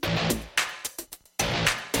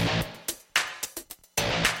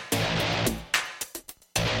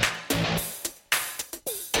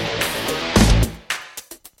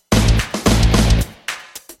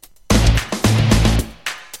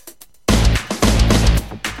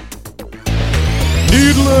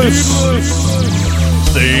Needless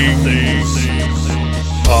Things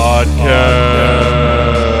Podcast.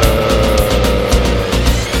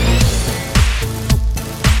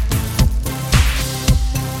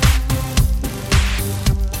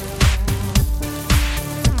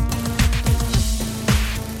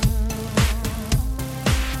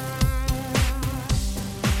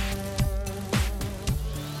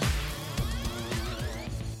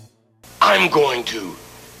 I'm going to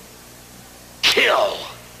kill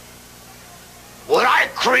what I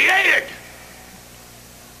created.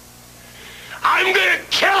 I'm gonna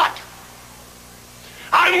kill it.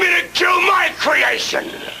 I'm gonna kill my creation.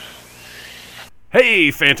 Hey,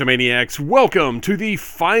 Phantomaniacs, welcome to the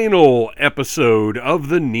final episode of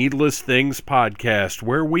the Needless Things Podcast,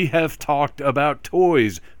 where we have talked about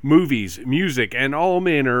toys, movies, music, and all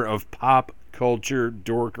manner of pop culture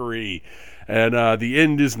dorkery. And the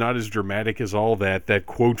end is not as dramatic as all that. That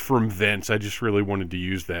quote from Vince, I just really wanted to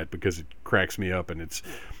use that because it cracks me up and it's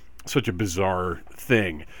such a bizarre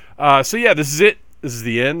thing. So yeah, this is it. This is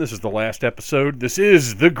the end. This is the last episode. This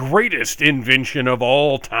is the greatest invention of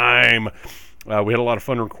all time. We had a lot of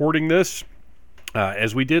fun recording this,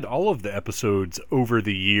 as we did all of the episodes over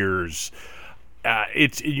the years.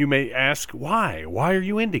 You may ask, why? Why are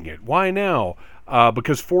you ending it? Why now?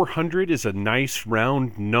 Because 400 is a nice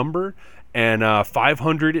round number, and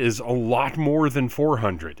 500 is a lot more than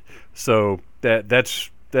 400. So that's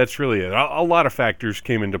really it. A lot of factors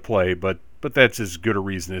came into play, but that's as good a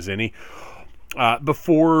reason as any.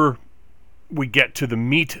 Before we get to the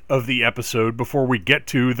meat of the episode, before we get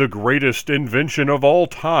to the greatest invention of all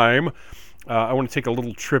time, I want to take a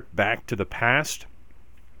little trip back to the past,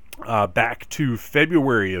 back to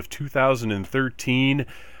February of 2013.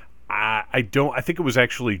 I think it was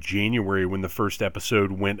actually January when the first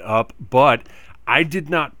episode went up, but I did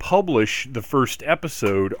not publish the first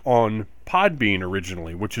episode on Podbean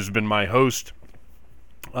originally, which has been my host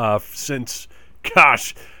since,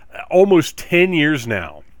 almost 10 years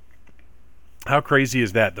now. How crazy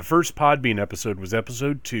is that? The first Podbean episode was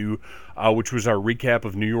episode 2, which was our recap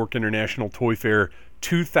of New York International Toy Fair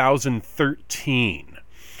 2013.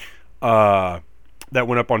 That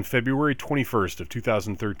went up on February 21st of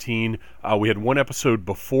 2013. We had one episode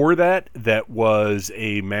before that was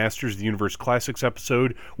a Masters of the Universe Classics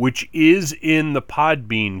episode, which is in the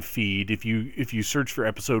Podbean feed. If you search for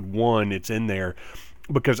episode 1, it's in there,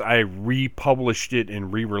 because I republished it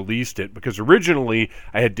and re-released it, because originally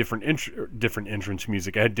I had different entrance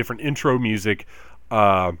music. I had different intro music,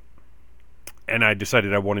 and I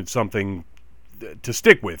decided I wanted something to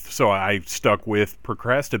stick with, so I stuck with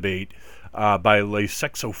Procrastinate by Les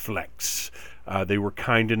Sexoflex. They were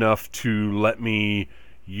kind enough to let me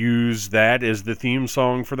use that as the theme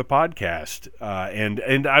song for the podcast,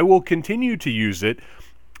 and I will continue to use it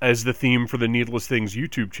as the theme for the Needless Things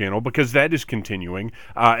YouTube channel, because that is continuing,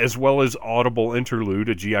 as well as Audible Interlude,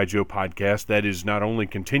 a G.I. Joe podcast that is not only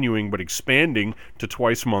continuing but expanding to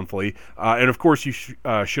twice monthly. And of course, you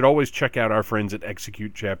should always check out our friends at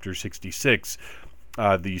Execute Chapter 66,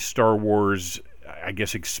 the Star Wars, I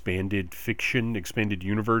guess, expanded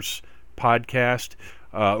universe podcast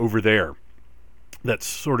over there. That's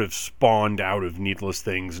sort of spawned out of Needless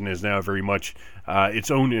Things and is now very much its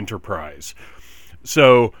own enterprise.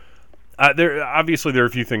 So there are a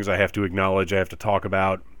few things I have to acknowledge, I have to talk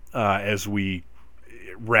about as we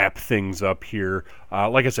wrap things up here.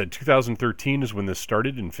 Like I said, 2013 is when this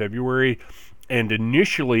started, in February, and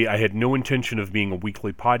initially I had no intention of being a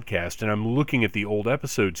weekly podcast, and I'm looking at the old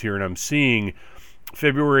episodes here, and I'm seeing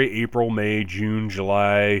February, April, May, June,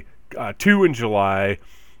 July, 2 in July,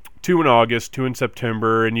 2 in August, 2 in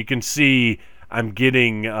September, and you can see I'm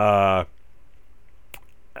getting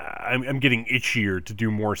I'm getting itchier to do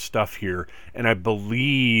more stuff here, and I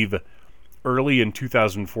believe early in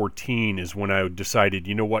 2014 is when I decided,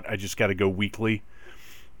 you know what, I just got to go weekly.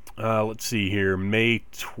 Let's see here, May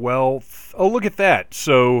 12th. Oh, look at that.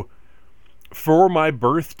 So, for my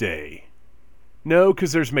birthday. No,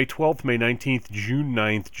 because there's May 12th, May 19th, June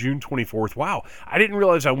 9th, June 24th. Wow, I didn't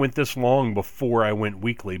realize I went this long before I went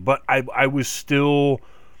weekly, but I was still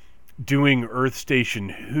doing Earth Station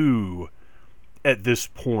Who at this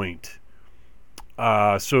point.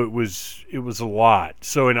 So it was a lot.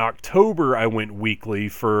 So in October, I went weekly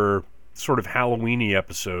for sort of Halloween-y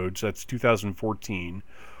episodes. That's 2014.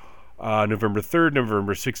 November 3rd,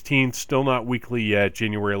 November 16th, still not weekly yet.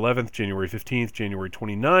 January 11th, January 15th, January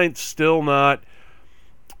 29th, still not.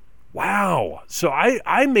 Wow. So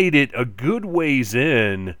I made it a good ways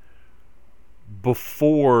in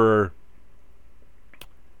before...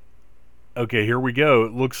 Okay, here we go.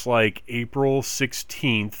 It looks like April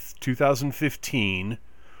 16th, 2015.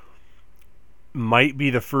 might be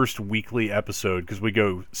the first weekly episode, because we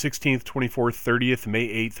go 16th, 24th, 30th, May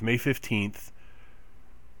 8th, May 15th,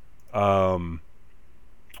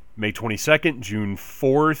 May 22nd, June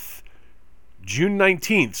 4th, June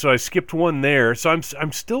 19th. So I skipped one there. So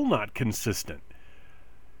I'm still not consistent.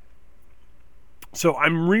 So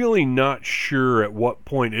I'm really not sure at what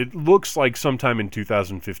point. It looks like sometime in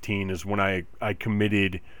 2015 is when I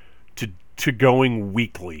committed to going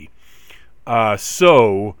weekly.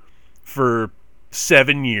 So for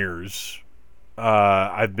 7 years,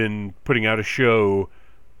 I've been putting out a show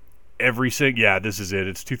this is it.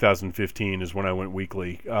 It's 2015 is when I went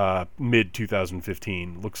weekly. Mid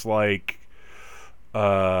 2015. Looks like,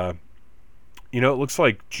 it looks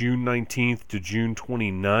like June 19th to June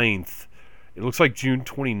 29th. It looks like June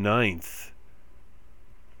 29th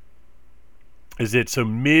is it. So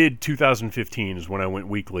mid 2015 is when I went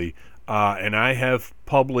weekly. And I have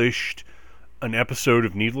published an episode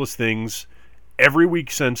of Needless Things every week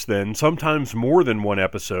since then, sometimes more than one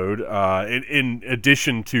episode, in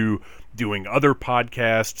addition to doing other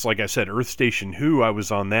podcasts. Like I said, Earth Station Who, I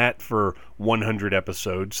was on that for 100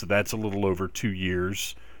 episodes, so that's a little over 2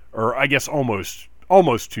 years, or I guess almost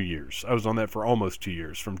 2 years. I was on that for almost 2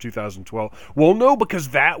 years, from 2012. Well, no, because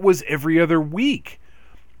that was every other week.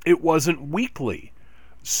 It wasn't weekly.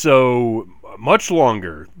 So much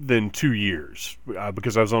longer than 2 years,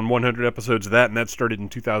 because I was on 100 episodes of that, and that started in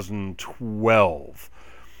 2012.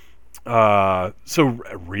 So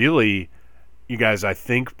really, you guys, I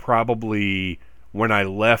think probably when I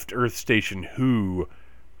left Earth Station Who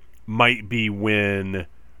might be when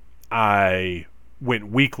I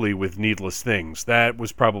went weekly with Needless Things. That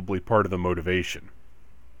was probably part of the motivation.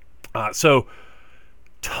 So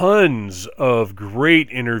tons of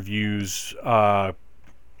great interviews,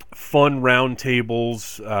 fun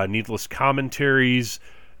roundtables, needless commentaries,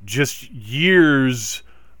 just years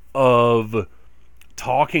of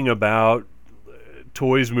talking about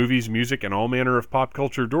toys, movies, music, and all manner of pop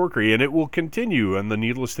culture dorkery, and it will continue on the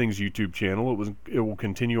Needless Things YouTube channel. It will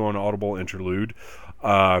continue on Audible Interlude.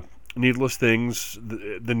 Needless Things,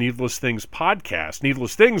 the Needless Things podcast.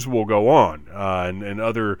 Needless Things will go on, and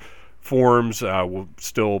other forms. We'll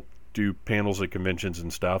still do panels at conventions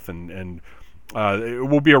and stuff, and it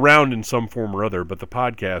will be around in some form or other, but the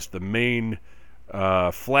podcast, the main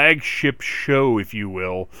flagship show, if you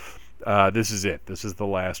will, this is it. This is the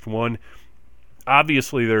last one.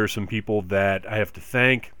 Obviously, there are some people that I have to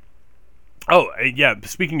thank. Oh, yeah,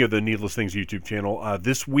 speaking of the Needless Things YouTube channel,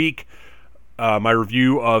 this week, my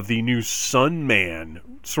review of the new Sunman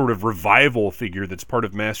sort of revival figure that's part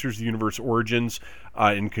of Masters of the Universe Origins,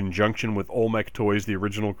 in conjunction with Olmec Toys, the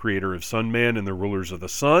original creator of Sunman and the Rulers of the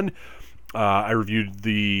Sun. I reviewed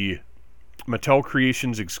the Mattel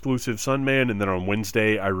Creations exclusive Sunman, and then on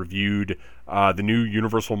Wednesday I reviewed the new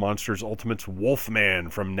Universal Monsters Ultimates Wolfman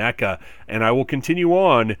from NECA, and I will continue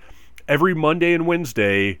on every Monday and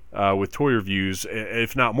Wednesday with toy reviews,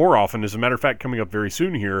 if not more often. As a matter of fact, coming up very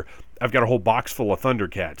soon here, I've got a whole box full of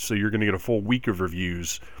Thundercats, so you're going to get a full week of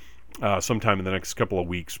reviews sometime in the next couple of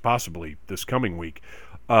weeks, possibly this coming week.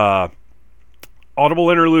 Audible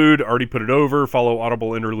Interlude, already put it over. Follow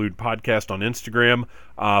Audible Interlude Podcast on Instagram.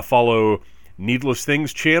 Follow Needless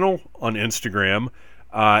Things channel on Instagram.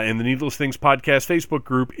 And the Needless Things Podcast Facebook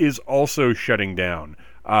group is also shutting down.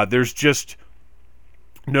 There's just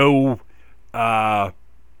no...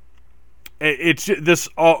 it's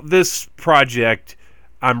this project,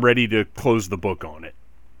 I'm ready to close the book on it.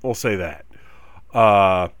 We'll say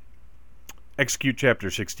that. Execute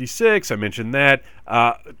Chapter 66, I mentioned that.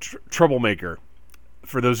 Troublemaker.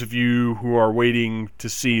 For those of you who are waiting to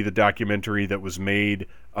see the documentary that was made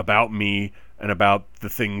about me and about the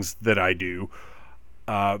things that I do,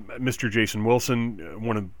 Mr. Jason Wilson,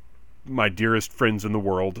 one of my dearest friends in the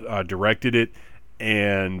world, directed it,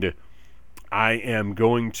 and I am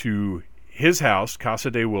going to his house,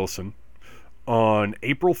 Casa de Wilson, on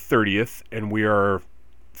April 30th, and we are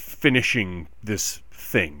finishing this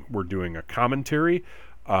thing. We're doing a commentary.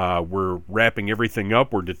 We're wrapping everything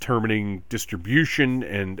up. We're determining distribution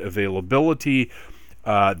and availability.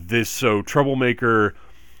 So Troublemaker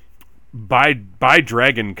by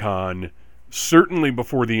Dragon Con, certainly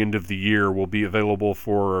before the end of the year, will be available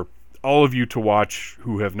for all of you to watch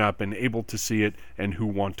who have not been able to see it and who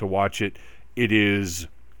want to watch it. It is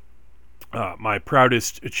my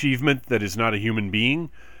proudest achievement that is not a human being,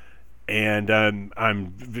 and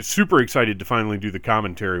I'm super excited to finally do the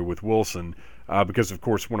commentary with Wilson. Because, of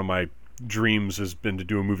course, one of my dreams has been to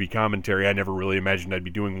do a movie commentary. I never really imagined I'd be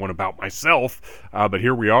doing one about myself, but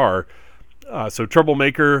here we are. So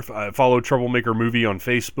Troublemaker, follow Troublemaker Movie on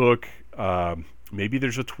Facebook. Maybe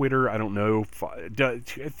there's a Twitter. I don't know.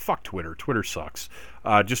 Fuck Twitter. Twitter sucks.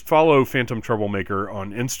 Just follow Phantom Troublemaker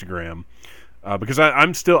on Instagram because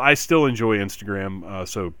I still enjoy Instagram.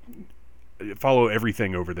 So follow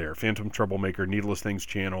everything over there. Phantom Troublemaker, Needless Things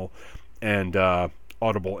channel, and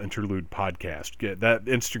Audible Interlude podcast. That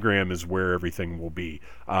Instagram is where everything will be.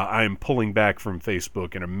 I am pulling back from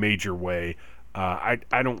Facebook in a major way. I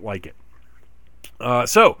don't like it.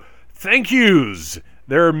 So thank yous.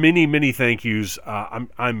 There are many thank yous.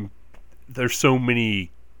 There's so many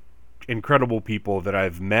incredible people that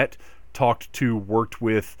I've met, talked to, worked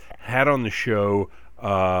with, had on the show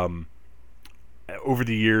over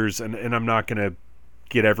the years, and I'm not going to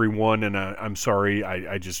get everyone, and I'm sorry.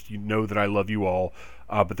 I just know that I love you all,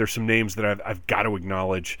 but there's some names that I've got to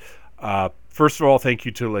acknowledge. First of all, thank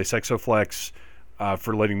you to Les Exoflex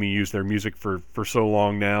for letting me use their music for so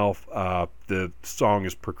long now. The song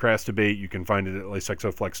is Procrastinate. You can find it at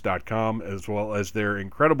lesexoflex.com, as well as their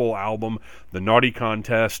incredible album, The Naughty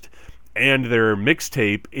Contest, and their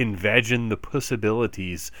mixtape, Invagine the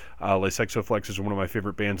Possibilities. Les Exoflex is one of my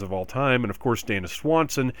favorite bands of all time, and of course Dana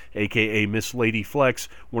Swanson, a.k.a. Miss Lady Flex,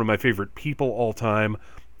 one of my favorite people all time,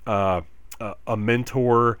 a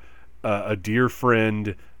mentor, a dear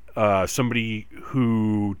friend, somebody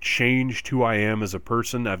who changed who I am as a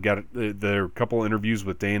person. I've got there are a couple interviews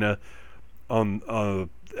with Dana on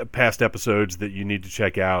past episodes that you need to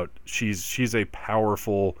check out. She's a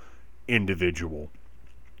powerful individual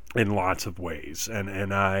in lots of ways,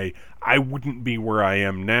 and I wouldn't be where I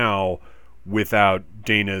am now without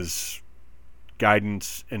Dana's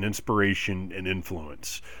guidance and inspiration and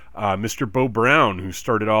influence. Mr. Bo Brown, who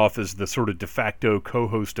started off as the sort of de facto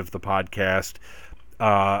co-host of the podcast,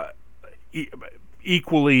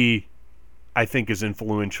 equally, I think, is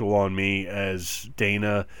influential on me as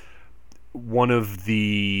Dana. One of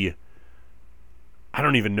the, I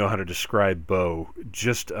don't even know how to describe Bo,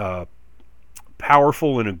 just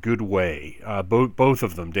powerful in a good way. Both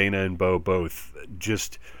of them, Dana and Bo, both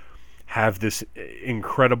just have this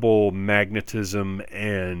incredible magnetism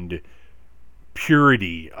and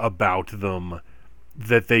purity about them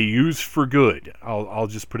that they use for good. I'll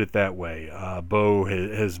just put it that way. Bo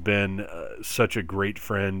has been such a great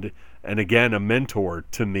friend, and again, a mentor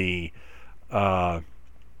to me, and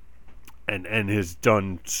has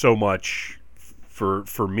done so much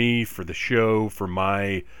for me, for the show, for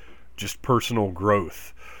my just personal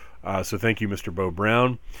growth. So thank you, Mr. Bo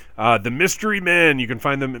Brown. The Mystery Men, you can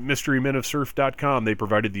find them at mysterymenofsurf.com. They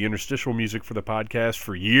provided the interstitial music for the podcast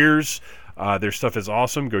for years. Their stuff is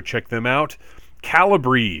awesome. Go check them out.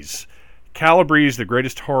 Calabrese, the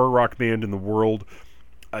greatest horror rock band in the world.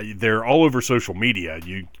 They're all over social media.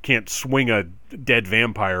 You can't swing a dead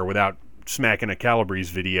vampire without smacking a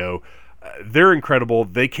Calabrese video. They're incredible.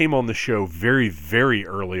 They came on the show very, very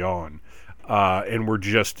early on, and were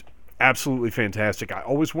just absolutely fantastic. I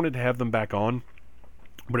always wanted to have them back on,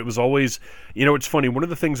 but it was always, it's funny. One of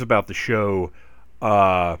the things about the show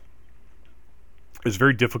is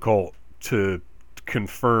very difficult to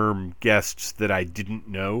confirm guests that I didn't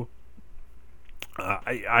know.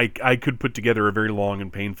 I could put together a very long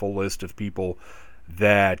and painful list of people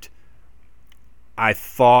that I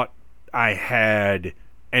thought I had,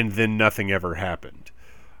 and then nothing ever happened.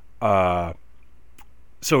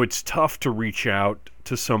 So it's tough to reach out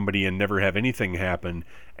to somebody and never have anything happen.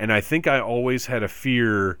 And I think I always had a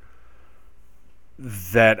fear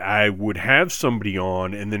that I would have somebody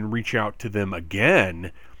on and then reach out to them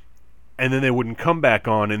again, and then they wouldn't come back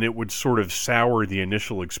on, and it would sort of sour the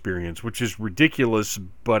initial experience, which is ridiculous,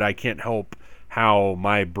 but I can't help how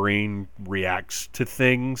my brain reacts to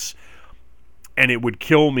things. And it would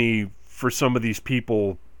kill me for some of these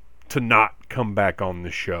people to not come back on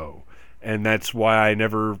the show. And that's why I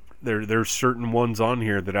never, there's certain ones on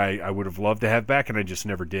here that I would have loved to have back, and I just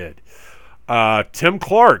never did. Tim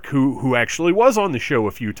Clark, who actually was on the show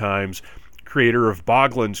a few times, creator of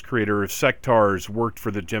Boglins, creator of Sectars, worked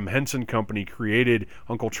for the Jim Henson Company, created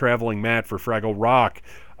Uncle Traveling Matt for Fraggle Rock.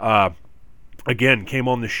 Again, came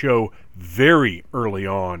on the show very early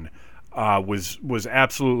on. Was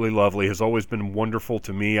absolutely lovely, has always been wonderful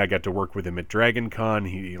to me. I got to work with him at Dragon Con.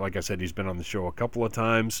 He, like I said, he's been on the show a couple of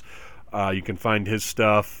times. You can find his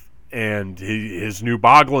stuff, and his new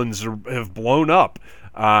Boglins have blown up.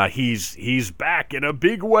 He's back in a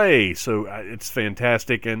big way, so it's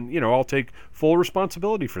fantastic, and I'll take full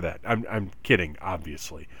responsibility for that. I'm kidding,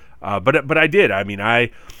 obviously, but I did. I mean,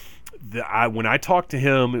 when I talked to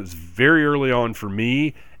him, it was very early on for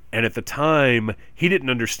me, and at the time, he didn't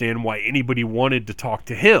understand why anybody wanted to talk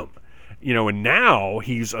to him, and now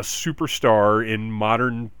he's a superstar in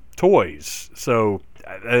modern toys. So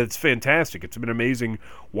it's fantastic. It's been amazing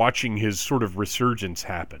watching his sort of resurgence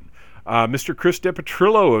happen. Mr. Chris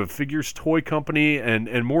DePetrillo of Figures Toy Company,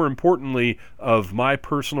 and more importantly, of my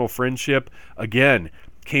personal friendship, again,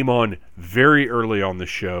 came on very early on the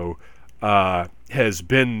show, has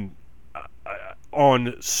been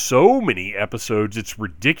on so many episodes, it's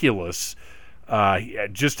ridiculous.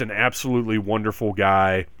 Just an absolutely wonderful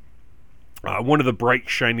guy. One of the bright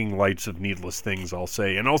shining lights of Needless Things, I'll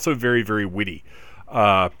say, and also very, very witty.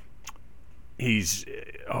 He's,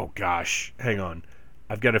 oh gosh, hang on.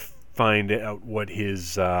 I've got to find out what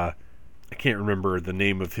his, I can't remember the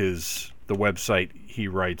name of the website he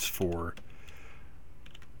writes for.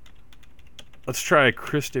 Let's try a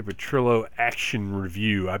Chris DePetrillo action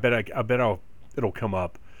review. I bet it'll come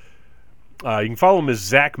up. You can follow him as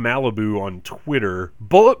Zach Malibu on Twitter.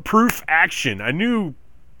 Bulletproof Action. I knew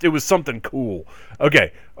it was something cool.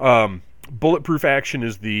 Okay. Bulletproof Action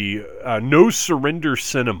is the No Surrender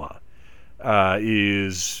Cinema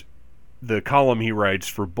is the column he writes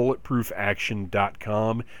for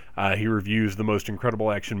bulletproofaction.com. He reviews the most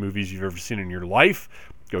incredible action movies you've ever seen in your life.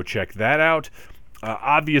 Go check that out.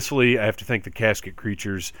 Obviously, I have to thank the Casket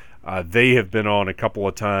Creatures. They have been on a couple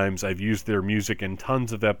of times. I've used their music in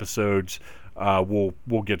tons of episodes.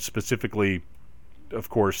 We'll get specifically, of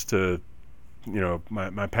course, to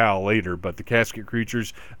my pal later, but the Casket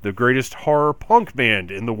Creatures, the greatest horror punk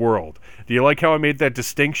band in the world. Do you like how I made that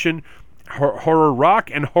distinction? Horror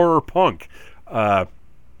rock and horror punk.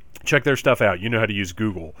 Check their stuff out. You know how to use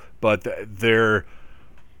Google. But they're,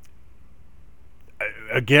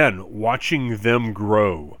 again, watching them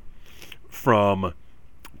grow from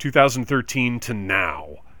 2013 to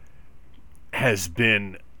now has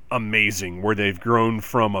been amazing, where they've grown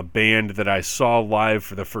from a band that I saw live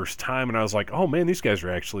for the first time and I was like, oh man, these guys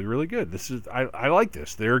are actually really good. I like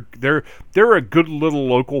this. They're a good little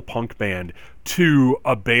local punk band to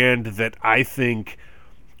a band that I think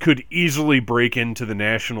could easily break into the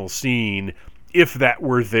national scene if that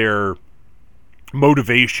were their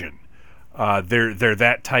motivation. They're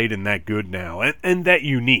that tight and that good now, and that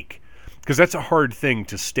unique, because that's a hard thing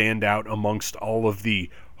to stand out amongst all of the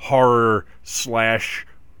horror /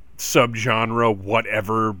 subgenre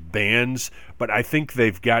whatever bands, but I think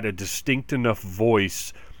they've got a distinct enough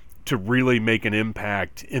voice to really make an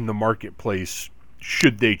impact in the marketplace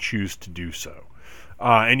should they choose to do so.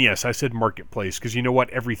 And yes, I said marketplace because you know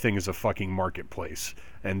what? Everything is a fucking marketplace,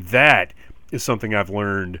 and that is something I've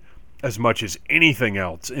learned as much as anything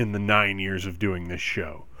else in the 9 years of doing this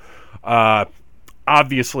show.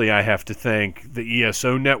 Obviously, I have to thank the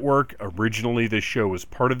ESO Network. Originally, this show was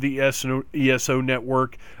part of the ESO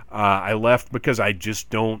Network. I left because I just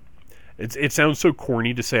don't... It sounds so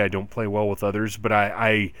corny to say I don't play well with others, but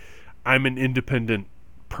I'm an independent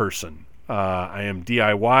person. I am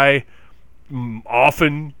DIY,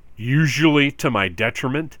 often, usually to my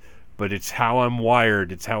detriment, but it's how I'm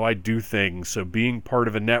wired. It's how I do things. So being part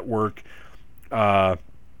of a network, they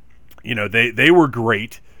were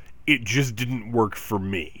great. It just didn't work for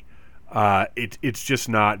me. It's just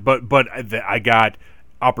not. But I got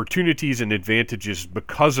opportunities and advantages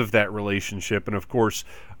because of that relationship. And of course,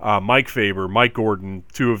 Mike Faber, Mike Gordon,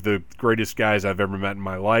 two of the greatest guys I've ever met in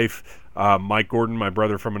my life. Mike Gordon, my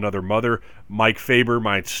brother from another mother. Mike Faber,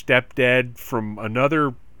 my stepdad from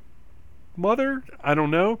another mother. I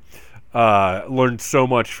don't know. Learned so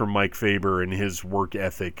much from Mike Faber and his work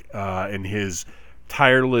ethic and his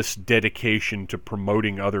tireless dedication to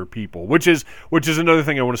promoting other people, which is another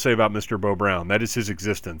thing I want to say about Mr. Bo Brown. That is his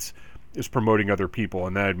existence, is promoting other people,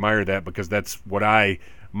 and I admire that because that's what I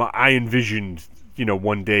envisioned,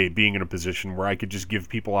 one day being in a position where I could just give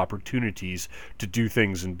people opportunities to do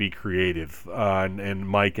things and be creative. And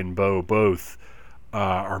Mike and Bo both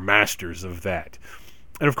are masters of that.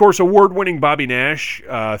 And of course, award-winning Bobby Nash,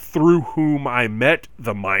 through whom I met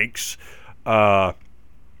the Mikes.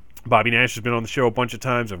 Bobby Nash has been on the show a bunch of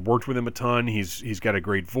times. I've worked with him a ton. He's got a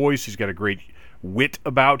great voice. He's got a great wit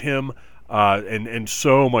about him, and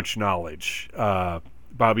so much knowledge.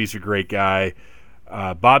 Bobby's a great guy.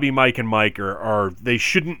 Bobby, Mike, and Mike they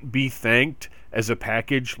shouldn't be thanked as a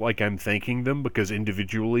package like I'm thanking them, because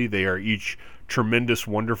individually they are each tremendous,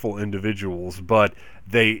 wonderful individuals. But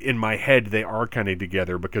in my head, they are kind of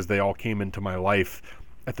together because they all came into my life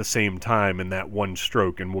at the same time in that one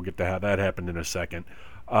stroke, and we'll get to how that happened in a second.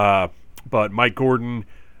 But Mike Gordon,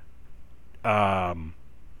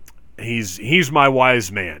 he's my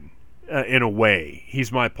wise man in a way.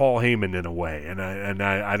 He's my Paul Heyman in a way, and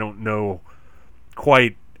I don't know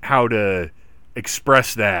quite how to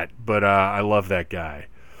express that, but I love that guy.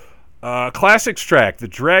 Classics track, the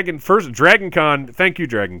Dragon Con. Thank you,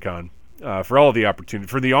 Dragon Con. for all of the opportunity,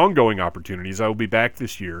 for the ongoing opportunities. I will be back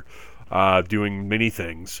this year doing many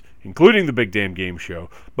things, including the Big Damn Game Show,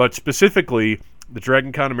 but specifically the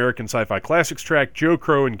Dragon Con American Sci-Fi Classics track, Joe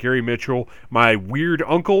Crow and Gary Mitchell, my weird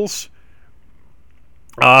uncles.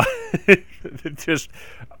 Just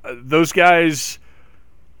those guys,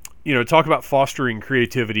 talk about fostering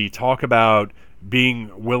creativity, talk about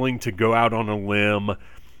being willing to go out on a limb.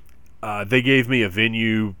 They gave me a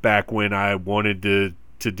venue back when I wanted to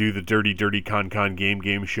do the Dirty Con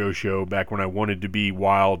Game Show back when I wanted to be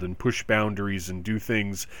wild and push boundaries and do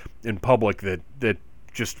things in public that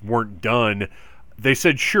just weren't done. They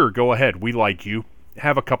said, sure, go ahead. We like you.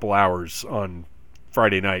 Have a couple hours on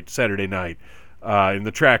Friday night, Saturday night, in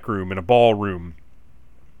the track room, in a ballroom.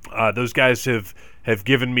 Those guys have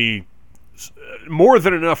given me more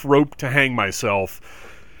than enough rope to hang myself,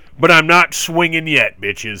 but I'm not swinging yet,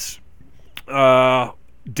 bitches.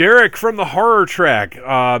 Derek from the Horror Track,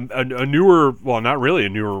 a newer, well, not really a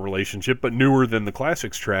newer relationship, but newer than the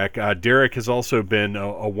Classics track. Derek has also been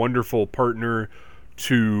a wonderful partner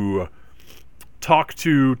to talk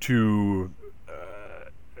to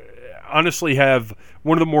honestly have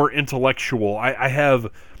one of the more intellectual. I have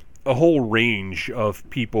a whole range of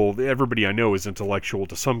people. Everybody I know is intellectual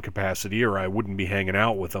to some capacity, or I wouldn't be hanging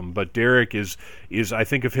out with them. But Derek is I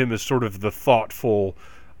think of him as sort of the thoughtful,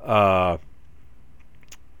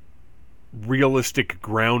 realistic,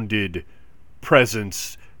 grounded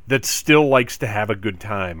presence that still likes to have a good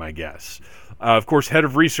time, I guess. Of course, head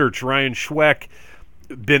of research, Ryan Schweck,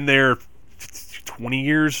 been there 20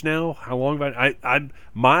 years now. How long have I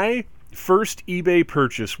my first eBay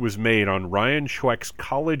purchase was made on Ryan Schweck's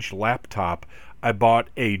college laptop. I bought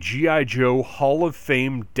a G.I. Joe Hall of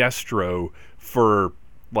Fame Destro for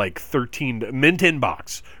like mint in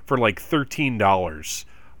box for like $13.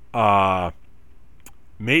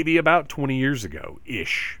 Maybe about 20 years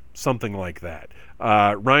ago-ish, something like that.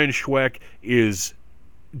 Ryan Schweck is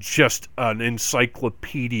just an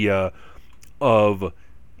encyclopedia of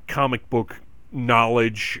comic book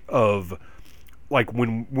knowledge of, like,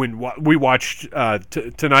 when we watched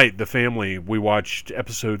tonight, the family, we watched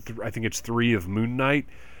episode, I think it's 3 of Moon Knight,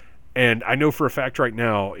 and I know for a fact right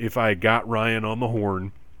now, if I got Ryan on the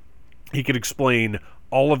horn, he could explain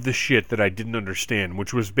all of the shit that I didn't understand,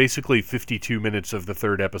 which was basically 52 minutes of the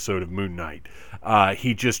 3rd episode of Moon Knight.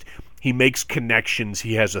 He makes connections.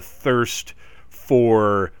 He has a thirst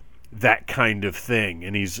for that kind of thing,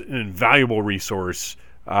 and he's an invaluable resource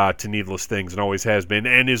to Needless Things, and always has been,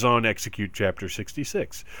 and is on Execute Chapter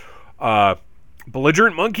 66.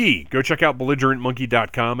 Belligerent Monkey. Go check out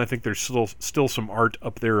belligerentmonkey.com. I think there's still some art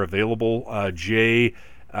up there available. Jay,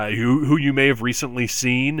 who you may have recently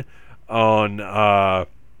seen on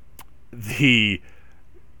the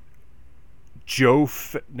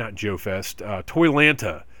Toylanta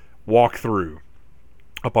walkthrough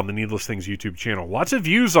up on the Needless Things YouTube channel. Lots of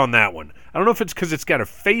views on that one. I don't know if it's because it's got a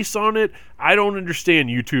face on it. I don't understand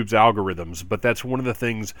YouTube's algorithms, but that's one of the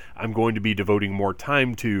things I'm going to be devoting more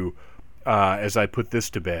time to as I put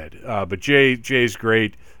this to bed. But Jay's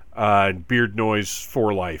great. Beard Noise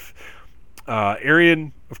for life.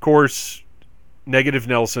 Arian, of course, Negative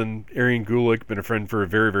Nelson, Arian Gulick, been a friend for a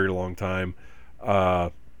very, very long time.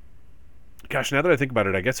 Gosh, now that I think about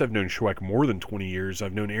it, I guess I've known Schweck more than 20 years.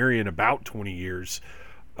 I've known Arian about 20 years.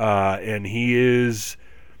 And he is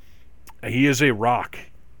a rock.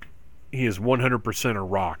 He is 100% a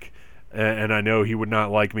rock. And I know he would not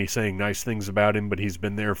like me saying nice things about him, but he's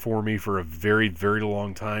been there for me for a very, very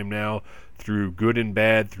long time now, through good and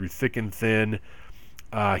bad, through thick and thin.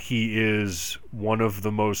 He is one of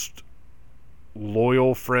the most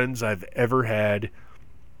loyal friends I've ever had,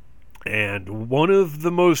 and one of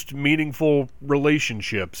the most meaningful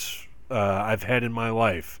relationships I've had in my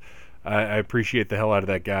life. I appreciate the hell out of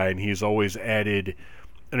that guy, and he's always added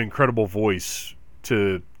an incredible voice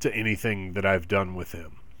to anything that I've done with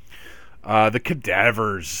him. The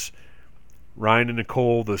Cadavers, Ryan and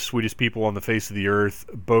Nicole, the sweetest people on the face of the earth,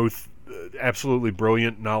 both absolutely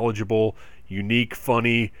brilliant, knowledgeable, unique,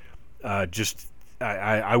 funny.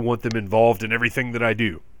 I want them involved in everything that I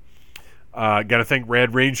do. Got to thank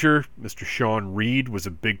Rad Ranger. Mr. Sean Reed was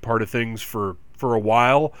a big part of things for a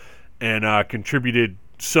while, and contributed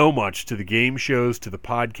so much to the game shows, to the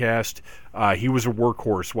podcast. He was a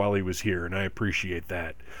workhorse while he was here, and I appreciate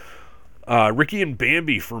that. Ricky and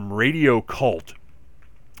Bambi from Radio Cult.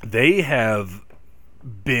 They have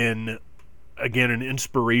been, again, an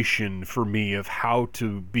inspiration for me of how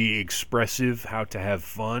to be expressive, how to have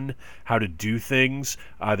fun, how to do things.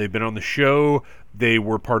 They've been on the show. They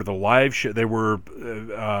were part of the live show. They were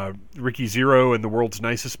Ricky Zero and the World's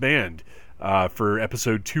Nicest Band for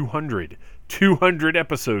episode 200. 200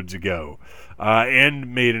 episodes ago,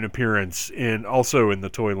 and made an appearance also in the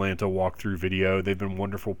Toylanta walkthrough video. They've been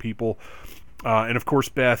wonderful people. And of course,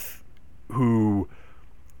 Beth, who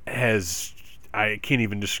has, I can't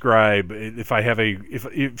even describe, if I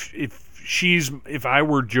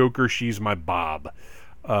were Joker, she's my Bob.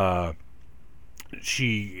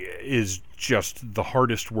 She is just the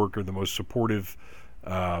hardest worker, the most supportive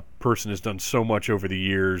person, has done so much over the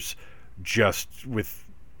years, just with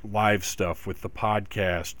live stuff, with the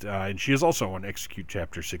podcast, and she is also on Execute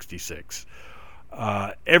Chapter 66.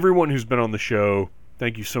 Everyone who's been on the show,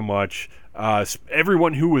 thank you so much.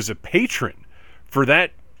 Everyone who was a patron for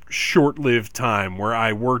that short-lived time where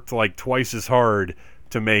I worked like twice as hard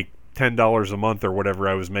to make $10 a month or whatever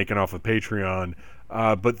I was making off of Patreon.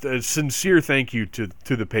 But a sincere thank you to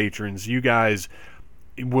the patrons. You guys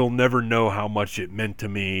will never know how much it meant to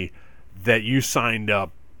me that you signed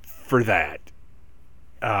up for that.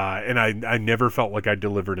 And I never felt like I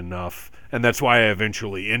delivered enough. And that's why I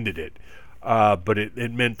eventually ended it. But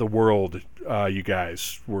it meant the world. You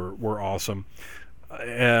guys were awesome.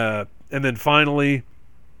 And then finally,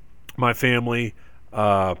 my family,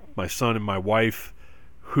 my son and my wife,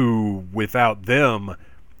 who without them,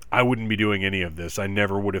 I wouldn't be doing any of this. I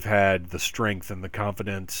never would have had the strength and the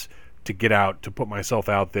confidence to get out, to put myself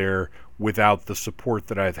out there without the support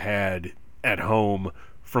that I've had at home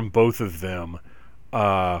from both of them.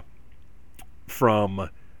 From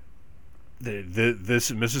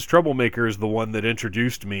this Mrs. Troublemaker is the one that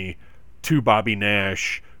introduced me to Bobby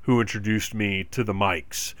Nash, who introduced me to the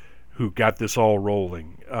Mikes, who got this all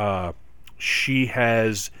rolling. She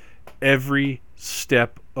has every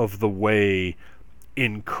step of the way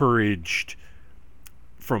encouraged,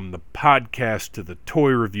 from the podcast to the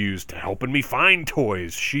toy reviews to helping me find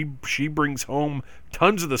toys. She brings home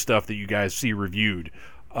tons of the stuff that you guys see reviewed,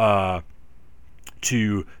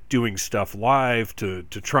 to doing stuff live, to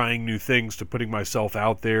trying new things, to putting myself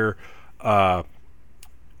out there.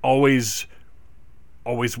 Always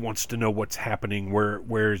wants to know what's happening.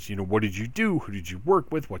 Where's what did you do? Who did you work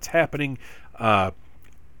with? What's happening?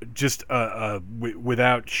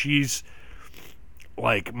 Without, she's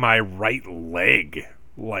like my right leg.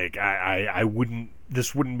 Like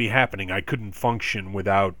this wouldn't be happening. I couldn't function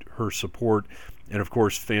without her support. And of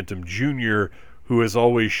course, Phantom Jr., who has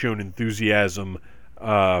always shown enthusiasm.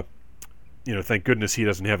 Thank goodness he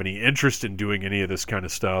doesn't have any interest in doing any of this kind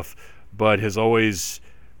of stuff, but has always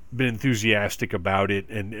been enthusiastic about it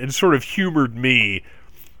and sort of humored me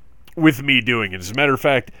with me doing it. As a matter of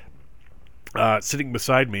fact, sitting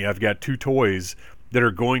beside me, I've got two toys that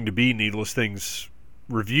are going to be Needless Things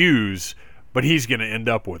reviews, but he's going to end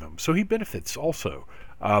up with them. So he benefits also.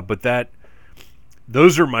 But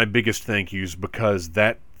those are my biggest thank yous, because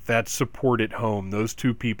that support at home, those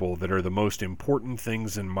two people that are the most important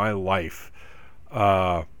things in my life,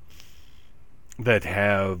 that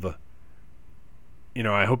have,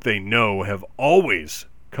 I hope they know, have always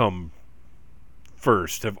come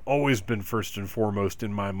first, have always been first and foremost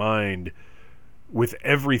in my mind with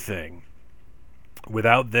everything.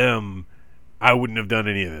 Without them, I wouldn't have done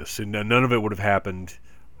any of this, and none of it would have happened.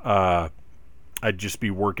 I'd just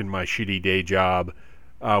be working my shitty day job,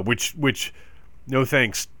 which no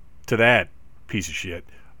thanks to that piece of shit.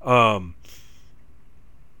 Well,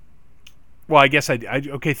 I guess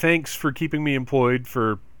okay, thanks for keeping me employed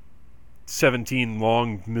for 17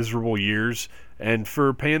 long, miserable years and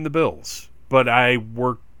for paying the bills. But I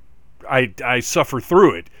suffer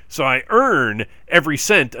through it, so I earn every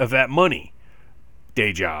cent of that money.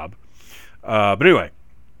 Day job. But anyway,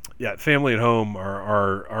 yeah, family at home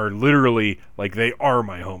are literally, like, they are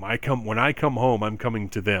my home. When I come home, I'm coming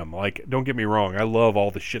to them. Like, don't get me wrong, I love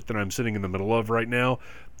all the shit that I'm sitting in the middle of right now.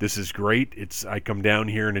 This is great. I come down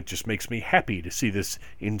here and it just makes me happy to see this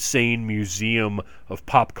insane museum of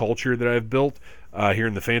pop culture that I've built here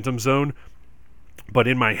in the Phantom Zone. But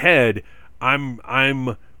in my head,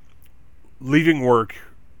 I'm leaving work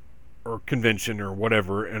or convention or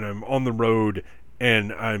whatever, and I'm on the road,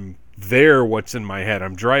 and I'm there. What's in my head?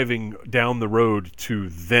 I'm driving down the road to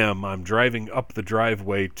them. I'm driving up the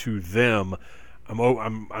driveway to them.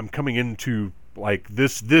 I'm coming into, like,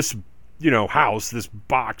 this house, this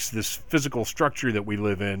box, this physical structure that we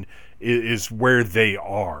live in is where they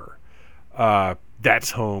are.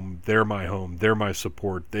 That's home. They're my home. They're my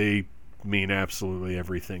support. They mean absolutely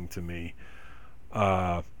everything to me.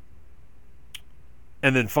 And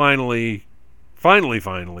then finally,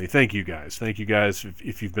 thank you guys. Thank you guys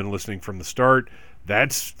if you've been listening from the start.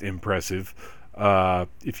 That's impressive.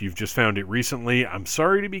 If you've just found it recently, I'm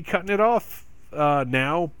sorry to be cutting it off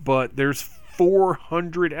now, but there's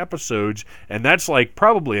 400 episodes, and that's like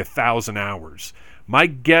probably 1,000 hours. My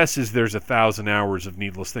guess is there's 1,000 hours of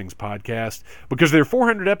Needless Things podcast, because there are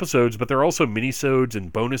 400 episodes, but there are also minisodes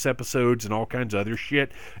and bonus episodes and all kinds of other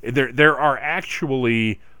shit. There are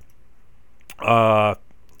actually, oh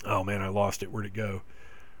man, I lost it. Where'd it go?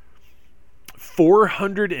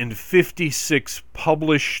 456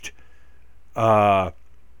 published podcasts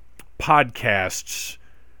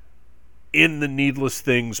in the Needless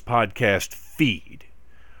Things podcast feed.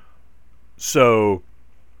 So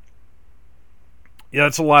yeah,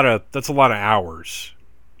 that's a lot of hours.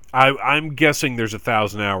 I'm guessing there's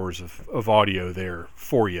 1,000 hours of audio there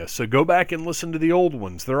for you. So go back and listen to the old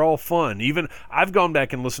ones. They're all fun. Even I've gone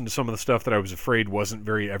back and listened to some of the stuff that I was afraid wasn't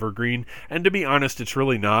very evergreen. And to be honest, it's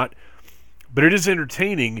really not. But it is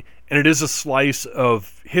entertaining, and it is a slice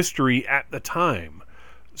of history at the time.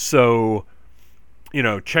 So,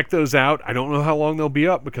 check those out. I don't know how long they'll be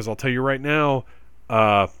up, because I'll tell you right now,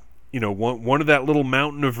 one of that little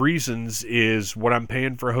mountain of reasons is what I'm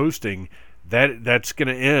paying for hosting. That's going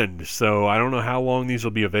to end. So I don't know how long these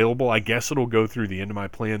will be available. I guess it'll go through the end of my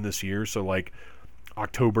plan this year. So like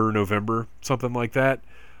October, November, something like that.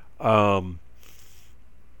 So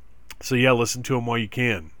yeah, listen to them while you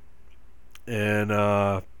can. And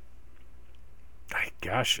I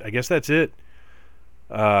guess that's it.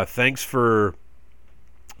 Thanks for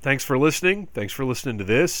listening. Thanks for listening to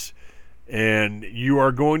this. And you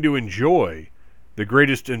are going to enjoy the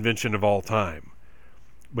greatest invention of all time,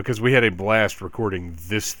 because we had a blast recording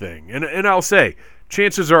this thing. And I'll say,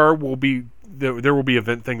 chances are there will be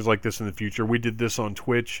event things like this in the future. We did this on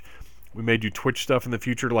Twitch. We may do Twitch stuff in the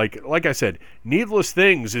future. Like I said, Needless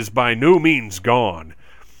Things is by no means gone.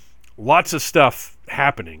 Lots of stuff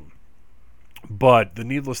happening. But the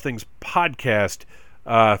Needless Things podcast,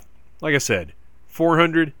 like I said,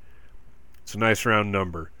 400, it's a nice round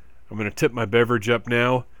number. I'm going to tip my beverage up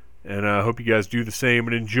now, and I hope you guys do the same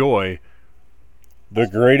and enjoy the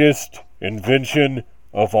greatest invention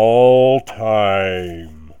of all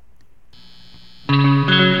time.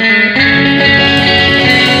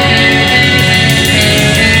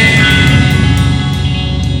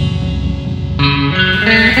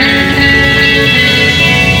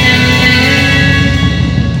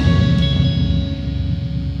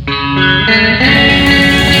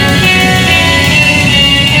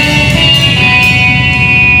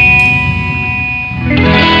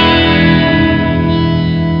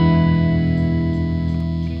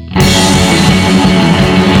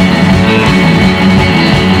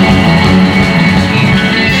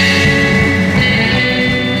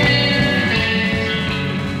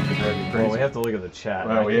 Chat.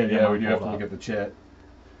 Well, we do have to look at the chat.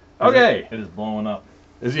 Okay. It is blowing up.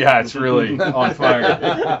 It's really on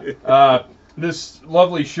fire. This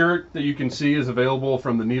lovely shirt that you can see is available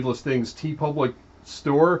from the Needless Things TeePublic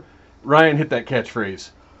store. Ryan, hit that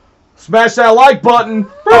catchphrase. Smash that like button!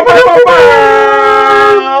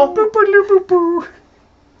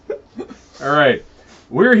 All right.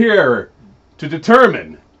 We're here to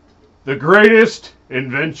determine the greatest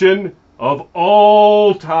invention of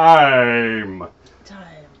all time.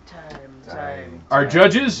 Our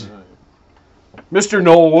judges, Mr.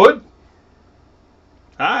 Knollwood.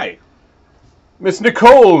 Hi. Miss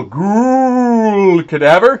Nicole Ghoul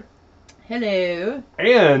Cadaver. Hello.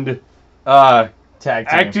 And Tag team.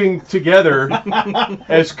 acting together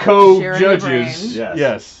as co-judges.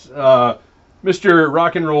 Yes. Mr.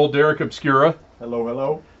 Rock and Roll Derek Obscura.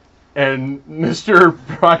 Hello. And Mr.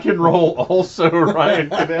 Rock and Roll also Ryan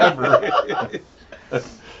Cadaver.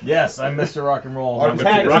 Yes, I'm Mr. Rock and Roll. I'm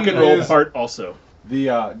Tag Rock team and Roll is- part also. The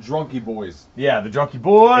Drunky Boys. Yeah, the Junkie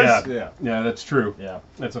Boys. Yeah. Yeah. Yeah, that's true. Yeah.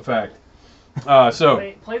 That's a fact.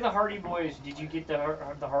 So Play the Hardy Boys. Did you get the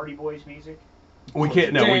Hardy Boys music? we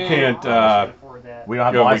can't. No, we can't. Afford that. We don't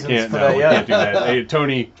have No, a we license can't. for No, that we yet. can't do that. Hey,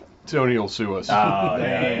 Tony will sue us. Oh,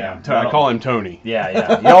 yeah. I call him Tony.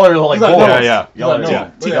 Yeah. Y'all are like Yeah, boys. yeah. Y'all are, Yeah.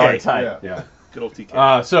 y'all are tight. Yeah. Yeah. Good old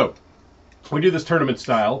TK. So we do this tournament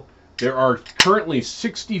style. There are currently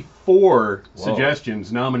 64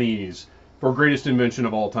 suggestions, nominees for greatest invention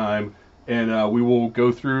of all time, and we will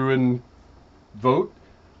go through and vote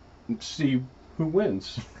and see who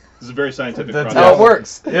wins. This is a very scientific That's process. how it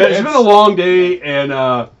works. Yeah, it's been a long day, and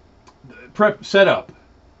setup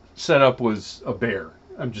was a bear.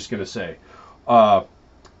 I'm just gonna say. Now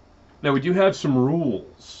we do have some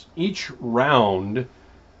rules. Each round,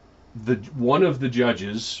 one of the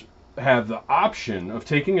judges have the option of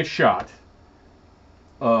taking a shot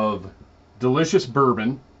of delicious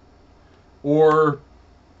bourbon or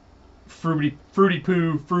fruity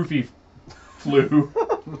poo froofy flu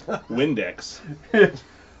Windex.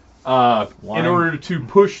 in order to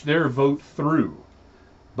push their vote through.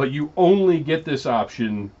 But you only get this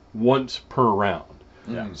option once per round.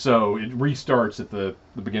 So it restarts at the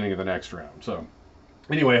beginning of the next round. So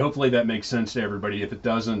anyway, hopefully that makes sense to everybody. If it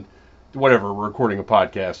doesn't, whatever, we're recording a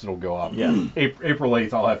podcast, it'll go up. Yeah. April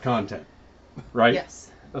 8th, I'll have content. Right? Yes.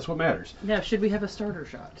 That's what matters. Now, should we have a starter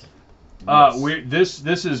shot?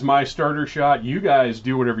 This is my starter shot. You guys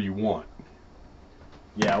do whatever you want.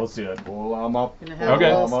 Yeah, let's do it. Well, I'm up. Gonna have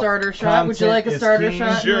Okay. a little starter shot. Would you like a Content is starter king.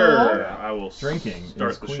 shot? Sure, I will Drinking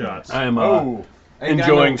start is the queen. shots. I am Oh, ain't got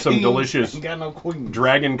enjoying no some kings, delicious Ain't got no queens.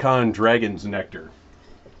 Dragon Con Dragon's Nectar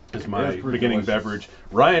is my That's pretty beginning delicious. beverage.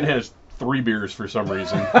 Ryan has 3 beers for some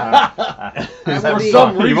reason. I will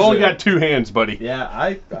be- You've only got 2 hands, buddy. Yeah,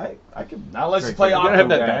 I can. Now let's drink play it. You gotta have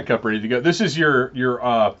that Aqua Gang. backup ready to go. This is your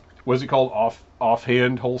what's it called?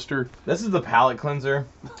 Offhand holster. This is the palate cleanser.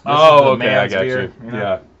 This Oh, is the okay, I man's got beer, you. know?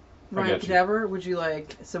 Yeah, I Ryan got you. Cadaver, would you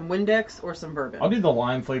like some Windex or some bourbon? I'll do the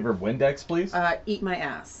lime flavored Windex, please. Eat my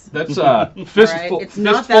ass. That's Alright? fistful, It's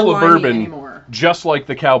not that fistful of limey bourbon, anymore. just like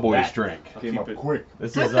the Cowboys That- drink. Came up Keep it- quick.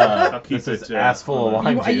 This is keep this is it, ass full of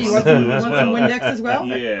lime You juice. want some Windex as well?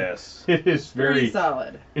 Yes. It is Pretty very,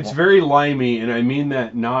 solid. it's very limey, and I mean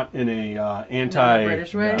that not in a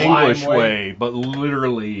British way? anti-English Lime way. way, but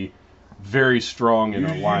literally very strong in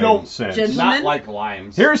a You lime don't- sense. Gentlemen? Not like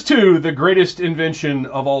limes. Here's to the greatest invention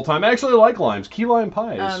of all time. I actually like limes, key lime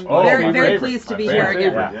pies. Oh, very my very favorite. pleased to My be favorite. here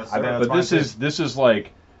again. Yeah, Yes, I think sir. that's But fine, this is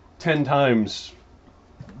like 10 times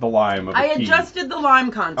the lime of a I key. adjusted the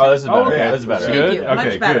lime content. Oh, this is better. Oh, okay. Yeah, this is better. Thank Good? you. Okay,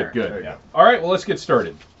 Much better. good. Yeah. All right, well, let's get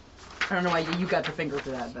started. I don't know why you got the finger for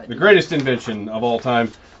that, but The greatest invention of all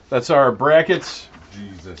time. That's our brackets.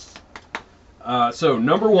 Jesus. So,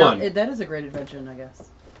 number No, one, that is a great invention, I guess.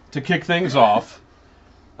 to kick things off,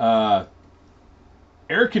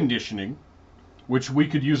 air conditioning, which we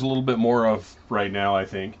could use a little bit more of right now, I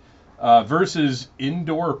think, versus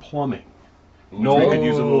indoor plumbing. No, we could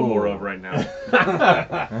use a little more of right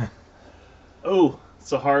now. Oh,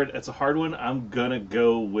 it's a hard one. I'm gonna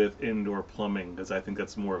go with indoor plumbing because I think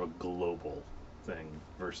that's more of a global thing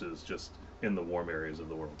versus just in the warm areas of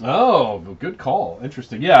the world. Oh, good call.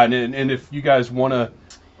 Interesting. Yeah, and if you guys want to...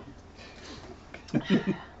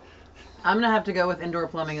 I'm gonna have to go with indoor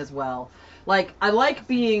plumbing as well. Like, I like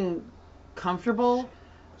being comfortable,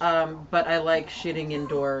 but I like shitting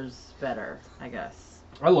indoors better, I guess.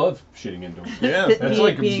 I love shitting indoors. Yeah, That's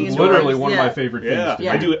like Being literally indoors, one of yeah. my favorite things yeah. to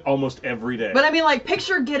Yeah. I do. do it almost every day. But I mean, like,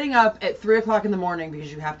 picture getting up at 3 o'clock in the morning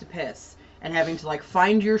because you have to piss and having to, like,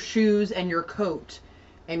 find your shoes and your coat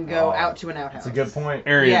and go out to an outhouse. That's a good point.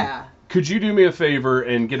 Arian, Yeah. could you do me a favor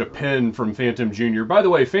and get a pen from Phantom Jr.? By the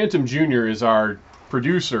way, Phantom Jr. is our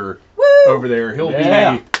producer Woo! over there. He'll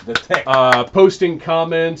Yeah. be The tech. posting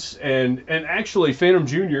comments and actually, Phantom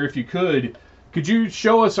Jr., if you could you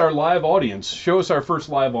show us our live audience? Show us our first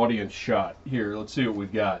live audience shot. Here, let's see what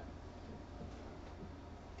we've got.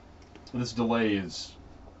 This delay is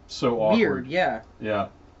so awkward. Weird, yeah. Yeah.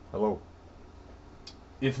 Hello.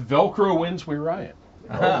 If Velcro wins, we riot.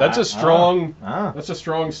 That's a strong. That's a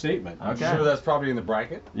strong statement. I'm Okay. sure that's probably in the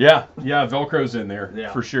bracket. Yeah, Velcro's in there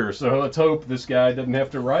Yeah. for sure. So let's hope this guy doesn't have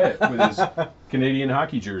to riot with his Canadian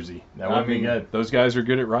hockey jersey. That would be good. Those guys are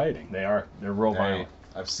good at rioting. They are. They're real Hey, violent.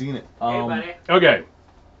 I've seen it. Hey, buddy. Okay,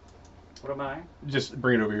 What am I? just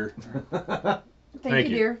bring it over here. Thank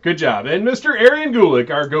you, dear. Good job. And Mr. Arian Gulick,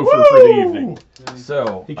 our gopher for the evening.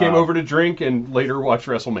 So He came over to drink and later watch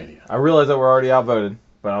WrestleMania. I realize that we're already outvoted,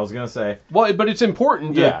 but I was gonna say, Well, but it's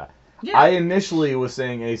important. yeah. Yeah. I initially was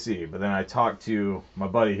saying AC, but then I talked to my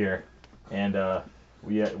buddy here, and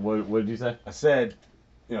what did you say? I said,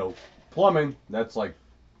 plumbing, that's like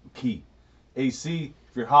key. AC,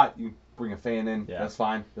 if you're hot, you bring a fan in. Yeah. That's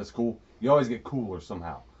fine. That's cool. You always get cooler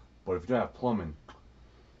somehow. But if you don't have plumbing,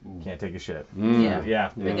 Can't take a shit. Yeah. Yeah.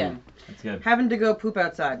 Again, That's good. having to go poop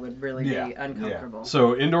outside would really Yeah, be uncomfortable.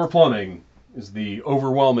 So indoor plumbing is the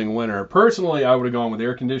overwhelming winner. Personally, I would have gone with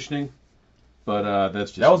air conditioning, but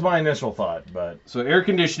that's just That was my initial thought, but so air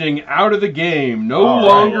conditioning out of the game, no All right.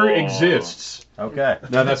 longer Oh. exists. okay.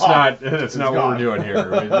 No, that's not what gone. we're doing here.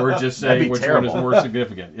 We're just That'd saying be which terrible. one is more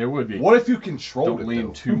significant. It would be. what if you controlled Don't it, lean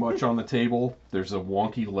though? too much on the table. There's a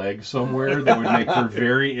wonky leg somewhere that would make for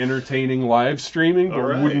very entertaining live streaming, but All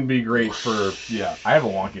right. wouldn't be great for I have a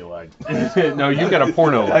wonky leg. No, you got a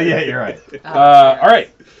porno Oh leg. yeah, you're right. All right,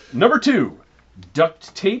 number 2,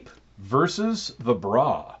 duct tape versus the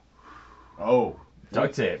bra. Oh.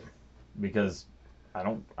 Duct tape, because I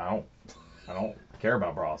don't care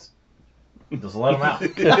about bras. Just let them out.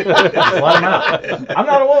 Just let them out. I'm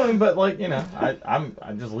not a woman, but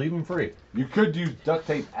I just leave them free. You could use duct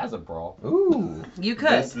tape as a bra. Ooh. You could.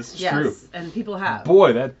 This is yes, true. and people have.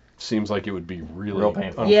 Boy, that seems like it would be really Real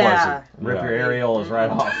painful. unpleasant. Yeah. Rip Yeah. your areolas right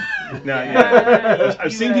off. Now, Yeah.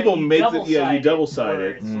 I've seen people make the, you double-side where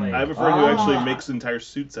it. it's like- I have a friend who actually Ah. makes entire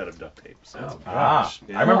suits out of duct tape. So. I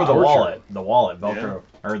remember the Torture. wallet, Velcro,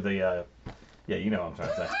 or the, yeah, you know what I'm trying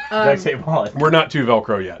to say. Um, Duct tape wallet. We're not too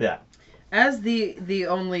Velcro yet. Yeah. As the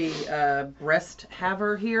only breast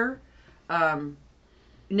haver here,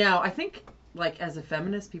 now I think like as a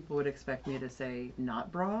feminist, people would expect me to say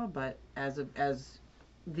not bra, but as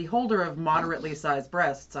the holder of moderately sized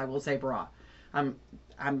breasts, I will say bra.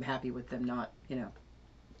 I'm happy with them not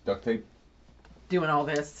Duct tape. doing all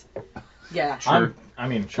this. Yeah. Sure.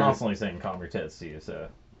 Constantly saying calm your tits to you, so.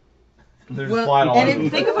 They're just Well, flying all and over.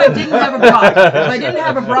 think if I didn't have a bra. If I didn't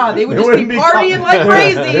have a bra, they would just be wouldn't be partying calm. like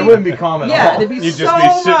crazy. They wouldn't be calm at Yeah, all. they'd be You'd so just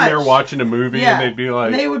be sitting there much. watching a movie, Yeah. and they'd be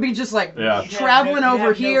like, They would be just like Yeah. traveling Yeah, over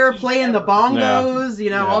no here, peace playing the ever. bongos,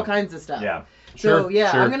 Yeah. all kinds of stuff. Yeah. So Sure,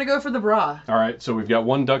 yeah, sure. I'm gonna go for the bra. all right, so we've got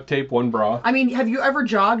one duct tape, one bra. I mean, have you ever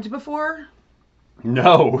jogged before?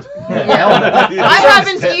 No. I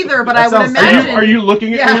haven't either, but I would sounds- imagine. Are you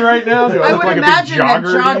looking at me Yeah. right now? Do I I look would like imagine a big that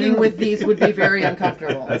jogger to jogging you? with these would be very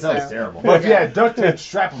uncomfortable. That sounds so. terrible. But if you had duct tape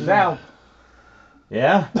strapped them down,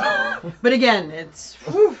 Yeah. But again, it's.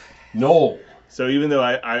 Whew. No. So even though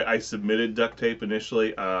I submitted duct tape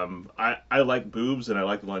initially, I like boobs and I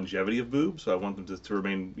like the longevity of boobs, so I want them to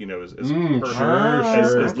remain, as perfect, sure,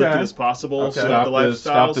 as sure. lifted Okay. as possible. Okay. So Stop the the,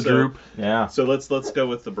 lifestyle. stop the so, droop. Yeah. So let's go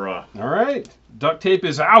with the bra. All right. Duct tape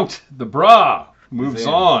is out. The bra moves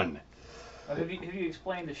Damn. on. Have you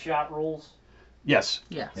explained the shot rules? Yes.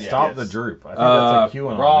 Yeah. Stop yes. the droop. I think Uh, that's a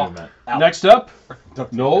QAnon raw. movement. Next up,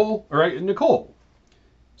 duct tape. Noel, all right, Nicole.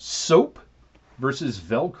 Soap versus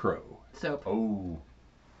Velcro. Soap.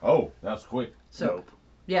 Oh, that's quick. Soap.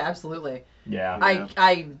 Yeah, absolutely. Yeah.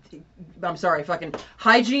 I'm sorry, fucking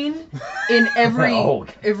hygiene in every Oh.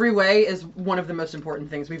 every way is one of the most important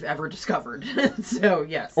things we've ever discovered. So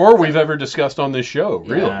yes. Or we've ever discussed on this show,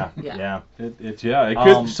 really. Yeah. Yeah. Yeah. It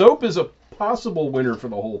could. Um, Soap is a possible winner for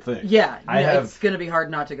the whole thing. Yeah, I no, have- it's gonna be hard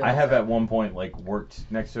not to go. I with have soap. at one point worked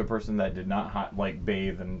next to a person that did not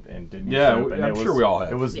bathe and didn't use Yeah, soap, and I'm sure we all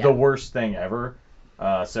have. It was Yeah. the worst thing ever.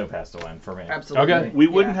 Soap has to win for me. Absolutely. Okay. We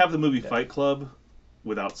wouldn't Yeah. have the movie Fight Club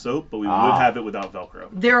without soap, but we would Ah. have it without Velcro.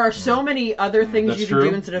 There are so many other things That's you can true.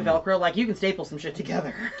 do instead of Velcro. Like you can staple some shit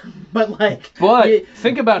together, but But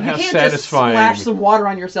think about you how can't satisfying just splash some water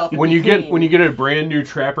on yourself. And when be you get clean. when you get a brand new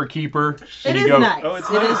Trapper Keeper and It you is go, nice. Oh, it's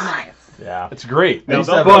It is nice. nice. Yeah. it's great. Now, used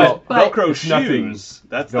to have Velcro, But- Velcro It's nothing. shoes.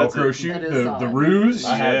 That's Velcro it. shoe, That is the solid. ruse.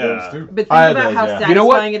 I had Yeah. those too. But think I had about those, how yeah. satisfying You know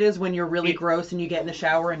what? it is when you're really gross and you get in the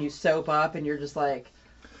shower and you soap up and you're just like,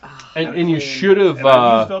 And you clean. should have. And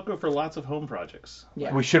I've used Velcro for lots of home projects.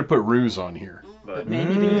 yeah. We should have put ruse on here. But Man,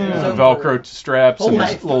 you can use soap Velcro for- straps and Whole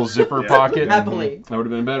this life. little zipper Yeah. pocket. Happily. That would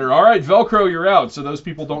have been better. All right, Velcro, you're out, so those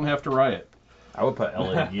people don't have to riot. I would put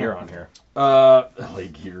LA Gear on here. LA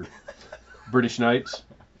Gear. British Knights.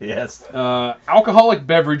 Yes. Alcoholic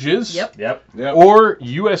beverages. Yep. Yep. Yep. Or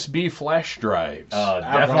USB flash drives.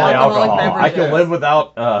 Definitely Alcoholic alcohol. I beverages. can live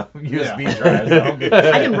without USB drives. I don't give a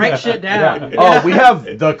I can write shit down. Yeah. Oh, we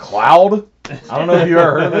have the cloud. I don't know if you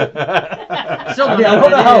ever heard of it. Still I mean, I don't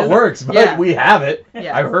know what how is. it works, but Yeah. we have it.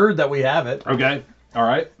 Yeah. I've heard that we have it. Okay. All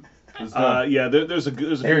right. yeah, there's a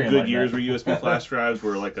few Arian good like years that. where USB flash drives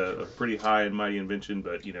were like a pretty high and mighty invention,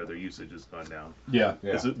 but their usage has gone down. Yeah.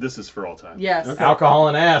 Yeah. This is for all time. Yes. Okay. Alcohol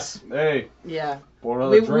and ass. Hey, Yeah. pour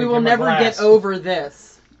another We drink will in my never glass. get over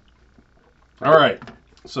this. All right.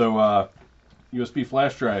 So USB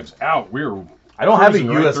flash drives out. We're I don't have a cruising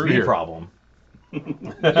right through USB here. problem.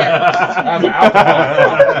 Yeah. I have an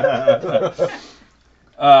alcohol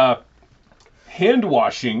problem. Hand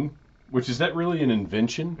washing, which is that really an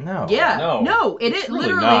invention? No. Yeah. No. No, it is. really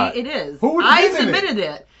Literally, not. it is. Who I invented it? submitted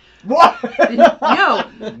it. What?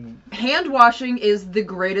 No. Hand washing is the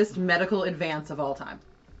greatest medical advance of all time.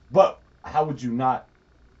 But how would you not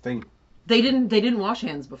think? They didn't wash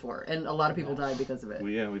hands before, and a lot of people died because of it.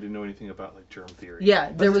 We didn't know anything about germ theory.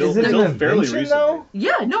 Yeah, there was. Still- Is it still an fairly invention, recently. though?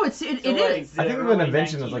 Yeah, no, it So, is. I think of an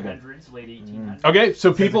invention as like a- 1900s, late 1800s. Okay,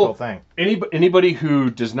 so Physical people, thing. anybody who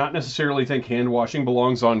does not necessarily think hand washing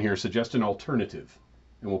belongs on here, suggest an alternative,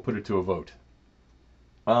 and we'll put it to a vote.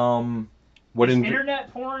 What Is in?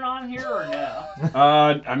 internet porn on here or no?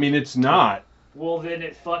 I mean, it's not. Well, then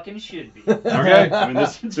it fucking should be. Okay. I mean,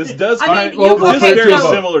 this does. I Alright, mean, well, you, let's okay, take very a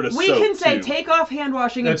vote. similar to we soap, can say too. take off hand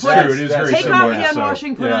washing That's and put true. It is very take similar off to hand soap.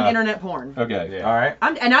 washing, put on Yeah. internet porn. Okay. Yeah. All right.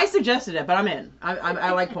 And I suggested it, but I'm in.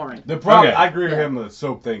 I like porn. The problem, Okay. I agree with Yeah. him. The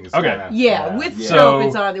soap thing is Okay. kinda- Yeah, with Yeah. soap, So-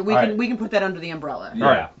 it's on. We all can right. we can put that under the umbrella. Yeah.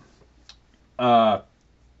 All right.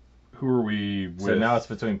 Who are we with? So now it's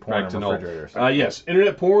between porn Back and to null. refrigerators. Yes,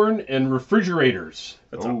 internet porn and refrigerators.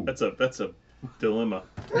 That's a dilemma.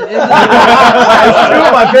 That's two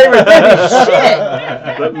of my favorite things.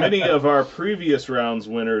 Shit. But many of our previous rounds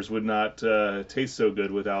winners would not taste so good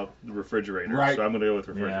without the refrigerator. Right. So I'm going to go with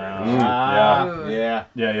refrigerator. Yeah.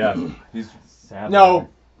 Yeah. Yeah. He's Sad no.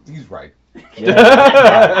 He's right.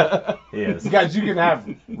 Yeah. He is. Guys, you can have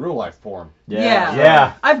real life porn. Yeah.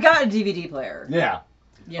 Yeah. I've got a DVD player. Yeah.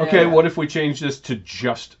 you know? Okay, what if we change this to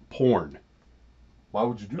just porn? Why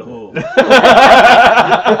would you do that? Oh.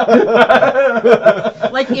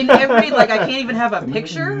 Like in every, like I can't even have a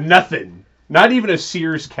picture. Nothing. Not even a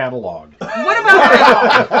Sears catalog. What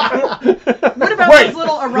about those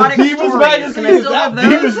little erotic Divas stories? magazine Can I is still out. have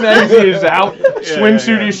those? Divas magazine is out.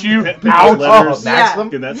 Swimsuit issue out. Letters. Yeah.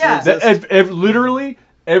 Can that Yeah. still exist? Literally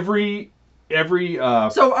every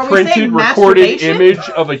So are we printed saying recorded masturbation? image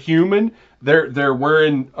of a human, they're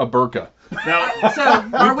wearing a burqa. Now, So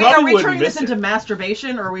are we probably wouldn't turning this miss it. into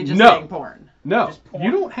masturbation, or are we just No. saying porn? No, Just porn.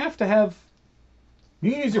 you don't have to have.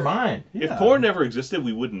 You can use your mind. if porn never existed,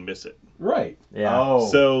 we wouldn't miss it. Right. Yeah. Oh.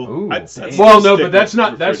 So Ooh. I'd still Well, no, stick but that's with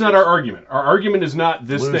not our refrigerators. argument. Our argument is not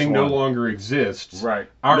this Lose thing no one. longer exists. Right.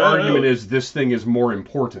 Our No, argument no. is this thing is more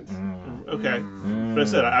important. Okay. But I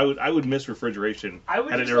said I would miss refrigeration I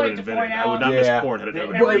would had it just never like been to invented. point I would out not miss Yeah. porn had it that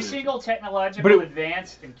never been every invented. single technological But it-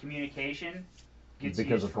 advance in communication gets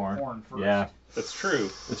Because used of for porn. first. Yeah. That's true.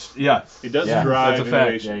 Yeah. It does Yeah, drive that's a fact.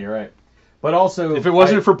 innovation. Yeah, you're right. But also, If it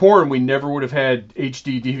wasn't for porn, we never would have had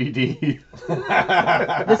HD DVD.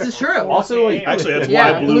 This is true. also, like, Actually, that's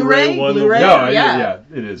Yeah, why Blu-ray won the Blu-ray, No, war. yeah.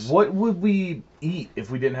 it is. what would we eat if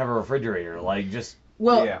we didn't have a refrigerator? Like just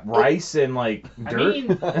Well, Yeah. rice and like I dirt.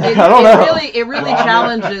 mean, it don't know. really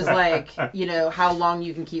challenges like how long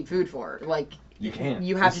you can keep food for. Like You can't.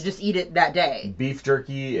 you have to just eat it that day. Beef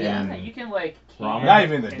jerky Yeah. and you can like Ramen. can Not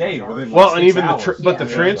even the and day, jar. within like Well, and 6 even hours. but the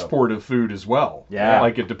Yeah. transport of food as well. Yeah.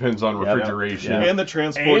 Like it depends on Yeah. refrigeration. Yeah. And the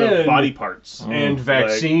transport of And- body parts. And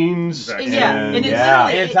vaccines. vaccines. Yeah, and it's Yeah.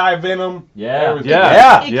 literally Anti-venom. yeah, Everything. Yeah. it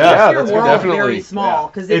yeah, keeps your that's world definitely. very small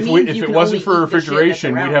because it If means if you it can wasn't only for eat the shit that's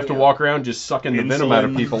refrigeration, we'd around have to you. walk around just sucking the venom out of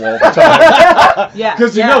Insulin. people all the time. Yeah,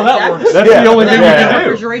 'Cause you yeah, know that exactly. works. That's Yeah. the only thing we Without can do.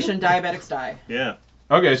 refrigeration, diabetics die. Yeah.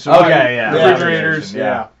 Okay, so Okay, yeah. refrigerators.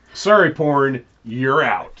 Yeah. Sorry, porn, you're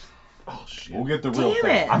out. Oh shit. We'll get the real Damn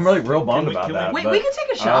thing. it. I'm really real bummed Can we- about can we- that. Wait, but we can take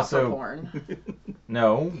a I shot also- for porn.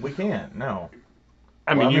 No, we can't. No.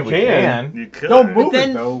 I mean, Well, you we can. You could. Don't move But then,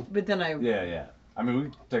 it though. but then I. Yeah, yeah. I mean, we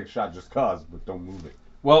can take a shot just cause, but don't move it.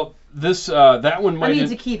 Well, this that one I might need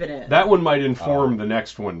to keep it in. that one might inform the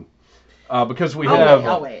next one, because we I'll have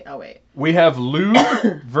wait. I'll wait. we have lube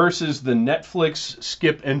versus the Netflix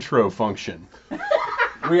skip intro function.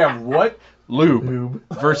 We have what? Lube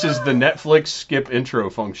versus the Netflix skip intro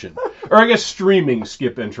function, or I guess streaming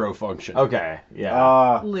skip intro function. Okay.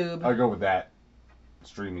 Yeah. Lube. I'll go with that.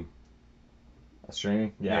 Streaming.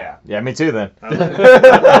 Streaming. Yeah. Yeah. Yeah. Me too. Then. I'm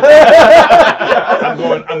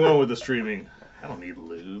going with the streaming. I don't need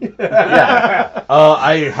lube. Yeah.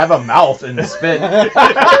 I have a mouth and spit.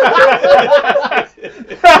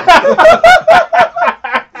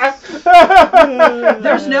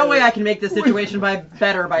 There's no way I can make this situation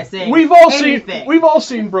better by saying We've all anything.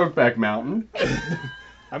 seen Brokeback Mountain.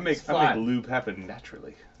 I make fine. lube happen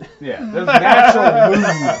naturally. Yeah, there's natural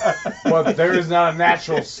lube, but there is not a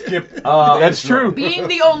natural skip. That's true. Being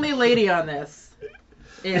the only lady on this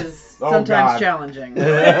is Oh, sometimes God. challenging.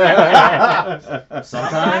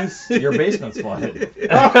 Sometimes your basement's flooded.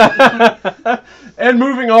 And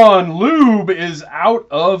moving on, lube is out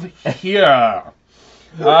of here.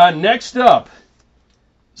 Next up,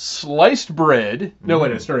 sliced bread. No,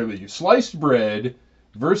 wait, I started with you. Sliced bread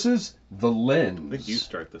versus the lens. I think you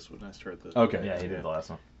start this one. I start this. Okay. Yeah, he did the last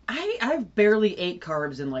one. I've barely ate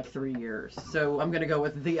carbs in like 3 years, so I'm gonna go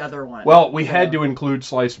with the other one. Well, we had to include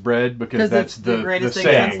sliced bread because 'Cause that's it's the the greatest thing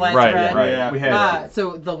saying. since sliced Right, bread. right. Yeah. We had to.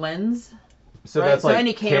 So the lens, So right? that's So like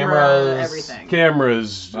any camera, cameras, everything.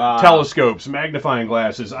 Cameras, telescopes, magnifying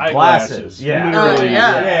glasses, eyeglasses. Glasses, yeah. Literally Oh,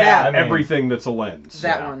 yeah. Yeah, I mean, everything that's a lens.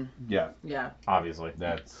 that Yeah. one. Yeah. Yeah. Obviously.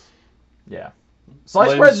 That's Yeah. Sliced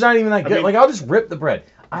Lens- bread's not even that good. mean- Like I'll just rip the bread.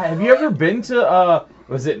 Have you ever been to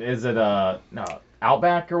is it no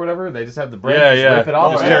Outback or whatever? They just have the bread. Yeah, just yeah. Rip it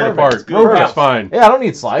off. Just It's tear it perfect. apart. It's good. That's fine. Yeah, I don't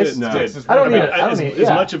need sliced. No. Texas. I don't need mean, it. I don't as, need. as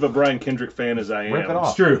Yeah. much of a Brian Kendrick fan as I am, Rip it off.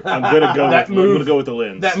 It's true. I'm gonna go That with move- I'm gonna go with the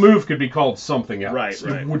lens. That move could be called something else. Right,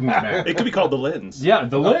 right. It wouldn't matter. It could be called the lens. Yeah,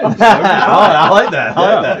 the lens. I like that.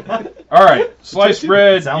 I like that. All right, sliced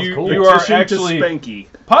bread. Sounds You, cool. you are Petition to actually Spanky.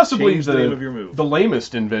 possibly Change the name of your move. the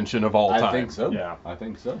lamest invention of all time. I think so. Yeah. I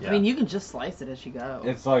think so. Yeah. I mean, you can just slice it as you go.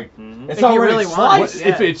 It's like Mhm. it's If you already really want. sliced.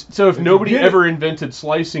 Yeah. If nobody get it. ever invented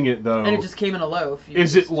slicing it though, And it just came in a loaf. You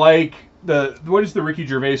is just- it like what is the Ricky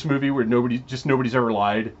Gervais movie where nobody's ever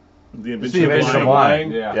lied? The It's the invention invention of of lying.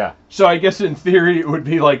 lying. Yeah. Yeah. So I guess in theory it would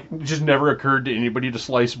be like it just never occurred to anybody to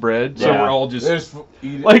slice bread. So Yeah. we're all just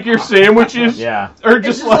Eat it. like your sandwiches. Yeah. Or It's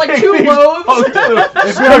just just like two these loaves. hunks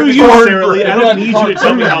of Screw you, cornbread. Sarah Lee. I don't need you to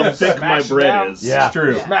tell me how thick my Smash it bread down. is. Yeah. It's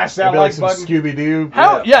true. Yeah. Smash that Maybe like like some button. Scooby Doo.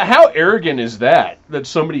 How arrogant is that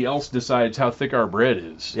somebody else decides how thick our bread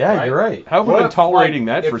is? Yeah, you're right. How have we What been if, tolerating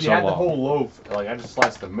like, that for if so you had long? the whole loaf, like I just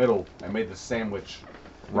sliced the middle and made the sandwich.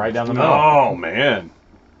 Right down the middle. Oh man.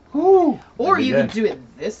 Ooh. Or Maybe you then. could do it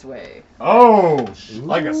this way. Oh,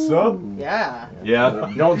 like a sub. Yeah.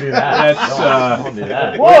 Yeah. Don't do that. That's, don't do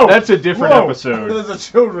that. Whoa. That's a different Whoa. episode. There's a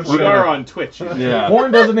children's We show. are on Twitch. Yeah.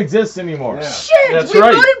 Porn doesn't exist anymore. Yeah. Shit! That's we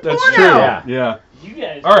right. voted That's porn true. out. Yeah. You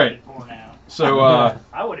guys All right. voted porn out. So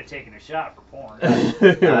I would have taken a shot for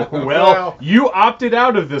porn. well, you opted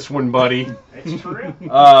out of this one, buddy. It's true.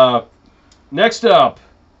 Next up,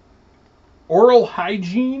 oral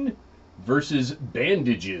hygiene versus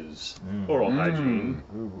bandages. Oral hygiene.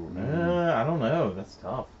 I don't know. That's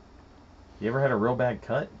tough. You ever had a real bad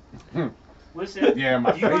cut? Listen, Yeah,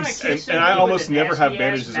 my you wanna face. kiss And I somebody almost with a never have nasty-ass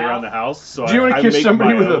bandages around the mouth? house, so Do you want I to kiss make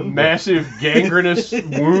somebody my with a own. massive gangrenous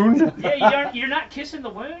wound? Yeah, you're not kissing the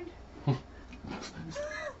wound?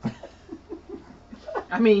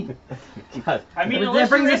 I mean, I mean, that unless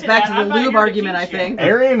brings you're us into back that, to I'm the not here lube to argument, I teach you. think.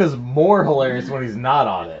 Arian is more hilarious when he's not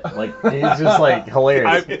on it. Like he's just like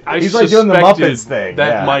hilarious. I he's like doing the suspected Muppets thing. That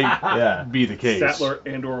yeah. might Yeah. be the case. Statler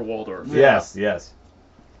and or Waldorf. Yes. Yes.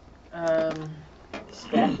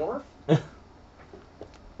 Statdorf?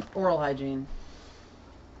 Oral hygiene.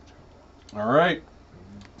 All right.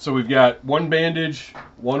 So we've got one bandage,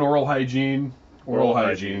 one oral hygiene, oral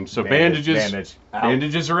hygiene. So bandages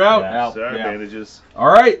Bandage. are out. Yeah. Out. Sorry, Yeah. bandages. All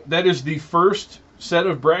right, that is the first set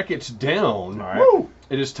of brackets down. All right.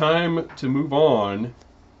 It is time to move on.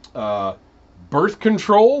 Birth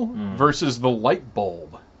control versus the light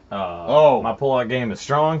bulb. Oh. My pull-out game is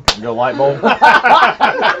strong. Go light bulb.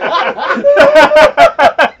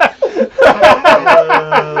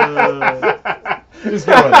 Just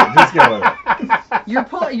go with it. Just go with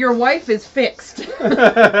it. Your wife is fixed.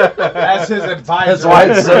 As his advisor. That's why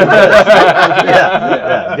it's so good.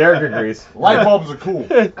 Yeah. Derek agrees. Light bulbs are cool.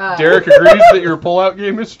 Derek agrees that your pullout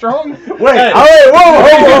game is strong. Wait.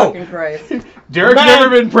 Whoa. Fucking Christ. Derek's Man. never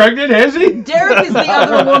been pregnant, has he? Derek is the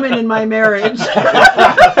other woman in my marriage. And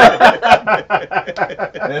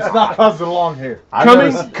it's not because of the long hair.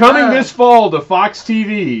 Coming this fall to Fox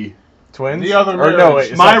TV. Twins. The other or no, marriage. wait,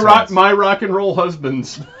 it's My not twins. rock and roll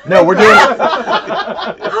husbands. No, we're doing Oh,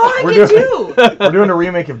 I We're get doing- too. we're doing a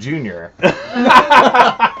remake of Junior.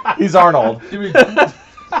 He's Arnold.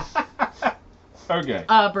 Okay.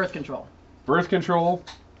 Birth control. Birth control.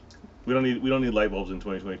 We don't need light bulbs in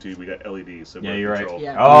 2022. We got LEDs. So Yeah, birth you're right. control.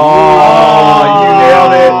 Yeah. Oh, you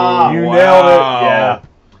nailed it. You nailed it. Wow. Yeah.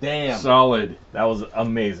 Damn. Solid. That was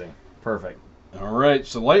amazing. Perfect. All right,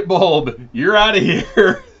 so light bulb, you're out of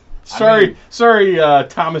here. Sorry,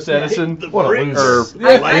 Thomas Edison. What a bricks. loser.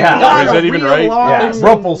 I Yeah. got Is a that even real right? long, Yeah.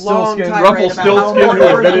 Rumpelstiltskin. long tirade about Rumpelstiltskin, how who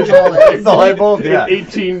important invented control is. The light bulb? In Yeah.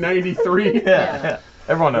 1893. Yeah.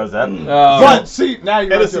 Everyone knows that. But see, now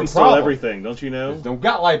you're into a Edison stole problem. everything, don't you know? Don't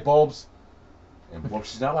got light bulbs. And well,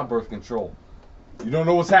 she's not on birth control. You don't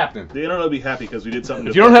know what's happening. The internet will be happy because we did something.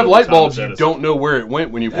 If to you don't fuck have with light Thomas bulbs, you Edison. don't know where it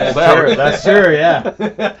went when you pulled Sure, out. that's true,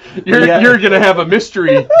 yeah. You're gonna have a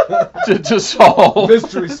mystery to solve.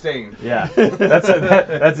 Mystery stain. Yeah.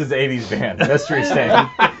 That's his 80s band, Mystery Stain.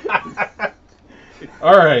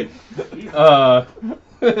 All right.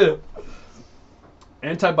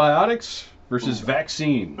 Antibiotics versus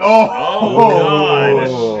vaccines.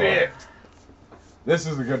 Oh, shit. This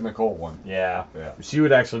is a good Nicole one. Yeah. Yeah. She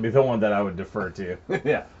would actually be the one that I would defer to.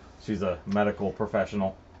 Yeah. She's a medical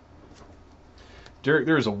professional. Derek,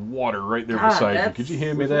 there is a water right there God, beside you. that's- Could you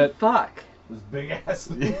hand me that? Fuck. This big ass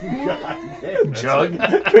Jug.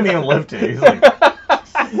 Couldn't even lift it. He's like,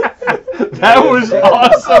 That was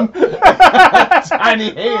awesome.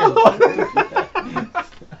 tiny hands.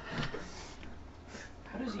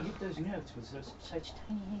 How does he hit those notes with such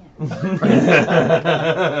tiny hands?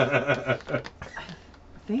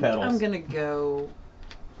 I think Pedals. I'm gonna go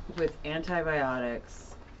with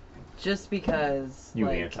antibiotics, just because. you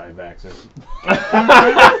like, anti-vaxxer.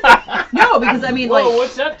 No, because I mean, Whoa, like,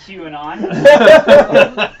 what's up, QAnon?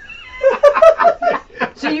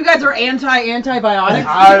 so you guys are anti-antibiotics?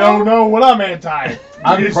 I don't know what I'm anti.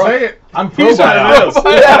 You say it. I'm He's probiotics.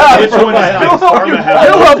 a Yeah, Which one is Big Pharma have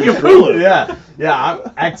he'll help you control of? Yeah, I'm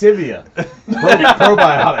Activia.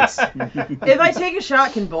 Probiotics. If I take a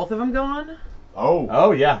shot, can both of them go on? Oh.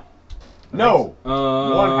 Oh yeah. No.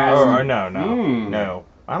 One has Or to. no.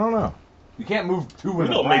 I don't know. You can't move two We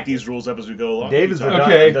in a don't make bracket. these rules up as we go along. Dave is the,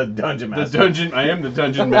 Okay. the dungeon The master. dungeon. I am the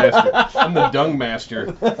dungeon master. I'm the dung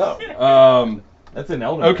master. That's an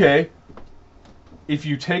elder. Okay. If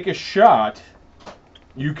you take a shot,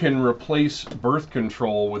 you can replace birth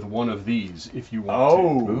control with one of these if you want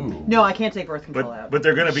Oh. Ooh. No, I can't take birth control out. But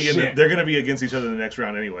they're gonna be Shit. they're gonna be against each other in the next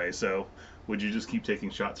round anyway. So would you just keep taking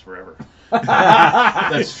shots forever? to.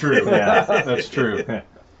 That's true. Yeah. That's true.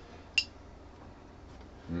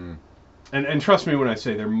 And trust me when I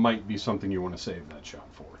say there might be something you want to save that shot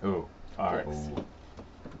for. Ooh. All right.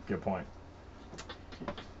 Good point.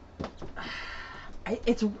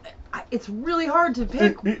 It's really hard to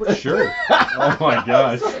pick. Sure. Oh my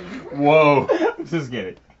gosh. Whoa. Just get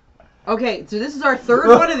it. Okay, so this is our third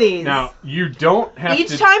one of these. Now you don't have Each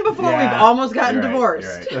to. time before, Yeah. we've almost gotten You're right,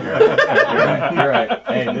 divorced. You're right. You're right.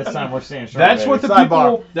 Hey, this time we're staying strong. That's what the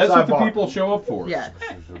people. That's what the Sidebar. people show up for. Yeah.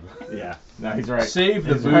 Yeah. No, he's right. Save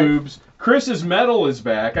the He's right. boobs. Chris's medal is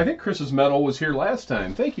back. I think Chris's medal was here last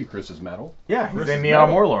time. Thank you, Chris's medal. Yeah, he's Versus in Neon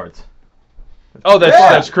Metal. Warlords. Oh,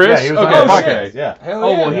 that's Chris. Yeah, he was okay. on the Okay. podcast. Yeah. Hell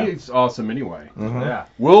Oh yeah. well, he's awesome anyway. Yeah.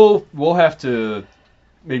 We'll have to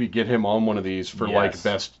maybe get him on one of these for like Yes.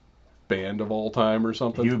 best band of all time or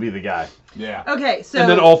something. He would be the guy. Yeah. Okay, so and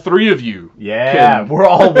then all three of you. Yeah, can- we're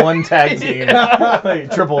all one tag team.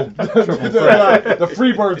 Like, triple threat. The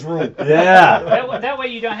Freebirds rule. Yeah. That way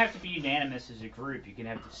you don't have to be unanimous as a group. You can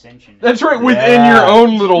have dissension. That's right. Within Yeah. your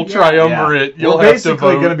own little Yeah. triumvirate, you'll We're have to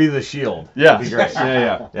basically vote. going to be the shield. Yeah. It'd be great.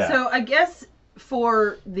 Yeah. Yeah. So I guess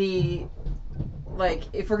for the, like,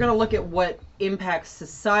 if we're gonna look at what impacts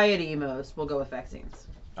society most, we'll go with vaccines.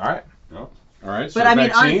 All right. All right. So But I mean,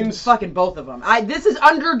 vaccines. fucking both of them. This is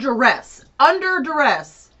under duress. Under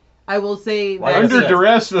duress. I will say Like I vaccines. Under said.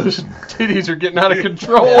 duress, those titties are getting out of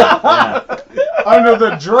control. Yeah. Under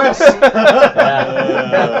the dress.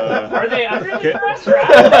 Yeah. Are they under the dress or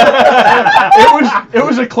out? It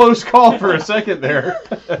was a close call for a second there.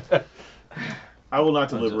 I will not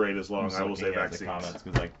deliberate as long. I'm I will say looking at the vaccines. comments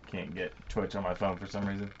because I can't get Twitch on my phone for some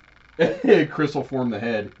reason. Chris will form the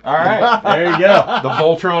head. All right. There you go. The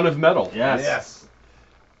Voltron of metal. Yes. Yes.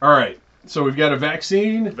 All right. So we've got a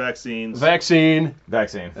vaccine, Vaccines. vaccine,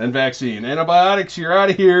 Vaccine. and vaccine. Antibiotics, you're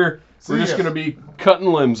out of here. We're See just ya. going to be cutting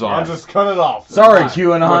limbs off. I'll just cut it off. Sorry, Fine.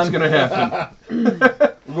 QAnon. What's going to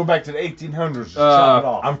happen? We'll go back to the 1800s. Just chop it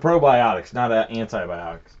off. I'm probiotics, not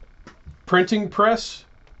antibiotics. Printing press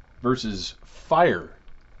versus fire.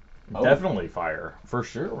 Oh. Definitely fire. For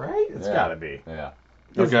sure, right? It's Yeah. got to be. Yeah.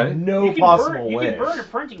 There's Okay. no You can possible burn, way. You can burn a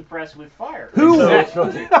printing press with fire. Who?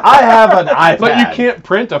 Exactly. I have an iPad. But you can't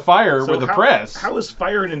print a fire So with a how- press. How is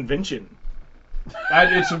fire an invention?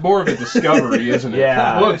 It's more of a discovery, isn't it?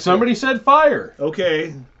 Yeah. Look, somebody said fire.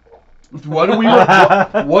 Okay. What do we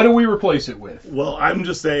what do we replace it with? Well, I'm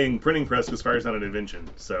just saying printing press because fire's not an invention.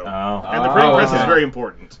 So. Oh. And the printing press is okay. very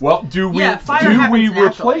important. Well, do we Yeah, fire do we happens naturally.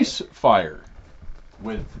 replace fire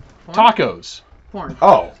with tacos? Porn.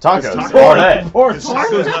 Oh, tacos. Tacos. All day. Is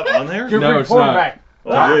tacos not on there? Give No, me it's porn not. back.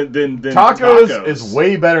 Oh, then Tacos is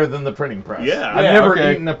way better than the printing press. Yeah. I've never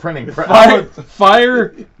okay. eaten a printing press.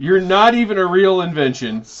 Fire, you're not even a real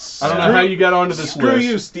invention. I don't know how you got onto this Screw list.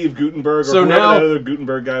 you, Steve Gutenberg, or So whoever now- that other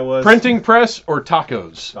Gutenberg guy was. Printing press or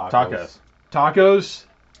tacos? Tacos. Tacos?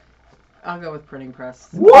 I'll go with printing press.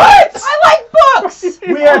 What? I like books.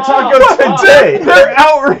 We had tacos today. They're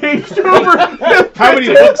outraged over How many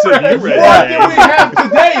books have you read What today? do we have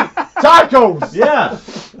today? Tacos. Yeah.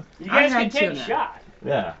 You I guys had can take a tuna. shot.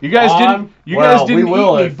 Yeah. You guys didn't. You Well, guys we didn't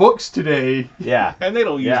will eat any if- books today. Yeah. And they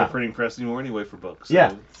don't use Yeah. a printing press anymore anyway for books. so-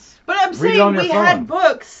 Yeah. But I'm Read it on saying your we phone. had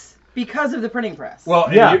books because of the printing press. Well,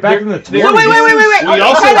 Yeah, you- back they're- in the they're- So wait. We Okay,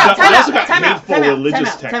 also time out, got, time we also out, got time out, hateful time out, religious time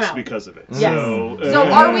out, texts time out. because of it. Yes. So,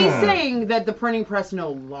 So are we saying that the printing press no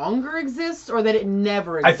longer exists, or that it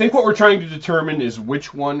never I exists? think what we're trying to determine is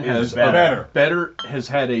which one has better. has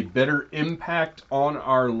had a better impact on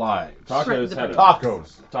our lives. Tacos had a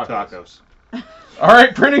Tacos. tacos. All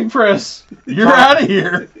right, printing press, you're out of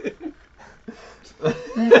here.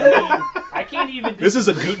 I can't even. This is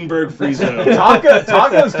a Gutenberg free zone.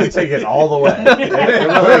 Tacos could take it all the way.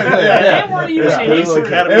 They weren't even saying Police sort of-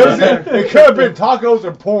 Academy. It could have been tacos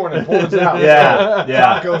or porn, and porn's out. Yeah,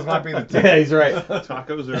 yeah. Tacos might be the tip. Yeah, he's right.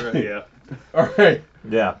 Tacos are yeah. All right,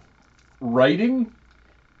 Yeah. writing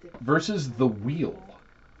versus the wheel.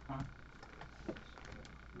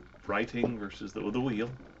 Writing versus the wheel.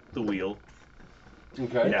 The wheel.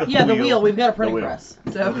 Okay. Yeah, the wheel. We've got a The printing wheel. press.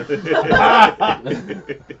 So.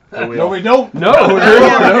 No, we don't. No,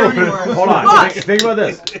 Hold on. Fuck. Think about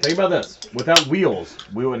this. Think about this. Without wheels,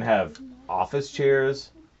 we wouldn't have office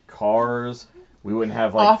chairs, cars. We wouldn't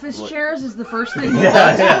have like Office chairs is the first thing.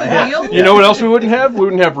 Yeah. Wheels? You know what else we wouldn't have? We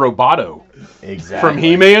wouldn't have Roboto Exactly. from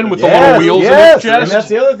He-Man with the Yes, little wheels yes. in his And that's chest.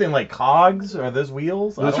 the other thing. Like cogs, are those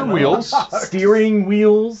wheels? I Those don't are know. wheels. Steering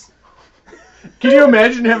wheels. Can you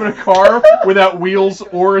imagine having a car without wheels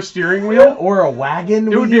or a steering wheel? Or a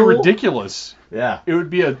wagon It would be wheel? ridiculous. Yeah. It would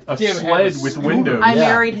be a Can't have sled a with scooter. windows. I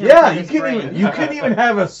married him. Yeah, for you his couldn't brain. even you couldn't even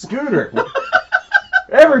have a scooter.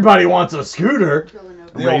 Everybody wants a scooter.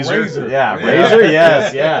 The old Razor. razor. Yeah, razor.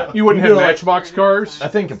 Yes, yeah. You wouldn't You'd have be like- Matchbox cars.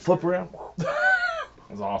 That thing can flip around.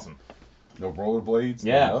 That's awesome. No rollerblades.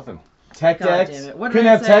 Yeah. No nothing. Tech God decks. damn it. What did Couldn't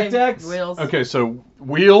I have say? tech decks. Wheels. Okay, so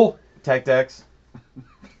wheel, Tech decks.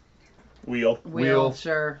 Wheel. Wheel.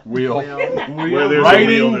 Sure. wheel. Where there's a Writing.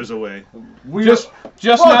 wheel, there's a way. just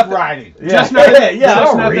Fuck not riding. just not, yeah, just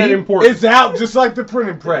I'll not that read. important. It's out just like the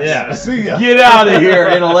printing press. Yeah. See ya. Get out of here,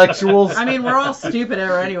 intellectuals. I mean, we're all stupid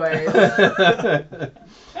here anyway.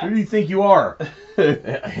 Who do you think you are?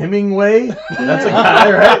 Hemingway? That's a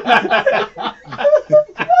guy, right?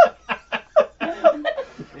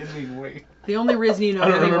 The only reason you know I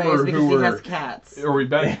don't anyway remember is because who he we're- has cats. Are we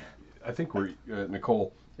back? I think we're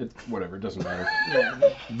Nicole. Whatever, it doesn't matter.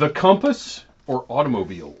 The compass or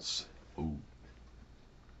automobiles?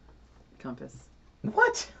 Compass.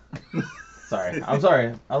 What? Sorry. I'm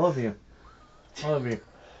sorry. I love you. I love you.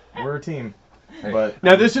 We're a team. But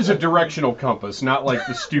Now this is a directional compass, not like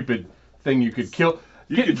the stupid thing you could kill.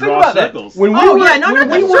 You Think could draw about that. circles. When we Oh, were, yeah, no, when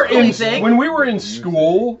not we the were circly in thing. when we were in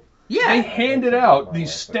school, they Yeah. handed out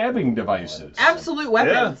these stabbing devices. Absolute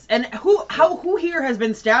weapons. And who here has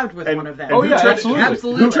been stabbed with And- one of them? and Oh who yeah, tried to- absolutely.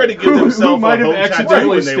 Absolutely. Who tried to give Who themselves might a have home tattoo accidentally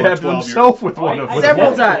when they were stabbed 12 himself with one of them?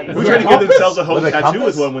 Several times. Who tried to give Compass? themselves a home With a tattoo compass?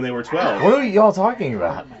 with one when they were 12? what are y'all talking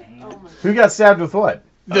about? Who got stabbed with what?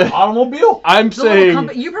 Automobile. I'm The little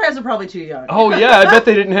saying. you guys are probably too young. Oh yeah, I bet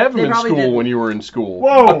they didn't have them They in probably school didn't. when you were in school.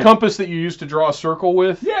 Whoa. A compass that you used to draw a circle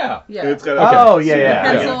with. Yeah. Yeah. And it's got Oh, yeah.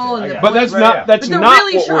 Pencil and the But that's Right, not yeah. that's But they're not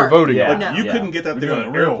really what we're sharp. voting Yeah. on. No. You couldn't get that thing We're on doing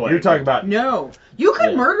an real. airplane. You're talking about No. You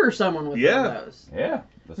could Yeah. murder someone with Yeah. one of those. Yeah.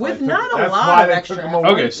 That's With why they not a that's lot why of they extra took 'em effort.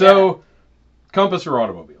 away. Okay, so compass or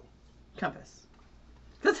automobile? Compass.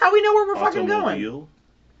 That's how we know where we're fucking going. Automobile.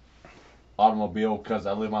 Automobile, because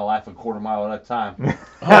I live my life a quarter mile at a time.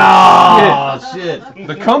 Oh shit.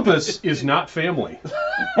 The compass is not family.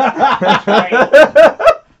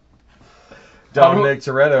 Dominic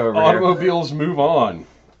Toretto over here. Automobiles move on.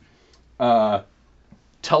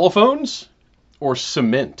 Telephones or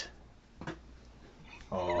cement?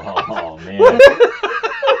 Oh man.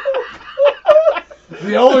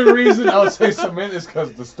 The only reason I would say cement is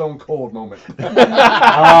because the Stone Cold moment.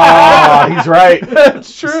 Oh, he's right.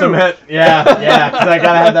 That's true. Cement. Yeah, because I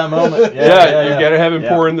gotta have that moment. Yeah, you gotta have him Yeah.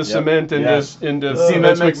 pour in the Yep. cement into Yeah. into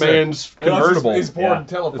Cement Vince mixer. McMahon's convertible. He's pouring Yeah.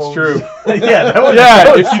 telephones. That's true. Yeah, that would Yeah,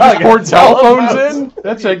 that would if you suck. just poured telephones in,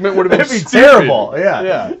 that segment would have been It'd be stupid. terrible. Yeah.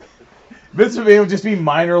 Yeah. Vince McMahon would just be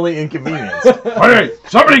minorly inconvenienced. Hey,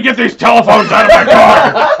 somebody get these telephones out of my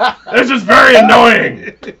car! This is very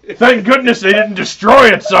annoying! Thank goodness they didn't destroy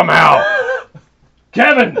it somehow!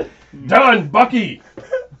 Kevin! Don! Bucky! Get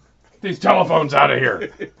these telephones out of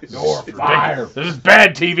here! You're fired. This is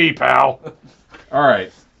bad TV, pal!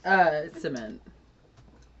 Alright. Cement.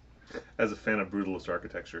 As a fan of brutalist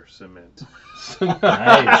architecture, cement. Nice.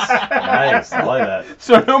 I like that.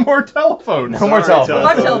 So no more telephones. No more Sorry, telephones.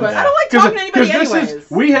 Fuck telephones. I don't like talking to anybody this anyways.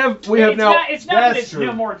 is we have now It's not that That's it's true.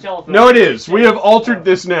 no more telephone. no it is. We have altered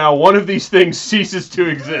this now. One of these things ceases to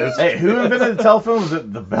exist. Hey, who invented the telephone? Was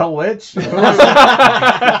it the Bell Witch?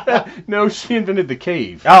 No, she invented the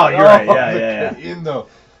cave. Oh, you're right. Yeah. In the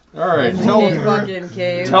Alright. Big fucking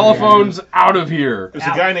cave. Telephones out of here. There's a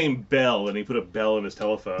guy named Bell, and he put a bell in his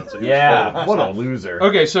telephone. So he was Yeah. full of What a himself. loser.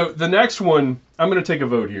 Okay, so the next one, I'm going to take a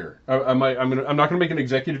vote here. I'm not going to make an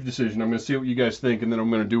executive decision. I'm going to see what you guys think, and then I'm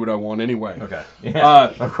going to do what I want anyway. Okay.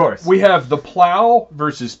 Yeah. Of course. We have the plow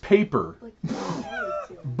versus paper,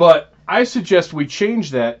 but I suggest we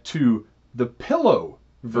change that to the pillow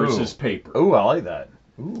versus Ooh. paper. Ooh, I like that.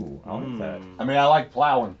 Ooh, I like that. I mean, I like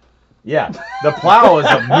plowing. Yeah. The plow is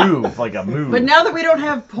a move, like a move. But now that we don't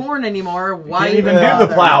have porn anymore, why Can't even bother? do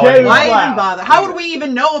the plow Can't anymore. Why Plow. even bother? How would we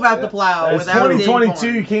even know about the plow It's without seeing 2022.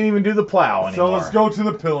 porn? You can't even do the plow anymore. So let's go to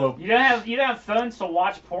the pillow. You don't have phones to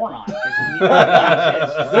watch porn on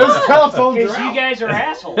because Those telephones are you out. guys are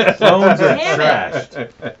assholes. Phones are Damn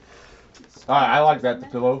trashed. All right, I like that. The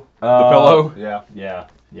pillow. The pillow. Yeah.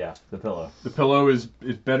 Yeah. The pillow. The pillow is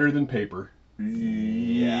better than paper.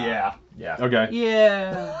 Yeah. Yeah. Yeah. Okay.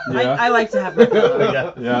 Yeah. Yeah. I like to have my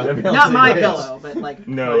pillow. Yeah. Not my pillow, but like.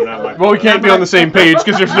 No, not my. Well, we can't be on the same page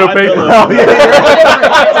because there's no My paper. pillow. Oh,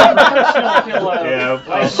 yeah. Personal pillow. Yeah,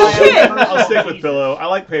 Like I'll stick with pillow. I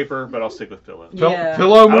like paper, but I'll stick with pillow. Yeah.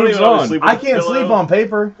 Pillow I don't moves even always on. sleep with I can't pillow. sleep on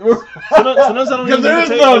paper. Sometimes I don't even there need is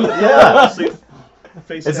to take none. it. Yeah. I'll sleep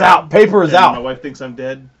face It's down. out. Paper is And out. My wife thinks I'm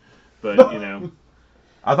dead, but you know,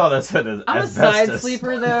 I thought that said I'm a side asbestos.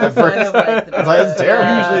 sleeper though, so I have like the I was like, that's terrible. I'm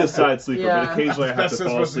Yeah. usually a side sleeper, Yeah. but occasionally I have to Asbestos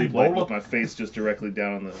fall was asleep like Ebola? with my face just directly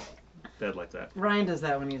down on the bed like that. Ryan does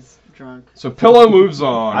that when he's drunk. So pillow moves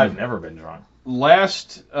on. I've never been drunk.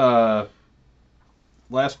 Last part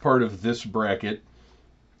of this bracket.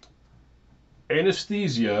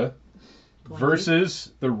 Anesthesia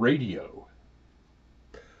versus the radio.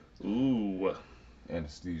 Ooh.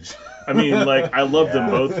 Anesthesia. I mean, like, I love them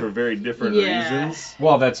Yeah. both for very different Yeah. reasons.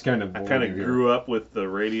 Well, that's kind of I kind of grew up with the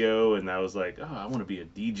radio, and I was like, oh, I want to be a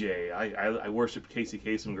DJ. I worshipped Casey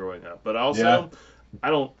Kasem growing up, but also, Yeah. I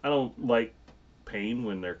don't like pain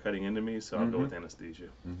when they're cutting into me, so I'll go with anesthesia.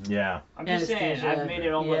 Yeah. I'm just saying, Anesthesia. I've made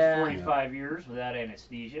it almost Yeah. 45 years without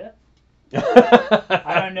anesthesia.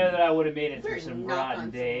 I don't know that I would have made it through We're some not rotten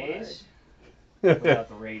on days without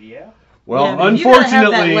the radio. Well, Yeah, but you gotta have that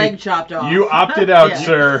unfortunately, leg chopped off. you opted out, Yeah.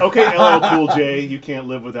 sir. Okay, LL Cool J, you can't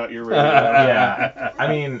live without your radio. Yeah. I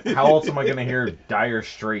mean, how else am I going to hear Dire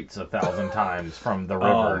Straits 1,000 times from the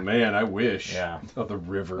river? Oh man, I wish. Yeah. Oh, the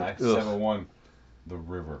river. Back Ugh. 7-1. The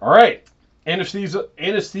river. All right.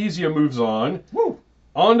 Anesthesia moves on. Woo.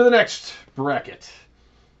 On to the next bracket.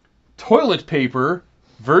 Toilet paper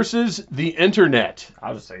versus the internet.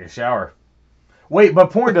 I'll just take a shower. Wait,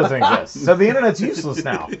 but porn doesn't exist, so the internet's useless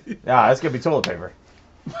now. Yeah, it's gonna be toilet paper.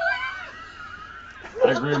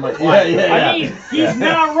 I agree with my Yeah, client. yeah, I mean, he's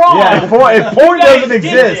not wrong. Yeah, if porn You guys doesn't did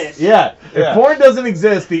exist, this. yeah, if Yeah. porn doesn't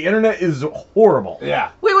exist, the internet is horrible. Yeah.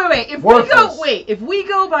 Wait. If Worthless. if we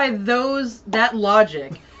go by that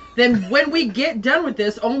logic, then when we get done with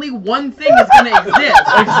this, only one thing is going to exist.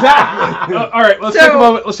 Exactly. All right, let's So, take a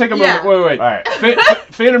moment. Let's take a moment. yeah. Wait. All right.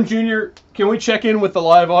 Phantom Jr., can we check in with the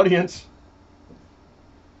live audience?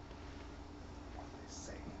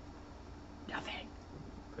 Nothing.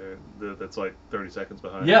 That's like 30 seconds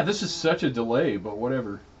behind. Yeah, this is such a delay, but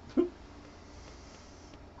whatever.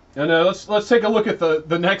 And let's take a look at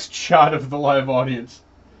the next shot of the live audience.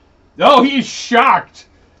 Oh, he's shocked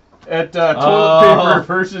at toilet paper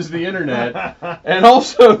versus the internet, and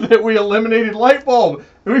also that we eliminated light bulb.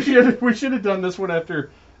 We should have done this one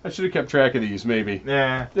after. I should have kept track of these, maybe.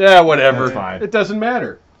 Yeah. Yeah, whatever. That's fine. It doesn't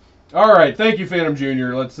matter. All right, thank you, Phantom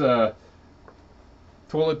Jr. Let's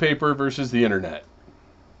toilet paper versus the internet.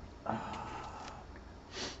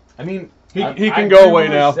 I mean, He I can agree go with away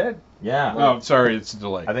what now. you said. yeah. Oh, sorry, it's a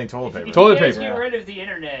delay. I think toilet paper. If Toilet you guys paper. get rid of the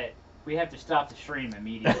internet, we have to stop the stream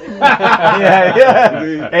immediately.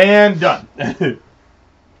 yeah. And done.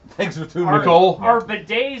 Thanks for tuning Our, in. Nicole? our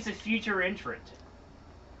bidet is a future entrant.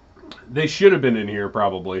 They should have been in here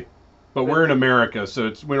probably, but we're in America,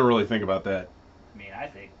 so we don't really think about that. I mean, I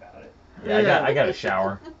think about it. Yeah, I got a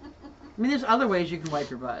shower. I mean, there's other ways you can wipe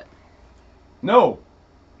your butt. No.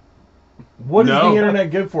 What is No. the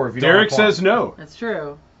internet good for if you Derek don't have porn? says no. That's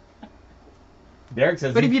true. Derek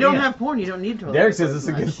says But if you don't can't. have porn, you don't need toilet Derek paper says as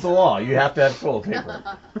it's much. against the law. You have to have toilet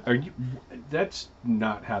paper. Are you? That's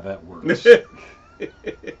not how that works.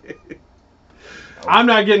 I'm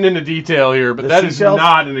not getting into detail here, but The that is seashells?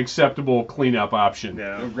 not an acceptable cleanup option. Go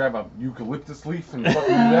Yeah. grab a eucalyptus leaf and fucking do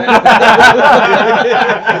that.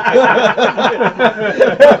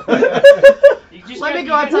 You just Let got- me you go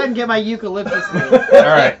got- outside and get my eucalyptus leaf. All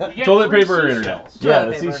right, you get toilet three paper or seashells. internet? Yeah, Toilet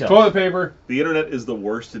the paper. seashells. Toilet paper. The internet is the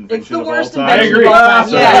worst invention It's the of worst all time. invention agree. of all time.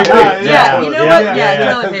 So I Yeah, agree. yeah. Yeah. You know Yeah. what? Yeah.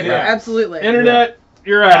 Yeah, toilet paper. Yeah. Absolutely. Internet,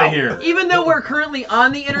 you're out of here. Even though we're currently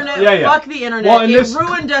on the internet, Yeah. fuck the internet. Well, and it this-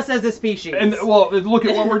 ruined us as a species. And well, look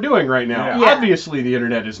at what we're doing right now. Yeah. Yeah. Obviously, the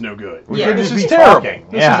internet is no good. We Yeah. should This just is be terrible. talking.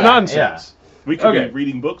 This Yeah. is nonsense. We could Okay. be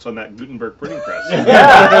reading books on that Gutenberg printing press.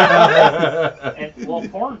 And, well,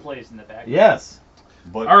 porn plays in the background. Yes.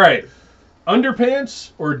 But All right,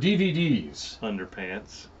 underpants or DVDs?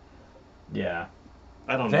 Underpants. Yeah.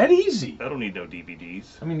 I don't That easy. I don't need no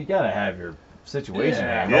DVDs. I mean, you gotta have your situation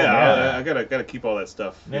Yeah. handled. Yeah, I gotta keep all that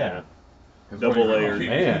stuff. you Yeah. know. 'cause double what, layered. you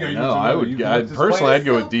Man, gonna use no, another I would. eucalyptus Personally, plant? I'd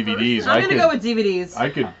go with DVDs. I'm gonna go with DVDs. I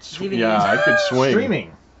could. DVDs. Yeah, I could swing.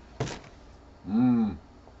 Streaming. Mm.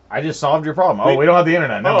 I just solved your problem. Oh, Wait. we don't have the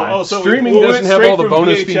internet. Never mind. So Streaming we went doesn't have straight all the from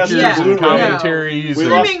bonus VHS features Yeah. and No. commentaries. We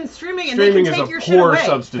and- lost- Streaming, and Streaming they is can a take your shit poor away.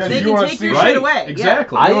 substitute. They You can wanna take see- your right? shit away.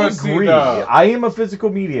 Exactly. I You wanna see agree. the- I am a physical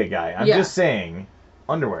media guy. I'm Yeah. just saying,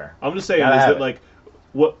 underwear. I'm just saying Gotta is have that it. like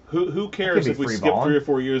Who cares be if we free skip balling. 3 or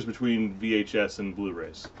 4 years between VHS and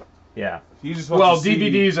Blu-rays? Yeah. He just wants Well, to see-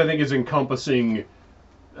 DVDs I think is encompassing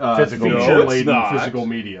Physical. No, feature-laden it's not. physical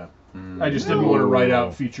media. I just didn't want to write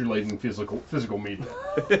out feature-laden physical media.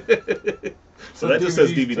 So that just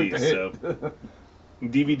says DVDs took DVDs. the So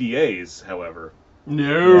DVDAs, however.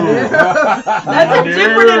 No. That's a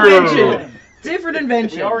different invention. Different We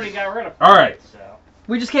invention. already got rid of. All right. So.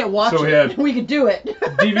 We just can't watch So we it. have We could do it.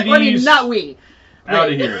 DVDs I mean, not we. Out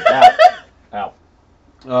of Wait. here.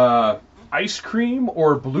 Ow. Ice cream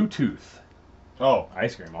or Bluetooth? Oh,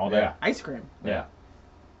 Ice cream all day. yeah. Ice cream. Yeah.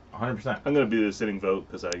 100%. I'm gonna be the sitting vote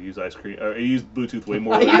because I use ice cream. I use Bluetooth way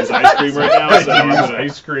more than I use ice cream right now. So I'm gonna,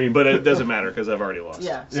 Ice cream. but it doesn't matter because I've already lost.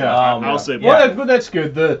 Yeah. So Yeah. I'll say. Well, but that's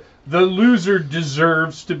good. The loser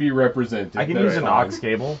deserves to be represented. I can That's use an fine. aux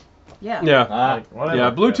cable. Yeah. Yeah. Like, whatever.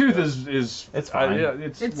 Yeah, Bluetooth is It's fine. yeah,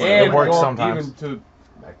 it's It's- whatever. It works Go sometimes. Even to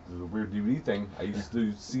back to the weird DVD thing. I used to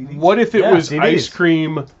do CDs. What if it Yeah, was CDs. ice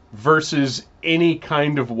cream versus any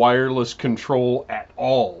kind of wireless control at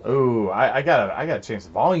all? Ooh, I gotta change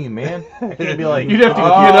the volume, man. I could be like, You'd have to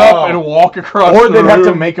get up and walk across or the they'd have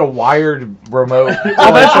to room. make a wired remote.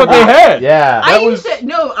 Well, that's what they had. Yeah. I That used was- it.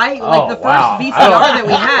 No, like Oh, the first wow. VCR I that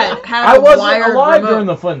we had I a wasn't wired alive remote. during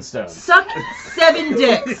the Flintstones. Suck 7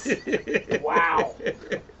 dicks. Wow.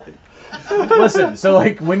 Listen, so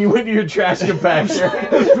like when you went to your trash compactor,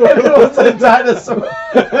 it was a dinosaur.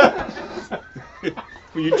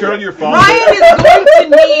 When you turn on your phone, Ryan is going to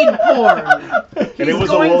need porn. and He's it was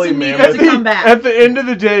a going woolly to need mammoth. to come back. At the end of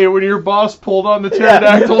the day, when your boss pulled on the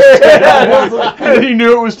pterodactyl Yeah. and he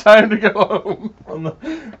knew it was time to go home.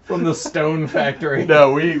 From the stone factory.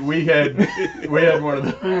 No, we had one of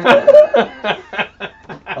those.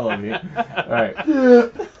 I love you. All right.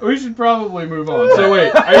 We should probably move on. So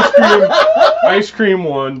wait, ice cream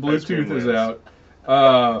won. Bluetooth is out.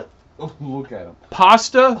 Oh, look at him.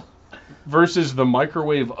 Pasta versus the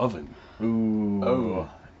microwave oven. Ooh. Oh.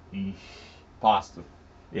 Eesh. Pasta.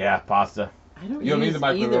 Yeah, pasta. I don't You don't need use the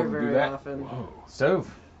microwave either to do very that? often.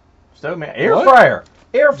 Stove. Stove, man. Air What? fryer.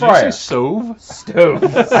 Air Did you fryer. say stove? Stove.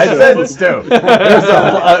 I said stove.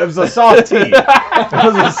 It was a soft tea. It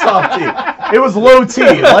was a soft tea. It was low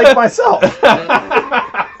tea, like myself.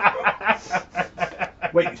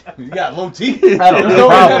 Wait, you got low T? I don't There's know.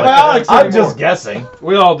 no antibiotics I'm anymore. just guessing.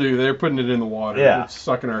 We all do. They're putting it in the water. Yeah. It's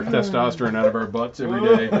sucking our testosterone out of our butts every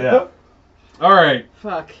day. Yeah. All right.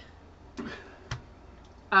 Fuck.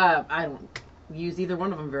 I don't use either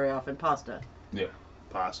one of them very often. Pasta. Yeah.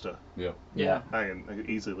 Pasta. Yeah. Yeah. I can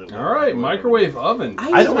easily live. All right. Microwave oven.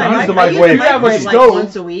 I don't use the I use microwave. the You have a microwave like stove.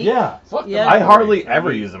 once a week. Yeah. Fuck the Yeah. I microwave. hardly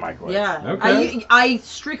ever use the microwave. Yeah. Okay. I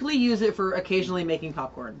strictly use it for occasionally making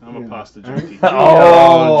popcorn. I'm a pasta junkie.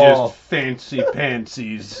 Oh. Just fancy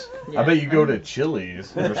pansies. I bet you go to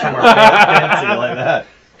Chili's or somewhere fancy like that.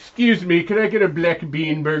 Excuse me, can I get a black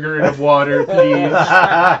bean burger and a water, please?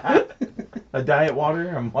 A diet water?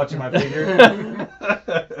 I'm watching my figure.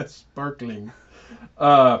 Sparkling.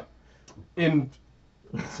 Let's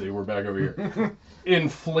see, we're back over here.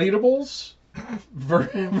 Inflatables.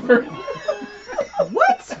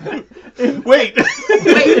 What? Wait,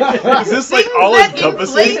 is this like Things all that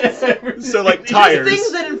encompassing? inflate? So like Just tires.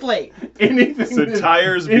 things that inflate. Anything. So that-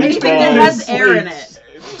 tires, beach anything Anything that balls. has air in it.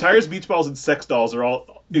 Tires, beach balls, and sex dolls are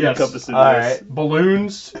all Yes. encompassed in All this. right.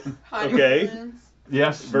 Balloons. Okay.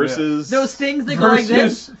 Yes. Versus Those things that go like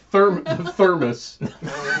this. Versus the thermos.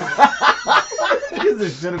 Who gives a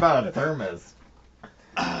shit about a thermos?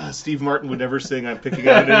 Steve Martin would never sing "I'm picking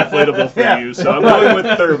out an inflatable for Yeah. you," so I'm going with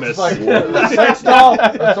thermos. Sex doll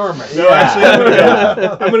or thermos? No, actually,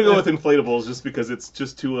 I'm gonna go with inflatables just because it's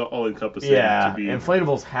just too all-encompassing. Yeah, To be...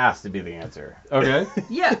 inflatables has to be the answer. Okay.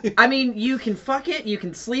 Yeah, I mean, you can fuck it, you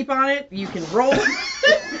can sleep on it, you can roll.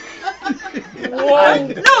 Whoa.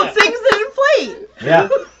 No, things that inflate. Yeah,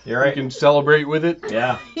 you're You right. can celebrate with it.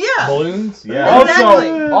 Yeah. Yeah. Balloons? Yeah.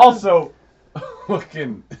 Exactly. Also,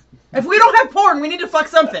 fucking. If we don't have porn, we need to fuck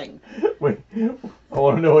something. Wait, I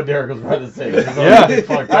want to know what Derek was about to say. Yeah.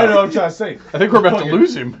 I know what I'm trying to say. I think we're about to Fucking-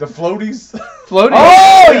 lose him. The floaties. Floating.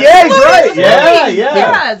 Oh, yeah, he's right. Yeah, Floaties, yeah.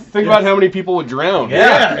 Yes. Think about how many people would drown.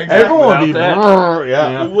 Yeah, exactly. everyone would be. Without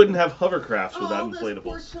Yeah. We wouldn't have hovercrafts without All those poor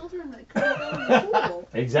inflatables. children that couldn't go to the pool.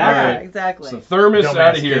 Exactly. Yeah, exactly. So thermos Dumbass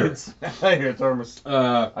out of here. kids. I hear thermos.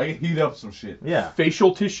 Uh, I can heat up some shit. Yeah.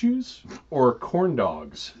 facial tissues or corn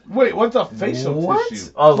dogs? Wait, what's a facial What?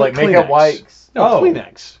 tissue? Oh, like Kleenex. makeup wipes. No, Oh.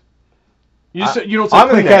 Kleenex. You don't say I'm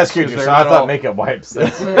in the Kleenex casket, 'cause so they're I not thought all- makeup wipes.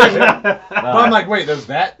 But I'm like, wait, there's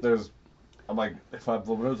that. There's I'm like, if I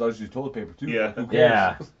blow my nose, I'll just use toilet paper too. Yeah. Who cares?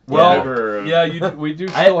 Yeah. Well, Never, we do.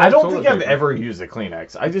 I still have don't toilet think I've paper. ever used a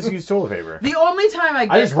Kleenex. I just use toilet paper. The only time I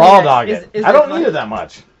get I just raw Kleenex dog it. is I don't like- need it that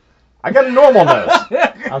much. I got a normal nose.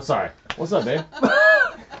 I'm sorry. What's up, babe?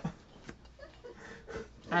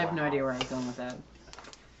 I have no idea where I was going with that.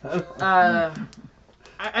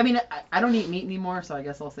 I mean, I don't eat meat anymore, so I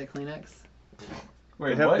guess I'll say Kleenex.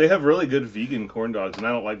 Wait, they have really good vegan corn dogs, and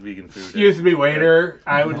I don't like vegan food. Excuse me, waiter.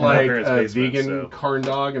 I would My like parents' a basement, vegan so. corn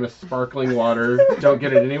dog and a sparkling water. Don't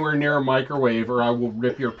get it anywhere near a microwave, or I will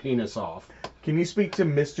rip your penis off. Can you speak to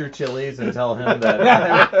Mr. Chili's and tell him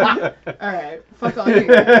that? All right, fuck all you.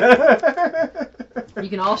 You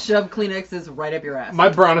can all shove Kleenexes right up your ass. My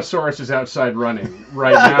brontosaurus is outside running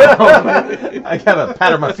right now. I gotta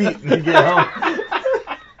pat my feet when you get home.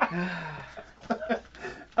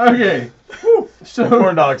 Okay. So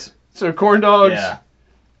Corn dogs. So corn dogs. Yeah.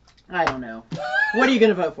 I don't know. What are you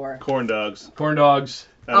gonna vote for? Corn dogs. Corn dogs.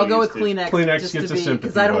 I'll go with Kleenex. Kleenex just gets to a be, sympathy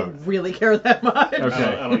because I don't vote. really care that much.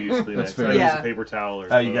 Okay. I don't use Kleenex. That's fair. I use Yeah. a paper towel or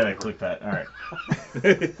Oh, you gotta whatever. click that. All right.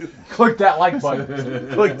 Click that like button.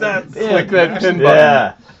 Click that. Click that pin button.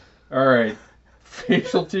 Yeah. All right.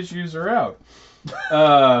 Facial tissues are out.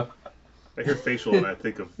 I hear facial and I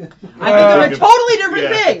think of. I think of a totally different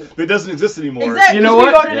Yeah. thing. It doesn't exist anymore. Exactly. You know we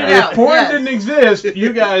what? voted it Yeah. out. If porn yes. didn't exist,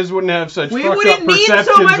 you guys wouldn't have such We fucked up wouldn't need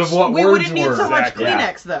perceptions so much. of what We words wouldn't need were. so much Exactly.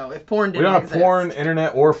 Kleenex though if porn We didn't don't have exist. porn,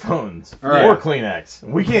 internet, or phones. All right. Or Kleenex.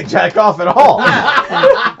 We can't jack off at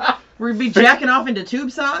all. We'd be jacking off into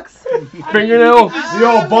tube socks. Fingernail. The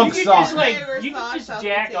old bunk You could sock. just like Favorite you could socks just off the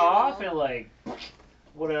jack table. off and like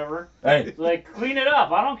whatever. Hey, Like clean it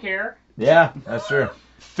up. I don't care. Yeah, that's true.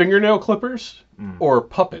 Fingernail clippers or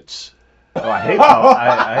puppets. Oh, I hate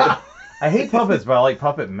I hate puppets, but I like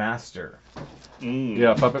Puppet Master. Mm.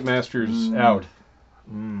 Yeah, Puppet Master's out.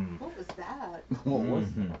 What was that? what was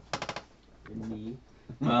Mhm.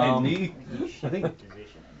 my knee? I think.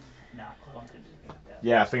 Position and not clump into that.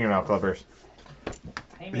 Yeah, fingernail clippers.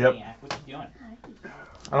 Hey Yep. maniac, what you doing?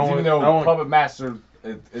 I don't Even want. I though don't. Puppet Master,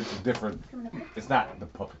 it's different. It's not the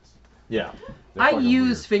puppets. Yeah. They're I fucking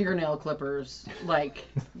use weird. fingernail clippers like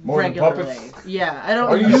More than regularly. puppets? Yeah, I Are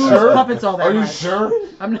don't you use sure? puppets all that Are you much. sure?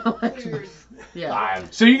 I'm not like Weird. yeah.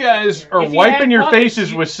 So you guys are If you wiping had your puppets,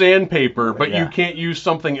 faces you- with sandpaper, but Yeah. you can't use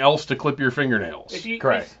something else to clip your fingernails. If you,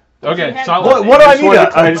 Correct. Okay, you had solid. What do I just need?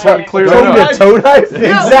 wanted- I just want to clear Go that to up. a toe knife? No,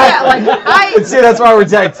 yeah, like See, that's why we're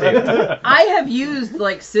tag team. I have used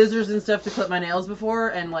like scissors and stuff to clip my nails before,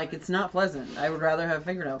 and like it's not pleasant. I would rather have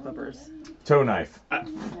fingernail clippers. Toe knife. I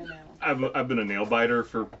know. I've been a nail biter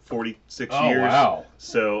for 46 Oh, years. wow.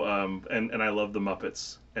 So and I love the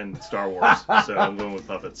Muppets and Star Wars. So I'm going with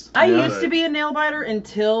puppets. I Yeah. used to be a nail biter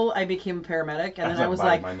until I became a paramedic, and then I not was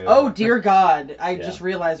biting like, my nails. "Oh dear God!" I Yeah. just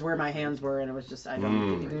realized where my hands were, and it was just I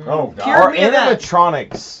don't. Oh, God. Cure Are me of that.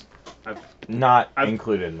 animatronics I've- not I've-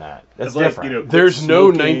 included in that? That's It's like, different. you know, quit There's no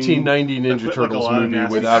smoking. 1990 I Ninja put, like, a Turtles lot of movie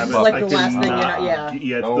nasty without habits. It's like I the can- last thing, Nah. yeah.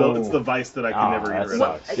 Yeah, Oh. it's the vice that I can Oh, never that get rid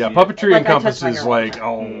of. sucks. Yeah, puppetry Like I touched encompasses my like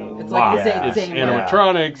girlfriend. a It's lot. like the same- It's same way.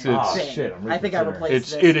 animatronics. Oh, It's shit, I'm I think I reconsidering.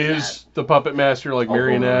 replaced it this. is the Puppet Master like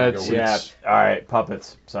marionettes. go with Yeah. It's, All right,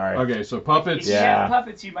 puppets. Sorry. okay, so if puppets. you Yeah. had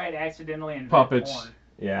puppets, you might accidentally invent Puppets. porn.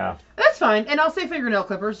 Yeah. That's fine, and I'll say fingernail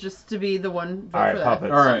clippers just to be the one vote All right, for that.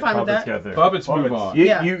 puppets. All right, I'm fine with Puppets that. go through. Puppets move Puppets. on. You,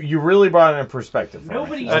 Yeah. you really brought it in perspective. For me.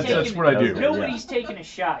 Nobody's That's- taken. that's what I do. Nobody's taken a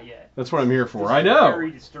shot yet. That's what I'm here for. This I is know.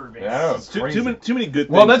 Very disturbing. Yeah, I know. It's too many good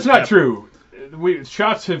things. Well, that's have not happened. true.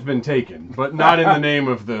 Shots have been taken, but not in the name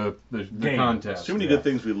of the Game. contest. Too many good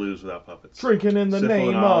things we lose without puppets. Drinking in the Syphil name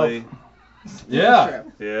and of. Ollie. Yeah.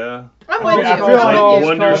 True. Yeah. I'm with you. I feel I'm like with you.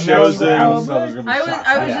 Wonder shows I I was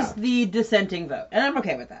Yeah. just the dissenting vote, and I'm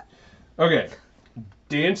okay with that. Okay.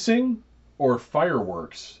 Dancing or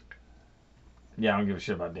fireworks? Yeah, I don't give a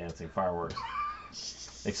shit about dancing. Fireworks.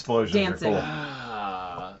 Explosions Dancing. are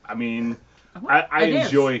cool. I mean, I I dance.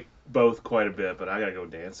 enjoy both quite a bit, but I gotta go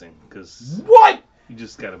dancing because What? you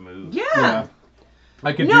just gotta move. Yeah.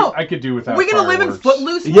 I could No. do without. We're gonna live in fireworks.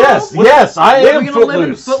 Footloose world? Yes, yes, I We're am gonna live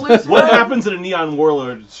in footloose. Footloose What world? happens in a Neon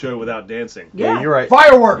Warlord show without dancing? Yeah, you're right.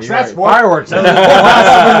 Fireworks. You're That's right. what. Fireworks. That's the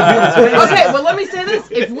last thing to do. Okay, well let me say this: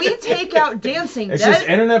 if we take out dancing, It's that just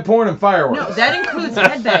internet porn and fireworks. no, that includes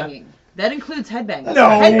headbanging. That includes headbanging. No.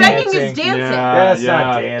 Headbanging is Dancing. dancing. That's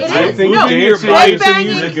not It dancing. I is. think No, dancing headbanging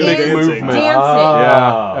is music is and dancing. movement. dancing.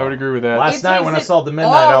 Yeah, I would agree with that. Last It night takes when I it saw the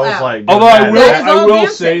midnight, I all was out. like, Although I that- will, That is all I will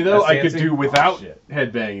dancing. say though, That's I could dancing? do without Shit.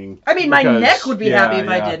 headbanging. I mean, my because- neck would be yeah, happy if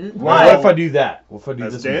yeah. I didn't. What but if I do that? What if I do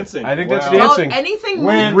That's this? dancing. I think that's Wow. well, dancing. anything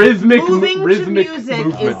When- Rhythmic, moving rhythmic to music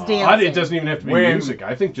movement. is dancing. It doesn't even have to be When- music.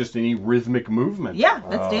 I think just any rhythmic movement. Yeah,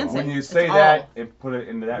 that's dancing. When you It's say all- that and put it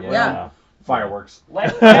into that Yeah. realm, Fireworks.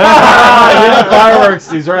 Yeah, fireworks.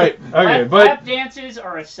 He's right. Okay, but lap dances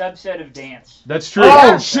are a subset of dance. that's true.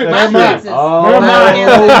 Oh shit! Lap Never mind. dances. Oh, Lap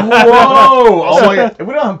dances. whoa! Oh my God. If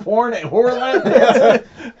we don't have porn at horror lap dances,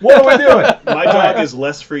 what are we doing? My dog is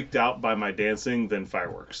less freaked out by my dancing than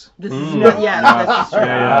fireworks. This is not, yeah, that's true. Okay.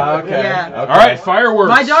 Yeah. Okay. All right, fireworks.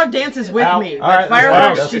 My dog dances with Ow. me, All right, but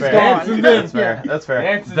fireworks, that's she's fair. gone. That's fair. That's fair.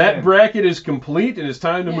 Dances That in. bracket is complete. It is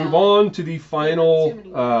time to move on to the final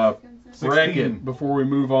bracket 16. before we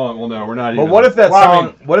move on. Well, no, we're not But even. what if that Well, I song?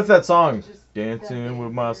 mean- What if that song? Dancing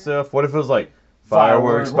with myself. What if it was like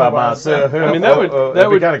fireworks by myself? I mean, that would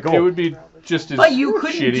be kind of cool. It would be just as But you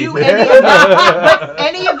couldn't shitty. do any of that. But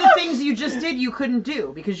any of the things you just did, you couldn't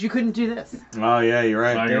do because you couldn't do this. Oh yeah, you're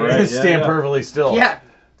right. No, you're right. Stand Yeah, yeah. perfectly still. Yeah.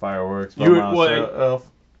 Fireworks by You would- what- myself.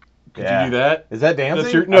 Could you do that? Is that dancing?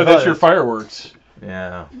 That's your I no. thought That's it your was- fireworks.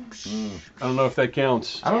 Yeah. I don't know if that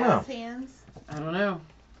counts. I don't know. Hands. I don't know.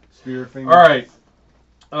 Spear finger. All right.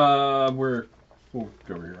 We'll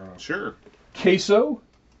go over here. Sure. Queso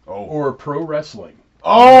Oh. or pro wrestling?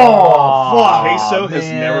 Oh, Queso has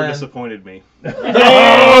man. never disappointed me.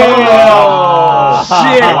 Oh,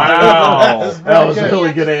 shit! Wow. That was a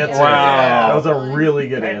really good answer. Wow. That was a really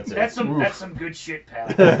good That- answer. that's some good shit, pal.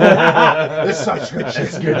 It's such good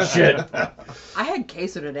shit. That's good shit. I had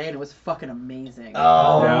queso today and it was fucking amazing.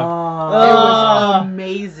 Oh. It was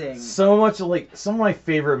amazing. So much like some of my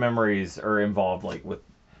favorite memories are involved like with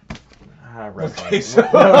wrestling. queso.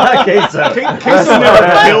 No, not queso. Queso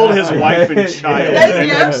never killed his wife and child and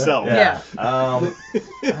Yeah. himself. Yeah.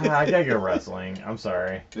 I gotta go wrestling. I'm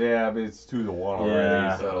sorry. Yeah, but it's 2-1 already.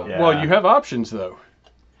 Yeah. So. Yeah. Well, you have options though.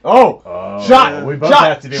 Oh, Oh, shot! We both shot!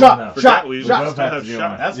 have to do shot! one now. Forgot we shot! both have have to do shot.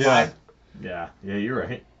 one. That's Yeah. fine. Yeah, you're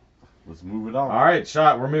right. Let's move it on. All right,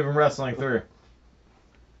 shot. We're moving wrestling through.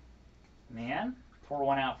 Man, pour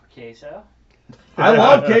one out for queso. I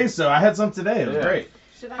love queso. I had some today. It was Yeah. great.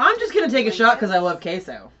 I'm just gonna take a shot because I love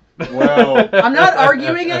queso. Well, I'm not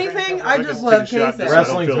arguing anything. I just love Take a shot, queso. this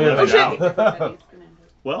Wrestling's I don't feel moving left out. out.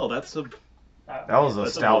 Well, that's a. That was a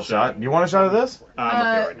That's a stout bullshit. shot. You want a shot of this? I'm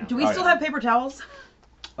okay right now. Do we still have paper towels?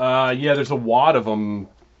 Yeah, there's a wad of them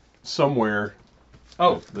somewhere.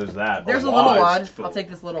 Oh, there's that. There's a wad. little wad. full. I'll take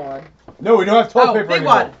this little wad. no, we don't have toilet Oh, paper big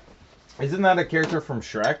anymore. wad. Isn't that a character from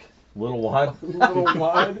Shrek? Little wad. Little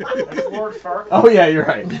wad. That's Lord Farquaad. Oh yeah, you're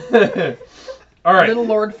right. All right. Little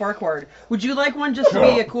Lord Farquaad. Would you like one just to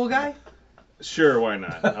be a cool guy? Sure, why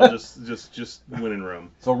not? I'll just win in Rome.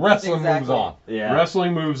 So wrestling moves Exactly. on. Yeah.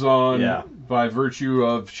 Wrestling moves on Yeah. by virtue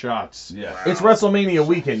of shots. Yeah. It's WrestleMania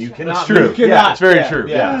weekend. You cannot. That's true. move. You Yeah, cannot- It's very Yeah, true.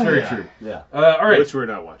 yeah, it's very yeah. true. Yeah. All right. Which we're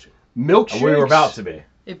not watching. Milkshakes. We were about to be.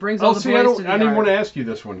 It brings all Oh, the see, boys I to don't. the I didn't yard. want to ask you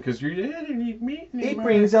this one because you're. I didn't eat meat It anymore.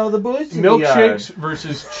 brings all the boys to Milkshakes the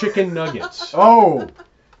versus chicken nuggets. Oh.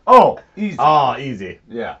 Oh. Easy. yard. Oh, easy.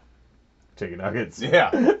 Yeah. Chicken nuggets.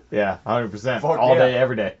 Yeah. Yeah, 100%. Fuck All yeah. day,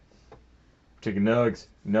 every day. Chicken nugs.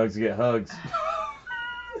 Nugs get hugs.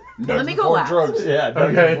 Let me go Before last. drugs. Yeah,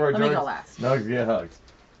 nugs Okay. before Let me go drugs. last. Nugs get hugs.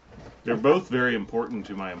 They're both very important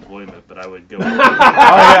to my employment, but I would go. Oh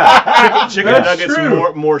yeah. Chicken That's nuggets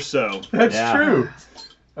true. more so. That's Yeah. true.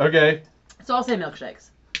 Okay. So I'll say milkshakes.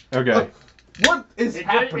 Okay. What is It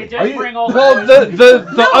happening? does bring all Well, the.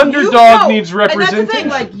 the No, underdog no. needs And that's representation. the thing,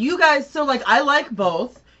 like you guys. So like I like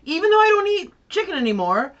both, even though I don't eat chicken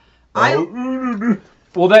anymore.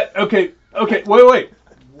 Well, that okay. Wait.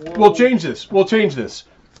 We'll change this.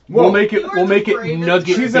 We'll make it. We'll make it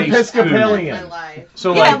nugget. She's based Episcopalian. food. My life.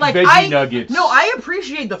 So Yeah, like, like, veggie nuggets. No, I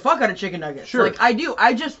appreciate the fuck out of chicken nuggets. Sure. Like I do.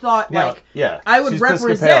 I just thought like Yeah. I would She's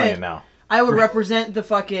represent- Episcopalian now. I would represent the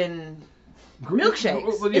fucking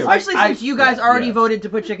milkshakes, Well, yeah, especially I- since you guys already yeah. voted to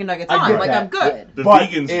put chicken nuggets I on. get Like that. I'm good. The But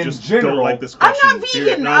vegans in just general- don't like this I'm question. not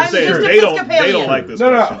vegan, No, I'm saying just they don't Episcopalian. like this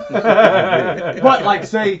No, no. question. But like,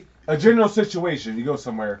 say a general situation, you go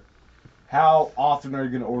somewhere. How often are you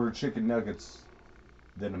going to order chicken nuggets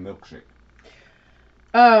than a milkshake?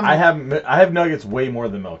 I have nuggets way more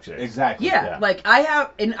than milkshakes. Exactly. Yeah, like I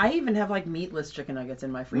have, and I even have like meatless chicken nuggets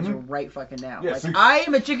in my freezer right fucking now. Yeah, like so- I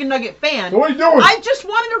am a chicken nugget fan. So what are you doing? I just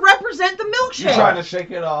wanted to represent the You milkshake. trying to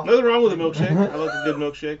shake it off? Nothing wrong with a milkshake. I like a good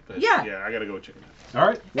milkshake, but Yeah. I gotta go with chicken. All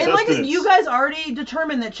right. And like Sustenance. you guys already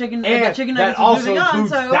determined that chicken And that chicken that nuggets is also moving on,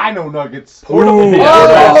 includes so dino nuggets. Portable.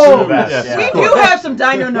 Oh! Yes, Yeah. we of do course. have some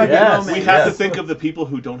dino nugget Yes. moments. We have to Yes. think of the people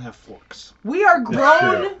who don't have forks. We are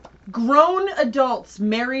grown true. grown adults,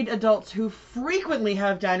 married adults who frequently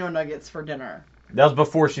have dino nuggets for dinner. That was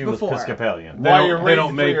before she was Before. Episcopalian. They While don't, you're they waiting don't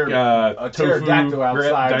for make your- tofu pterodactyl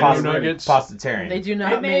outside. dino Pasta- nuggets. Pastitarian. They do They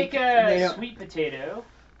not make they don't- sweet potato.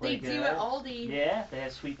 They Like, do at Aldi. Yeah, they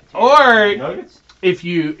have sweet potato. Or Nuggets? if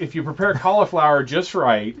you prepare cauliflower just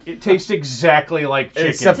right, it tastes exactly like chicken.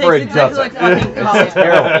 Except for it Tastes doesn't. exactly like fucking It's cauliflower.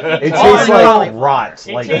 terrible. It Oh, tastes like like cauliflower. rot.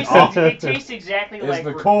 It Like tastes exactly It's like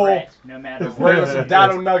Nicole. regret, no matter It's regular what.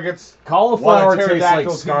 Dino Nuggets. cauliflower While the tastes like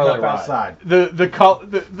pterodactyls heating scarlet up rot. outside.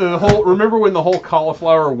 The whole, remember when the whole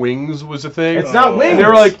cauliflower wings was a thing? It's not wings. They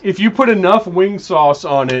were like, if you put enough wing sauce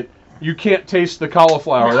on it, you can't taste the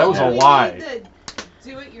cauliflower. That was a lie.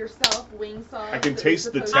 Do-it-yourself wing sauce. I can that is taste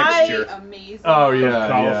the supposed to be texture. Amazing. Oh, yeah,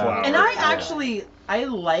 Cauliflower. And I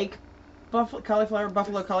like buffalo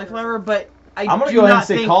cauliflower, but I I'm gonna do go ahead not and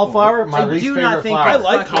say think cauliflower. My I least do favorite not think flower. I it's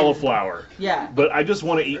like fucking- cauliflower, Yeah. but I just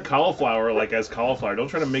want to eat cauliflower like as cauliflower. Don't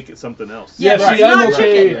try to make it something else. Yeah, Yeah, it's see, I'm not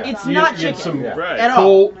okay. chicken. It's You not get chicken some Right. at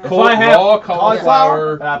all. cold I have raw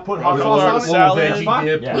cauliflower. And I put hot with a sauce on little it. salad. veggie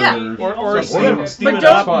dip. Yeah. Or steam But it don't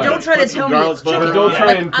up. don't try to Put some tell me garlic it's chicken. butter. Don't try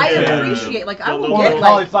Like, and I pretend. appreciate like I Don't will know get what like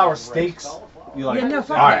Cauliflower steaks. You like? yeah no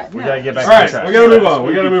fuck All that. right, we no. gotta get back All on right, track. we gotta move on.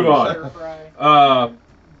 We gotta move on. Stir fry, Uh,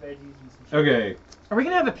 veggies and some okay. Are we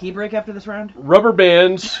gonna have a pee break after this round? Rubber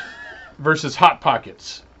bands versus hot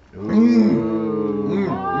pockets.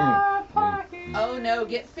 Oh no,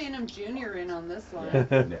 get Phantom Jr. in on this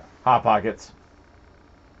one. Hot Pockets.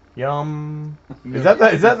 Yum. Is that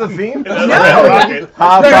the theme? That's No. Red Rocket.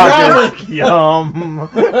 Hot Pockets. Yum.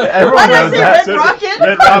 Everyone Why did I knows say that. Red Rocket?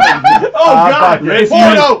 Red Rocket. Oh Hot God! Pockets.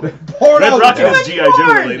 Porno. Red Rocket is Too GI much Joe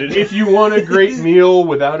porn. related. If you want a great meal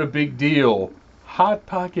without a big deal, hot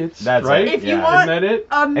pockets. That's right. it. If you Yeah. want Isn't that it?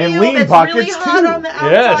 a meal lean that's pockets, really hot too. on the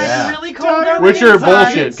outside Yes. Yeah. and really cold on Which the are inside.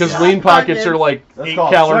 bullshit because hot lean pockets are pockets. like That's 8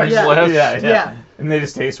 called calories stretch. less. Yeah. And they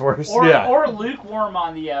just taste worse. Or, Yeah. or lukewarm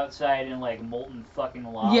on the outside and like molten fucking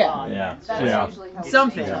lava Yeah. on the Yeah. inside. That's Yeah. usually how It's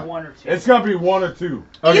Something. either one or two. It's gonna be one or two.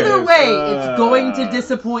 Either way, Uh, it's going to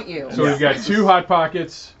disappoint you. So we've got 2 hot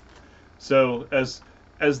pockets. So as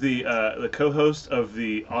the co-host of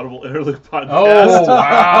the Audible Interlude podcast, Oh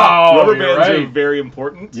wow! rubber You're bands are right. very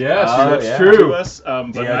important. Yes, Oh, that's yeah. true. To us,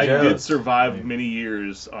 but G.I. I Joes. did survive many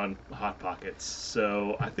years on Hot Pockets,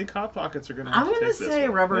 so I think Hot Pockets are gonna. I'm Have to gonna take this say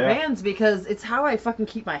one. rubber Yeah. bands because it's how I fucking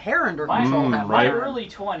keep my hair under My, control. Mm, half the my right. time. early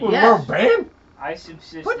 20s, With a Yes. rubber band? I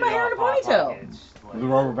subsisted Put my hair in a off Hot ponytail. Pockets, like, With a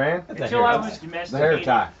rubber band? until I was The hair domesticated.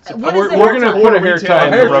 tie. What we're is the we're hair gonna tie? put a hair tie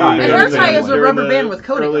in Hair the rubber tie. A band. hair tie is a During rubber the band with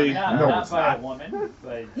coating on early- it. Not, No, not it's by not. a woman,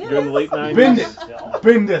 but Yeah, During the late that's a fucking- 90s. Bend it. still.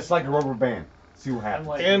 Bend this like a rubber band. See what I'm happens.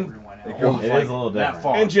 like And- everyone It else. goes It like is a little that different.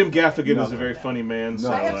 far. And Jim Gaffigan is No. a very funny man, so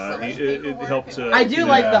No. I have so much it paperwork helped to. I do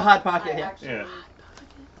like Yeah. the hot pocket. Yeah. Yeah.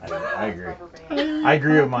 I agree. I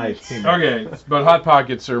agree with my team. Okay, but hot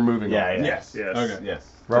pockets are moving Yeah, on. yeah. Yes. Yes. Okay. Yes.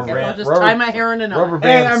 Rubber Okay, I'll band. just Rubber, tie my hair in a knot. rubber And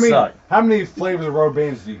bands I mean, suck. how many flavors of rubber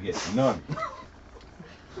bands do you get? None.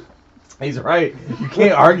 He's right. You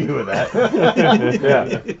can't argue with that.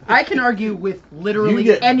 Yeah. I can argue with literally You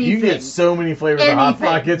get anything. you get so many flavors of Hot Anything.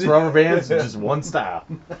 Pockets, rubber bands, just one style.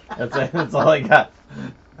 That's all I got.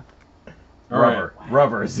 All right.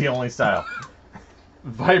 Rubber is the only style.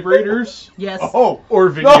 Vibrators Yes. Oh. or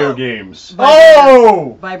video No. games?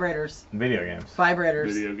 Oh. Vibrators. Video games.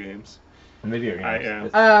 Vibrators. Video games. Video games.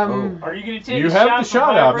 I am. Are you going to take You a have shot the for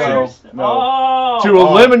shot out, vibrators? though. Oh. To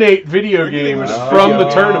eliminate video games Oh. from the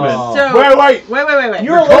tournament. So Wait. wait.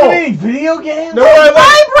 You're Nicole. eliminating video games? No, wait.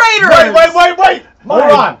 Vibrators. Wait. Hold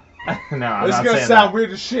on. No, I'm This is not gonna saying sound that. weird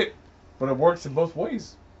as shit, but it works in both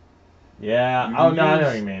ways. Yeah. You Oh, no, I know use-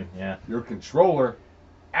 what you mean. Yeah. Your controller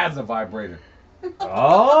as a vibrator.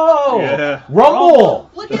 Oh. Yeah. Rumble.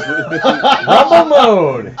 Look at Rumble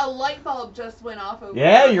mode. a light bulb just went off over.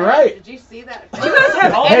 Yeah, your you're head. right. Did you see that? Do you guys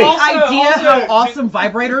have Oh, any also- idea also- how awesome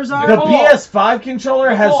vibrators are? The Nicole. PS5 controller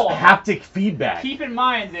has Nicole. haptic feedback. Keep in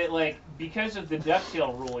mind that, like, because of the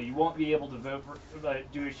ducktail rule, you won't be able to vote for,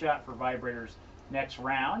 do a shot for vibrators next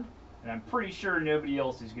round. And I'm pretty sure nobody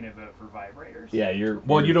else is going to vote for vibrators. Yeah, you're.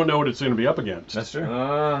 Well, you don't know what it's going to be up against. That's true.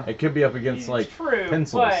 No, It could be up against It's like true,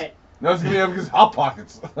 pencils. but it's gonna be up against Hot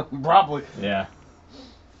Pockets. Probably. Yeah.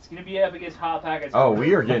 it's going to be up against Hot Pockets. Oh,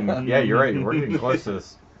 we are getting. Yeah, you're right. We're getting close to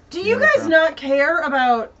this. Do you guys not care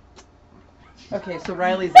about? Okay, so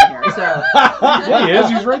Riley's in here. So Yeah, he is.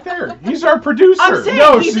 He's right there. He's our producer. I'm saying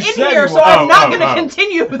No, he's she in said here, he so was. I'm not Oh, going to oh.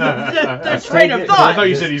 continue the Let's train take of it. I thought. thought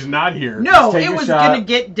you said he's not here. No, Just take it a was shot. going to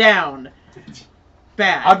get down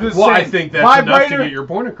bad. I'm just Well, saying. I think that's enough to vibrator, get your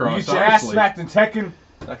point You across. get your ass honestly. smacked in Tekken.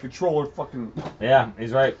 That controller fucking. Yeah,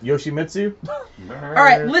 he's right. Yoshimitsu. All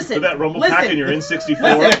right, listen. Put that rumble listen, pack in your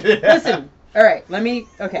N64. Listen. All right, let me.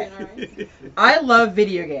 Okay. I love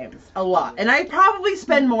video games a lot, and I probably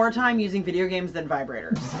spend more time using video games than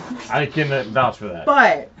vibrators. I can vouch for that.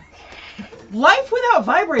 But life without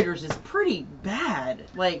vibrators is pretty bad.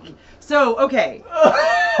 Like, so okay.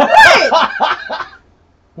 What?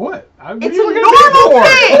 What? It's a normal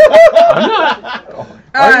thing. I'm not.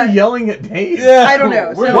 Why are you yelling at Dave? Yeah. I don't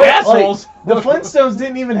know. We're So- assholes. The Flintstones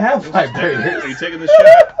didn't even have Are vibrators. you taking the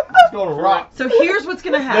shot? Let's go to rock. So here's what's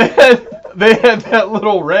gonna happen. They had that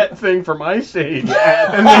little rat thing from Ice Age,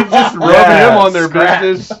 and they just rubbed him on their Scrat.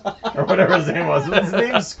 business. Or whatever his name was. What's his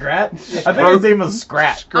name? Scrat? I think his name was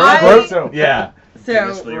Scrat. Yeah.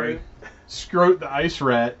 So Scrote the ice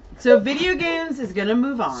rat. So video games is gonna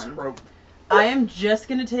move on. I am just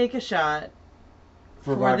gonna take a shot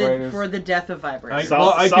For for vibrators. the death of vibrators.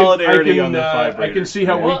 Solidarity on the I can vibrators. see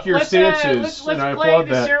how Yeah. weak your let's, stance is, let's and I play applaud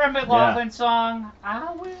the that. Sarah McLachlan song. I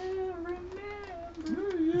will remember.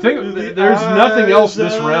 There's nothing else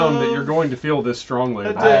this round that you're going to feel this strongly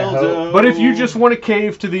about. I hope, But if you just want to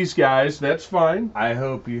cave to these guys, that's fine. I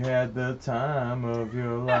hope you had the time of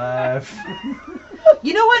your life.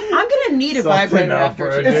 You know what? I'm gonna need a vibrator after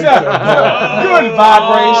It's tonight. a good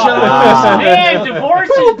vibration. Man, divorce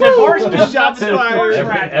comes up in the first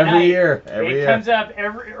round Every tonight. year. Every It year. comes up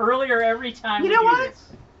earlier every time. You we know do what? this.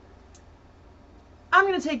 I'm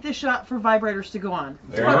gonna take this shot for vibrators to go on.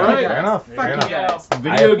 Fair Fuck enough, you fair guys. enough, Fuck fair you enough. guys.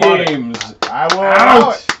 Video applaud it. games. I will allow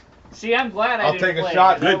it. See, I'm glad I I'll didn't take a play.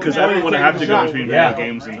 shot. Good, because I don't want to have to go between Yeah. video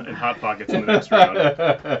games and Hot Pockets in the next round.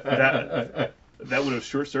 That would have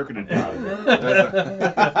short-circuited me. I'm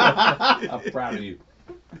proud of you.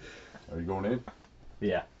 Are you going in?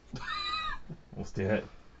 Yeah. Let's do it.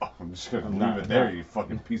 Oh, I'm just gonna leave not- it there, you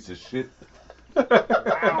fucking piece of shit.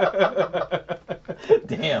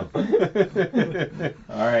 Damn.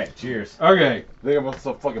 All right. Cheers. Okay. Think I'm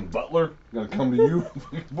some fucking butler gonna come to you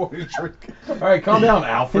before you drink. All right. Calm down,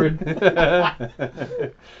 Alfred.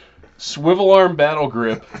 Swivel arm battle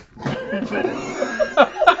grip.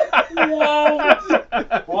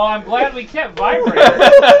 Well, I'm glad we kept vibrators.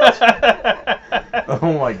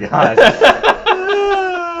 Oh my god.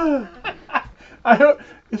 I don't.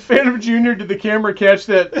 Phantom Jr., did the camera catch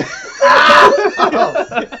that?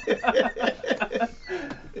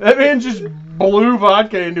 That man just blew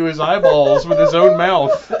vodka into his eyeballs with his own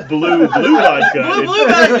mouth. Blue vodka. Blue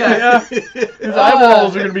vodka. Yeah. His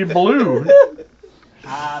eyeballs are going to be blue.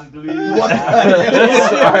 I'm blue.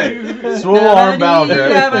 Alright. Swivel arm battle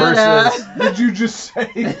grip versus. Did you just say?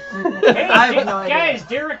 Hey, I have no idea. guys,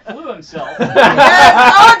 Derek blew himself. Oh,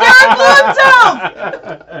 Derek blew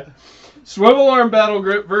himself! Swivel arm battle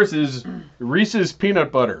grip versus Reese's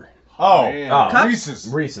peanut butter. Oh, Cups? Reese's.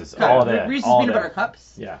 Reese's. All day. Reese's all peanut day. butter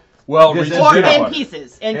cups. Yeah. Well, Because Reese's it's Or peanut and butter.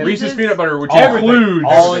 pieces. And Reese's pieces. peanut butter, which Everything. includes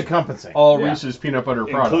All encompassing. all Yeah. Reese's peanut butter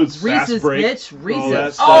products. Includes Fast Reese's, Break. bitch. Reese's.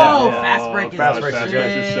 that Oh, stuff. Fast Break is Fast the Break Fast is shit.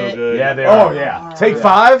 Breaks are so good. Yeah, they Oh are. yeah. Take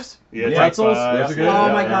fives. Yeah, Take Pretzels? Fives. Those are good. Oh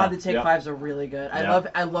Yeah, my yeah. god, the Take Yeah. Fives are really good. Yeah.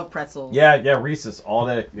 I love pretzels. Yeah, Reese's all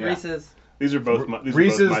day. Yeah. Reese's. These are both my, these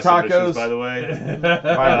Reese's are both my submissions, tacos. by the way.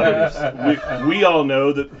 Vibrators. we all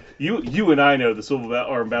know that you and I know the Swivel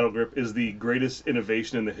Arm Battle Grip is the greatest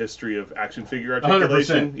innovation in the history of action figure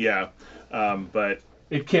articulation. 100%. Yeah, but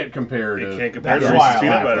It can't compare to. it can't compare That's to why Reese's I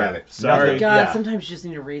peanut laughed butter. at it. Sorry. God, Yeah. sometimes you just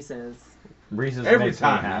need a Reese's. Reese's Every makes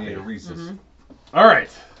time me you happy. need a Reese's. All right.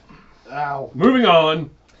 Ow. Moving on.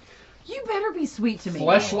 You better be sweet to me.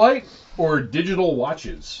 Fleshlight or digital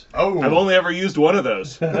watches? Oh. I've only ever used one of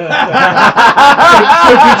those. So digital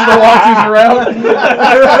watches are out.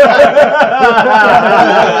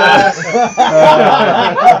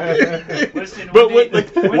 Listen, But when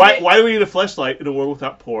wait, they- when why they- why do we need a fleshlight in a world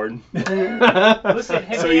without porn? Listen,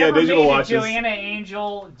 have So, you yeah, ever digital made watches. a Joanna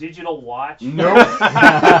Angel digital watch? Nope.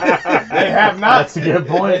 They have not. That's a good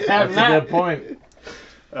point. That's a good point.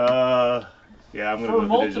 Yeah, I'm For gonna go with the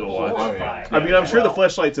multiple digital watch. horrifying. I mean, I'm sure the Well,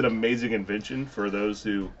 fleshlight's an amazing invention for those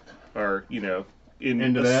who are, in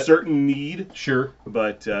Into a that. certain need. Sure.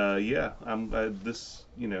 But yeah, I'm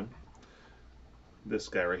this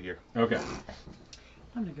guy right here. Okay.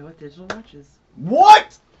 I'm gonna go with digital watches.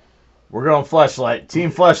 What? We're going fleshlight. Team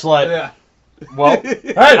fleshlight. Yeah. Well,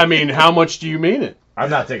 I mean, how much do you mean it? I'm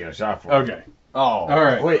not taking a shot for it. Okay. Oh. All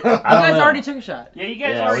right. Wait, You I don't guys know. already took a shot. Yeah, you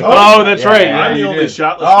guys Yeah, already. we- Oh, that's Yeah, right. yeah, I'm the you only did.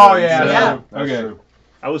 shotless Oh one, yeah. so Yeah. That's Okay. true.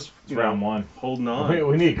 I was It's round one. holding on.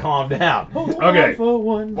 We need to calm down. Okay.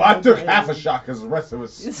 Well, I took half a shot because the rest of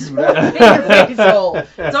us It's spewed in out. your face hole.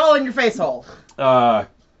 It's all in your face hole.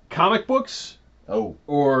 Comic books Oh.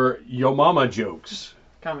 or Yo Mama jokes?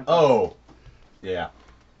 Comic. Oh. Yeah.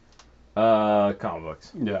 Comic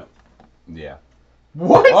books. Yeah. Yeah.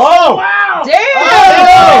 What? Oh! Wow! Damn!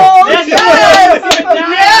 Oh! Yes! Yes!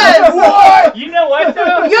 Yes! What? You know what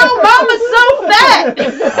though? Yo, mama's so fat!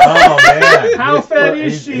 Oh Yeah. How fat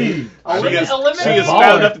is she? She is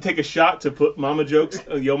fat enough to take a shot to put Mama Jokes,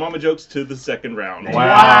 Yo Mama Jokes to the second round.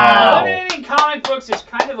 Wow. Eliminating comic books is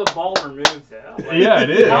kind of a baller move, though. Like, Yeah, it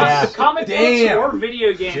is. Comic books Damn. or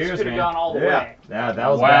video games Cheers, could have man. gone all the Yeah. way. Yeah, that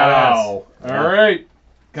was Wow. badass. All right.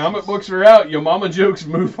 Comic books are out. Yo Mama Jokes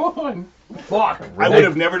move on. Fuck. I would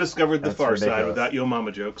have never discovered the That's Far Side ridiculous. without Yo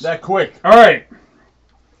Mama Jokes. That quick. All right.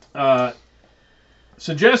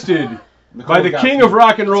 Suggested by the got king you. of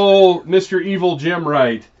rock and roll, Mr. Evil Jim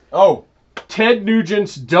Wright, Oh. Ted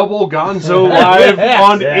Nugent's Double Gonzo Live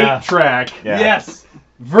on Yeah. 8-track Yeah. Yes.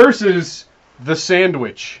 versus The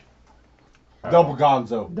Sandwich. Double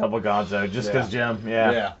Gonzo. Double Gonzo, just Yeah. because Jim.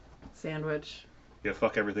 Yeah. Yeah. Sandwich. Yeah,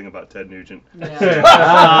 fuck everything about Ted Nugent. Yeah.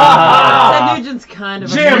 Ah. Ted Nugent's kind of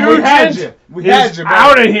Jim, a we we had Nugent you. We had Is you,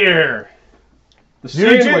 out man. of here. The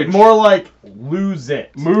Nugent, Sandwich more like lose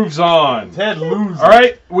it. moves on. Ted loses. All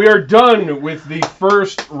right, we are done with the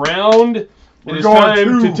first round. It We're is going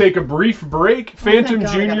time to- to take a brief break. thank Phantom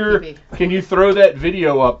God I gotta Jr., pee-pee. can you throw that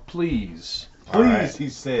video up, please? Please, All right. he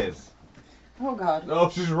says. Oh God.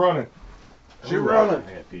 Oh, she's running. She's Ooh, running.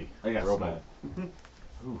 I got pee. I got Real smell.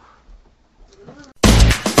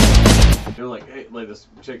 They're like, hey, like this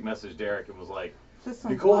chick messaged Derek and was like, This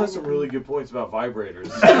one's Nicole has lying. some really good points about vibrators.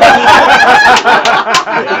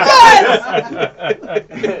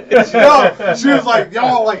 No, she was like,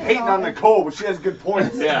 y'all like hating on Nicole, but she has good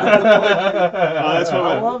points. Yeah. That's what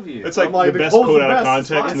I love you. It's like, I'm like, the best Nicole's quote the out of best.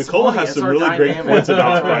 context. It's Nicole funny. has It's some our really great dynamic. points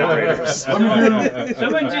about vibrators.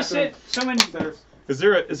 Someone just said, someone. Is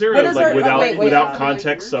there a What is like our- without wait, without yeah.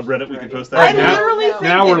 context subreddit we can post I that? now- literally think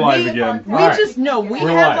now that we're live we, again. We All right. just know we We're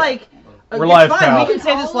had live. like. We're it's live, fine. pal. We can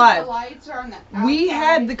say All this of the live. lights are on the We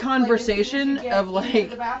had the outside, conversation like, as soon as you of, get like, into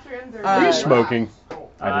the bathrooms, there's Are you Uh, smoking?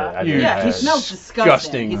 I You- did. Yeah, he I- smells Disgusting.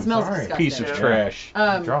 disgusting. He I'm smells sorry. disgusting. Piece of trash.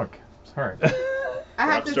 I'm drunk. Sorry. I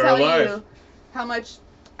have to Rockstar tell life. you how much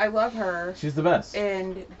I love her, She's the best.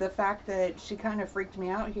 and the fact that she kind of freaked me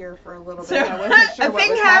out here for a little So bit. I wasn't sure a what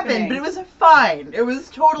thing was happened, happening. but it was fine. It was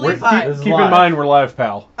totally We're- fine. This is Keep in live. mind we're live,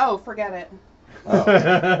 pal. Oh, forget it.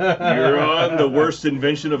 You're on the worst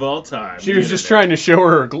invention of all time. She was just trying to show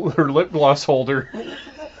her her lip gloss holder.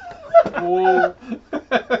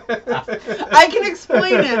 I can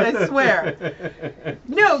explain it, I swear.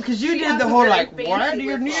 No, because you She did has the a whole very like, fancy why do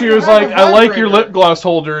you lip need gloss. She to was have like, a I like your vibrator?" lip gloss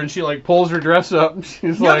holder, and she like pulls her dress up. And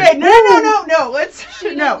she's like, Okay, no. Let's She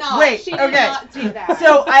did no. not. Wait. She did Okay. not do that.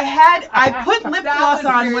 So I put lip That gloss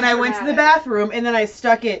was on very when I went to the dramatic. bathroom, and then I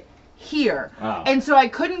stuck it here, Oh. and so I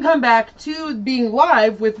couldn't come back to being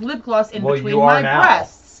live with lip gloss in Well, between you are my now.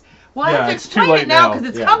 breasts. Well, I Yeah, have to it's too explain late it now now. because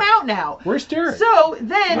it's Yeah. come out now. Where's Derek? So I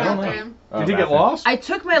then don't know. Bathroom. Did he get lost? I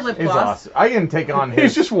took my lip He's gloss. lost. I can take on his.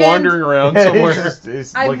 He's just wandering around He's somewhere. just-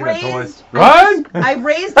 he's I looking at toys. raised. Ryan? I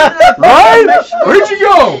raised it. And I put Ryan? it in my shoe. Where'd you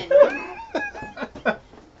go?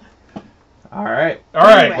 All right. All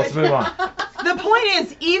right. Anyway. Let's move on. The point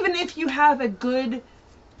is, even if you have a good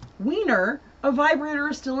wiener, a vibrator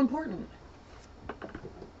is still important.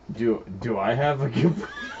 Do I have a good?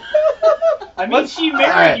 I mean, she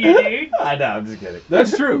married you, dude. I know. I'm just kidding.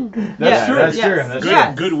 That's true. That's Yeah, true. That's Yes. true. That's Good,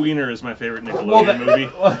 Yes. Good Wiener is my favorite Nickelodeon Well, that- movie.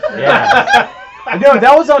 true. Yeah. No,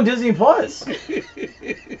 that was on Disney Plus.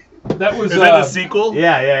 That was Is that the sequel?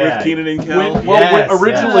 Yeah. With Keenan and Kel? Yes,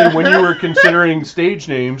 originally, yes. when you were considering stage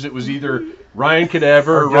names, it was either Ryan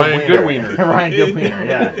Cadaver or Ryan Goodwiener. Ryan Goodwiener.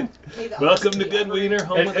 Yeah. Welcome to Good Wiener,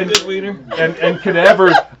 home with the Good Wiener. And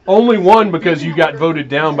Cadaver only won because you got voted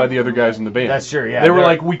down by the other guys in the band. That's true. Yeah. They were they're-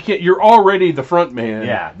 like, we can't. You're already the front man.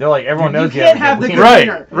 Yeah. They're like everyone You knows can't have a the good good Right,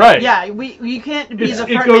 wiener. right. Yeah, you can't be It's- the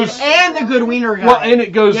it front goes- man and the good wiener guy. Well, and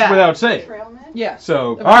it goes Yeah. without saying. Trailman? yeah.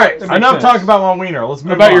 So, All right. That makes Enough sense. talking about my wiener. Let's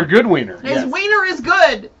move about on. your good wiener. His Yes. wiener is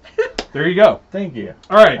good. There you go. Thank you.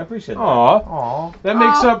 All right. I appreciate that. Aw, Aw. that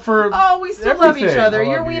makes Oh, up for. Oh, we still love each everything. other. I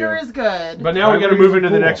Your love wiener you. is good. But now we My got to wiener's move into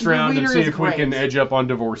the cool. next Your round and wiener see is if we can great. edge up on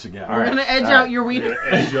divorce again. All We're right. gonna edge All out right. your wiener.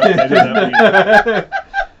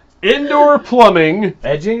 Indoor plumbing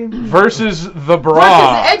Edging? versus the What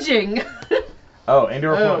bra. is edging? Oh,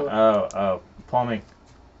 indoor Oh. plumbing. Oh, plumbing.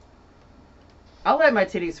 I'll let my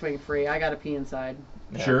titties swing free. I gotta pee inside.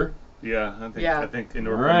 Sure. Yeah, Yeah. I think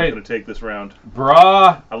indoor All plumbing's right. going to take this round.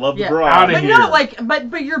 Bra. I love the Yeah. bra. Outta But here. no, like,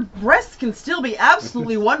 but your breasts can still be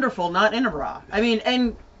absolutely wonderful, not in a bra. I mean,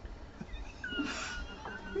 and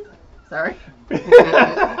sorry.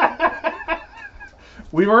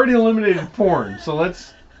 We've already eliminated porn, so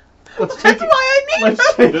let's That's take why it. I need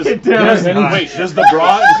Let's them. take it down. Does, a notch. wait, does the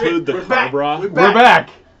bra include the car bra? We're back.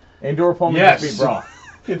 Indoor plumbing Yes. must be bra.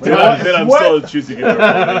 Then I'm still choosing indoor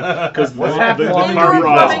plumbing because the happening? car Indoor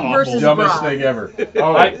bra is plumbing awful. versus Dumbest bra. thing ever.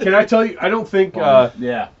 Can I tell you? I don't think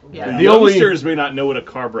Yeah. Yeah. The only- youngsters may not know what a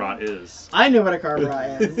car bra is. I know what a car bra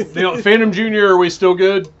is. Phantom Junior, are we still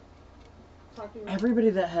good? Everybody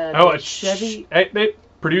that had Oh, a it's Chevy. Hey,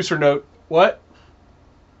 producer note. What?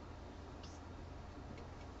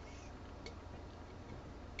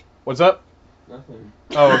 What's up? Nothing.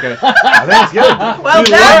 Oh, okay. I think it's good. Well,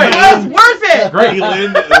 that was worth it. Great.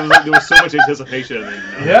 There was so much anticipation.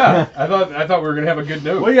 And Yeah, I thought we were gonna have a good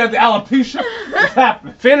note. Well, you got the alopecia. What's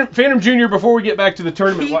happening? Phantom Junior, before we get back to the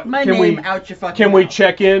tournament, Keep my can name we out your fucking can we mouth.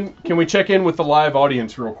 check in? Can we check in with the live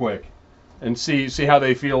audience real quick, and see how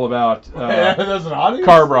they feel about There's an audience.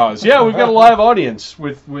 car bras? Yeah, we've got a live audience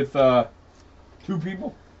with 2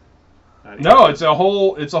 people. no, it's a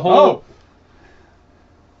whole. Oh,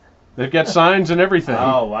 They've got signs and everything.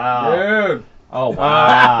 Oh wow. dude. Oh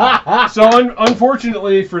wow. So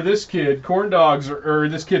unfortunately for this kid, corn dogs or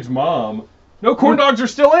this kid's mom. No, corn dogs are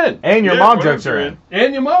still in, And your Yeah, mom corn jokes dogs are are in.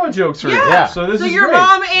 and your mama jokes are in. Yeah. So this So is your great.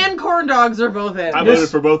 mom and corn dogs are both in. I This- voted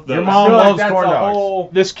for both those. Your I mom feel like loves that's corn a dogs. whole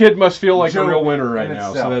This kid must feel like a joke real winner right in now.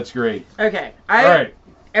 So itself. that's great. Okay. All right,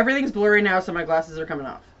 Everything's blurry now, so my glasses are coming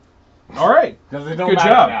off. all right. because they don't Good matter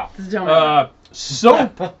job. now. This is dumb.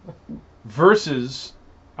 Soap versus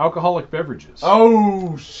alcoholic beverages.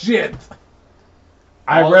 Oh shit!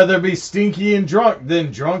 I'd rather be stinky and drunk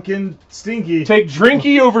than drunk and stinky. Take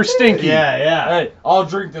drinky over stinky. Yeah. Hey, I'll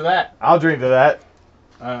drink to that. I'll drink to that.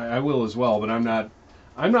 I will as well, but I'm not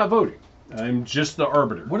voting. I'm just the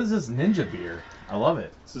arbiter. What is this ninja beer? I love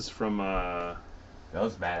it. This is from. That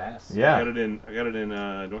was badass. I Yeah. got it in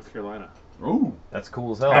North Carolina. Ooh. That's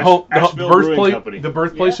cool as hell. The Asheville Brewing birthplace, Company. the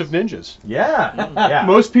birthplace Yes. of ninjas. Yeah. Yeah.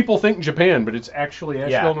 Most people think Japan, but it's actually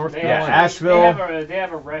Asheville, Yeah. North They Carolina. have, Asheville. They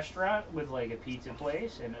have a restaurant with like a pizza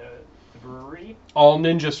place and a brewery, All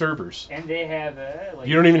ninja servers. and they have like.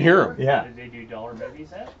 You don't even hear 'em. Yeah. They do dollar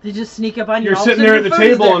movies at. They just sneak up on you. You're all of a sitting there at sudden the your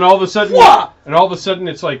food is table, there. and all of a sudden,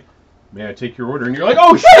 it's like, "May I take your order?" And you're like,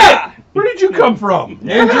 "Oh shit! Where did you come from?"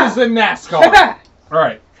 Ninjas and NASCAR. All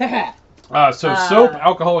right. So soap,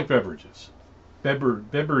 alcoholic beverages,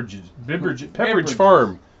 Pepperidge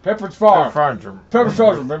Farm. Pepperidge Farm. Farm. Pepperidge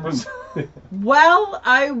Farm members. Well,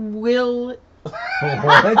 I will.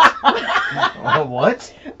 What?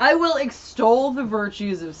 What? I will extol the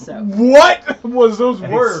virtues of soap. What was those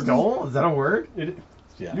words? Stole? Is that a word?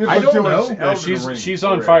 Yeah. You I look don't too know. much No, Elden Ring she's for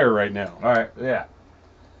on it. fire right now. All right. Yeah.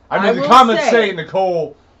 I I mean, the will comments say- say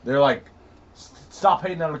Nicole, they're like, stop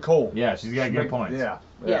hating on Nicole. Yeah, she's got good points. Yeah.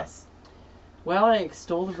 Yes. Well, I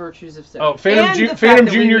extol the virtues of soap. Oh, And Phantom the fact Phantom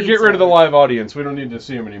that we Junior, need get rid of the soap. live audience. We don't need to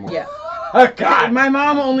see him anymore. Yeah. God. My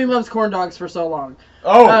mom only loves corn dogs for so long.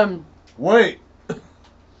 Oh, wait.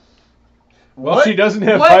 Well, What? she doesn't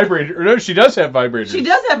have What? vibrators. Or no, she does have vibrators. She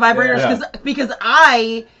does have vibrators Yeah. because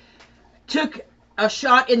I took a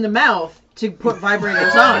shot in the mouth to put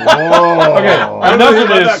vibrators on. Whoa. Okay, I don't enough know of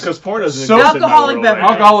about that this. because porn doesn't So- exist in that Alcoholic world, beverages.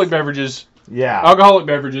 right? Alcoholic beverages. Yeah. Alcoholic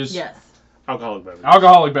beverages. Yes. Alcoholic beverages.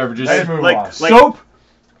 Alcoholic beverages. Let's move on. Like Soap.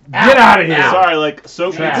 Get out of here. Sorry, like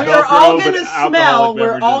soap Yeah. needs We are all Velcro, gonna but smell. alcoholic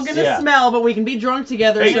We're all beverages- gonna Yeah. smell, but we can be drunk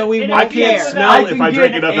together, Hey, so we and won't I can't care. smell I if can I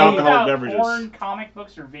drink get enough a- alcoholic About beverages. porn, comic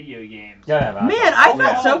books, or video games. Gotta have Man, alcohol. I thought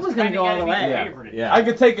Yeah. soap was gonna Kinda go all gotta the be way. your Yeah. favorite. Yeah. I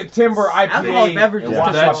could take a Timber IPA Alcoholic beverages. and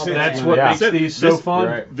watch That's my that's shit. what Yeah. makes these so fun.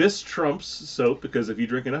 Right. This trumps soap because if you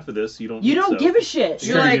drink enough of this, you don't. You need don't soap. give a shit.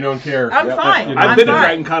 You're Sure, like, you don't care. I'm Yep. fine. I've I've been to fine.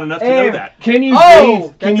 Dragon Con enough to know And- that. Can you Oh, bathe?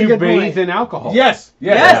 Can that's a you good bathe point. in alcohol? Yes.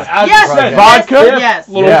 Yes. As Yes. you said. Vodka. Yes.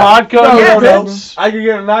 Little Yeah. vodka. No, Yes. little- I could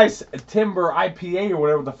get a nice Timber IPA or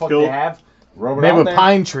whatever the fuck Cool. they have. Rub it Made on with there.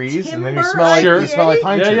 pine trees, and then you Timber smell like IPA? you smell like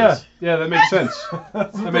pine Yeah, trees. yeah, that makes sense. That's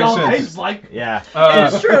what That it makes all sense. tastes like. Yeah.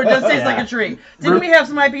 It's true. It does taste Yeah. like a tree. Didn't we have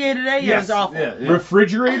some IPA today? Yeah, it was awful. Yeah, yeah.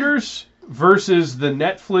 Refrigerators versus the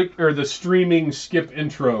Netflix or the streaming skip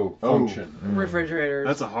intro Oh. function. Refrigerators.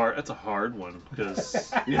 That's a hard one because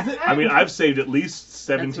Is it? I mean I've saved at least That's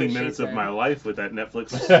 17 what she minutes of said. my life with that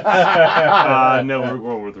Netflix. No, we're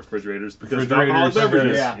going with refrigerators because of Refrigerators. alcoholic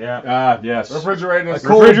beverages. Yeah. Yeah. Ah, yes. Refrigerators.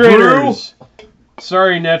 Refrigerators.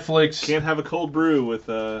 Sorry, Netflix. Can't have a cold brew with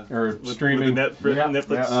Or with streaming. the Yeah.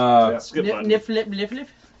 Netflix Uh, skip button. Nip, flip, nip, flip.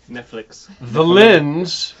 Netflix. The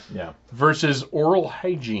lens Yeah. versus oral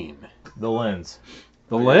hygiene. The lens.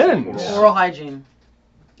 The lens. Oral hygiene.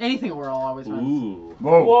 Anything oral always wins. Ooh.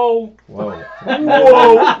 Whoa. Whoa. Whoa.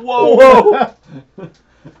 Whoa. Whoa.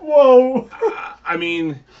 Whoa. I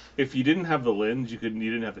mean, if you didn't have the lens, you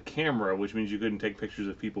didn't have the camera, which means you couldn't take pictures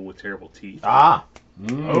of people with terrible teeth. Ah.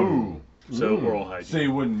 Oh. So oral hygiene. So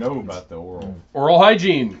you wouldn't know about the oral. Oral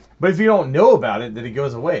hygiene. But if you don't know about it, then it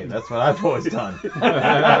goes away. That's what I've always done.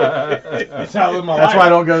 That's how I live my That's life. why I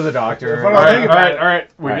don't go to the doctor. But All I right, think all about right, it. all right.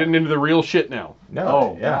 We're All right. getting into the real shit now. No.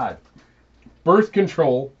 Oh, yeah. God. Birth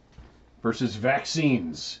control versus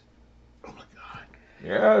vaccines.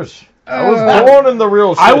 Yes. I was born in the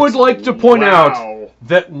real shit. I would like to point Wow. out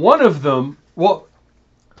that one of them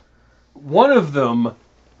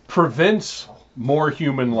prevents more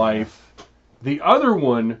human life. The other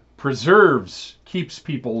one preserves, keeps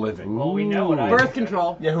people living. Well, we know what I Birth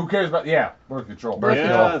control. Yeah, who cares about birth control.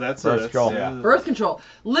 Yeah, that's Birth it. control. Yeah. Birth control.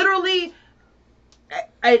 Literally,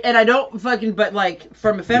 I don't fucking, but like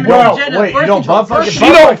from a feminine Well, agenda, wait, birth you don't control. butt fucking- Birth She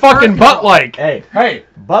control. don't fucking Birth butt control. like. Hey, Hey,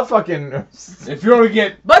 butt fucking. if you want to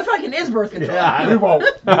get, Butt fucking is birth control. we Yeah. won't.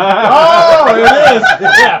 Oh, it is.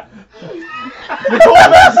 Yeah.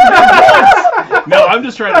 No, I'm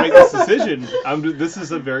just trying to make this decision. This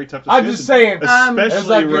is a very tough decision. I'm just saying. especially It's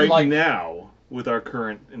like right like- now with our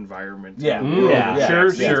current environment. Yeah. Yeah.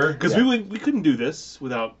 Sure. Because we couldn't do this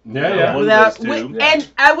without Yeah. one Without, of those two. and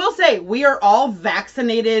I will say, we are all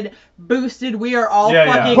vaccinated, boosted. We are all Yeah,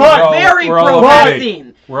 yeah. fucking But- very we're all pro up to date.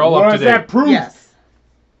 vaccine. We're all What up to does that date. prove? Yes. I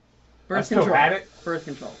Birth still control. had it. Birth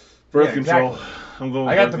control. Birth Yeah, control. exactly. I'm going.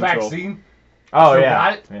 I got with the birth control. vaccine. Oh Still yeah.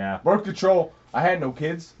 got it. Yeah. Birth control. I had no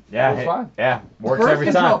kids. Yeah. It was fine. Yeah. Works Birth every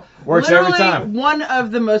control. time. Works Literally every time. one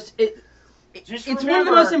of the most. Just It's one of the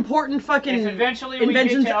remember, most important If fucking eventually we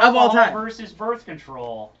inventions get to of all alcohol time. versus birth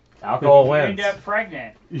control, Alcohol you wins. end up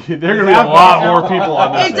pregnant. There are going to be a lot more people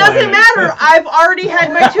on this It doesn't planet. matter. I've already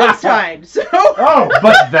had my tubes tied, so. Oh,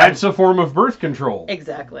 But that's a form of birth control.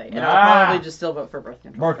 Exactly, and Ah. I'll probably just still vote for birth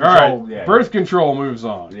control. birth All control. right, Yeah. birth control moves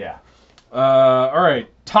on. Yeah. All right,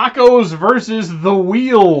 tacos versus the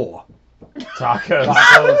wheel. Tacos.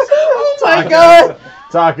 Oh my god!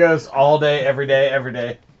 Tacos all day, every day, every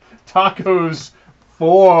day. Tacos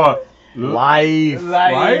for Life.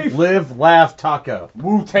 Life? Live, laugh, taco.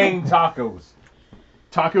 Wu-Tang tacos.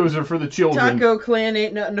 Tacos are for the children. Taco Clan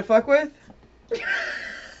ain't nothing to fuck with.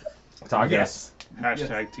 Tacos. Yes.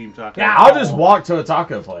 Hashtag Team Taco. Yeah. I'll just walk to a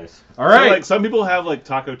taco place. All So, right. like some people have like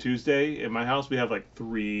Taco Tuesday. In my house, we have like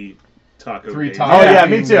three taco. Three days. taco- Oh Yeah. yeah,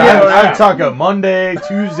 me too. Yeah. I have taco Monday,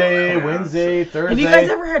 Tuesday, Wednesday, Thursday. Have you guys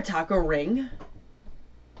ever had taco ring?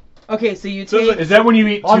 Okay, so you So take. it's Is that when you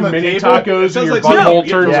eat On too the many table? tacos and Sounds your like something butthole you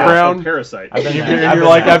get turns from a brown? Parasite. I've been And there. you're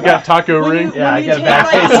like, I've got taco when ring. you, Yeah, I when you get take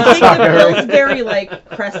back like, to you take taco the ring. Pillsbury like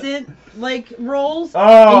crescent like rolls,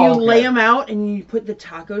 Oh, and you okay. lay them out, and you put the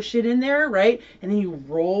taco shit in there, right? And then you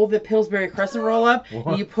roll the Pillsbury crescent roll up,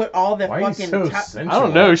 and you put all the Why are you fucking. so ta- sensual? I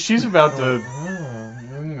don't know. She's about to.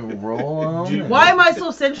 Roll on. Why am I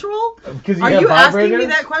so sensual? Because Are have you asking me vibrators?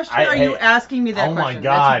 that question? I- or are you hey, asking me that Oh question? my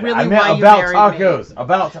god! That's really I meant why you about married tacos.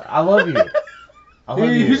 Me. I love you. I love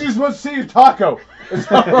He you. just wants to see your taco.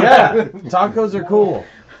 Yeah, tacos are cool.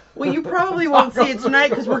 Well, you probably won't see it tonight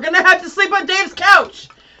because we're gonna have to sleep on Dave's couch.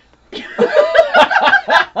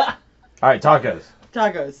 All right, tacos.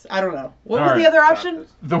 Tacos. I don't know. What All was right. the other option?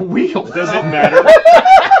 The wheel. Does it matter?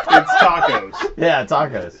 It's tacos. Yeah,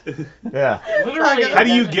 tacos. Yeah. Literally, How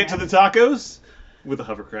do you get to the tacos? With a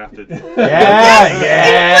hovercrafted.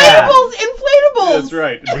 Yeah. Inflatables. That's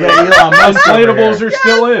right. We got Elon Musk over Inflatables here. are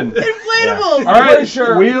still in. Inflatables. All right, Pretty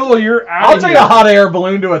sure. Wheel, you're out. I'll of take here. a hot air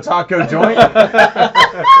balloon to a taco joint.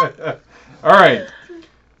 All right,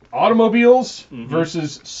 automobiles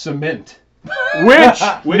versus cement, which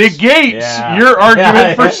negates Yeah. your argument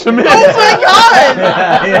Yeah. for cement. Oh my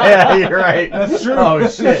god. Yeah, you're right. That's true. Oh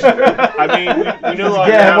shit. I mean, we no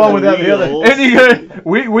longer can't have have one the without the other. wheels. And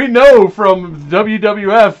we know from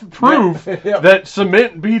WWF proof Yeah. that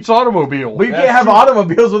cement beats automobile. We can't have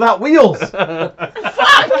automobiles without wheels. He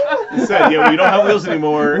said, yeah, we don't have wheels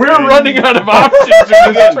anymore. We're and- running out of options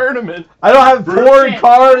in this tournament. I don't have Ford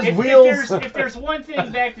cars, if wheels. If there's one thing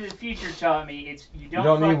Back to the Future taught me, it's you don't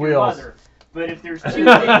don't fuck need your wheels. mother. But if there's two things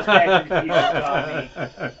Back to the Future taught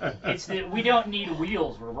me, it's that we don't need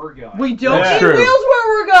wheels where we're going. We don't That's need true. wheels where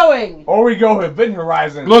we're going. Or we go Event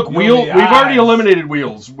Horizon. Look, You'll we've need already eyes. eliminated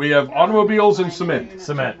wheels. We have automobiles and cement.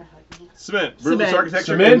 Cement. Cement, ruthless Cement. architecture,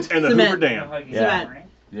 Cement. and the Cement. Hoover Dam. Yeah. Cement.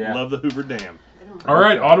 Yeah. Love the Hoover Dam. All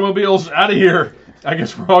right, automobiles out of here. I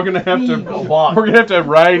guess we're all gonna have to. walk. We're gonna have to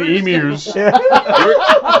ride emus. We're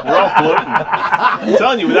all floating. I'm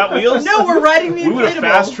telling you, without wheels, No, we're riding the we would have inflatable.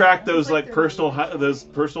 fast tracked those like personal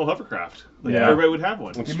hovercraft. Like Yeah. everybody would have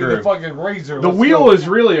one. It's Give me true. the fucking razor. The Let's wheel go. is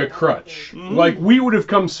really a crutch. Like we would have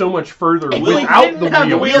come so much further If we without didn't the have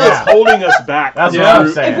The wheel. wheel Yeah. is holding us back. That's Yeah. what I'm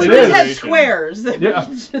If saying. If we It just is. had squares, then Yeah.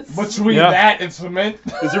 we just... Between Yeah. that and cement.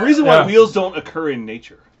 There's a reason Yeah. why wheels don't occur in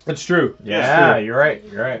nature. That's true. Yeah, you're right.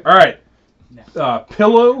 You're right. All right.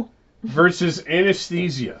 Pillow versus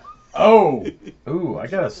anesthesia. Oh. Ooh, I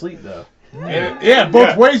gotta sleep though. Yeah,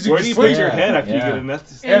 both ways you Where can do you sleep. put your head after Yeah. you get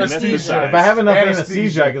Anesthesia. anesthetized? If I have enough Anesthesia.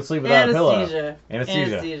 anesthesia, I can sleep without a pillow. Anesthesia.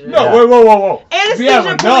 Anesthesia. No, Yeah. wait, whoa. If you have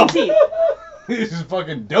Anesthesia pulling enough, teeth. this is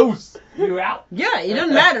fucking dose. You out. Yeah, it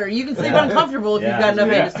doesn't matter. You can sleep uncomfortable if you've got enough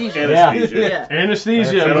anesthesia. Anesthesia.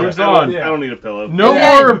 Anesthesia I moves don't- on. I don't need a pillow. No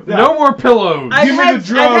more pillows. I've Give me had, the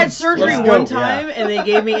drugs. I've had surgery Let's go. one time, and they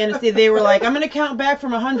gave me anesthesia. They were like, "I'm gonna count back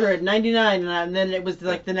from 100, 99," and then it was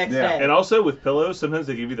like the next day. And also with pillows, sometimes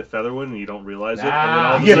they give you the feather one and you don't realize it. And then Ah,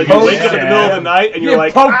 all of a you sudden get you wake up in the middle of the poked. night and You you're get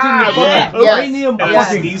like, poked in ah, the I'm butt. cranium, Yes. and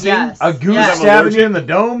Yes. I'm sneezing. Yes. A goose Yes. stabbing you in the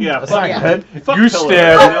dome? Yeah, That's fuck not yeah. good. Fuck Goose pillows.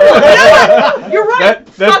 stab. You're right. That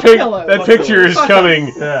Fuck picture is Fuck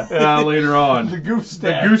coming Yeah. later on. The goose The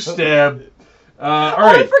stab. goose stab. All Oh,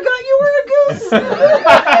 I right. forgot you were a goose.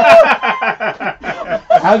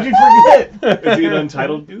 How'd you forget? Is he an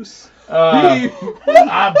untitled goose? I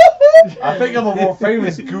think I'm a more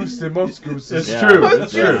famous goose than most gooses. It's Yeah. true. Most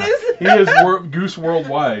It's true. gooses. He is goose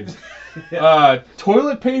worldwide.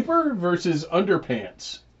 Toilet paper versus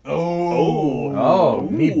underpants. Oh,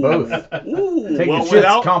 need both. Ooh, Take well, your shit's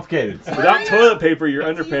without, complicated. without toilet paper, your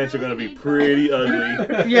underpants are going to be pretty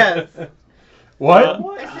ugly. Yes. What?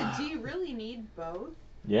 I said, do you really need both?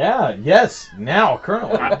 Yeah, yes, now,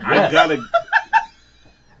 currently. I've Yes. got to.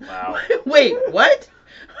 Wow. Wait, what?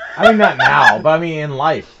 I mean, not now, but I mean in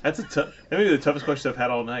life. That's that may be the toughest question I've had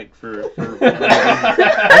all night. I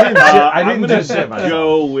I'm didn't gonna just shit myself.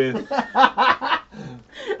 go with.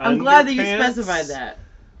 I'm glad that you specified that.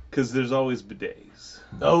 Because there's always bidets.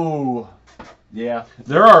 Oh. Yeah.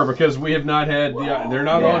 There are, because we have not had they're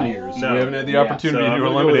not on here, so No. we haven't had the Yeah. opportunity So to I'm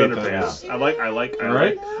gonna go with eliminate underpants. those.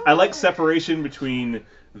 I like separation between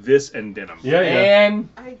this and denim. Yeah, yeah. And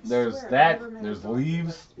I there's swear, that. I remember There's going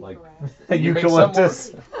leaves. to Like Nebraska. You make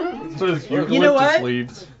Eucalyptus. So it's You know eucalyptus what?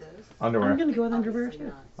 leaves. Underwear. I'm gonna go with underwear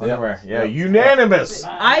too. Underwear. Yeah, unanimous.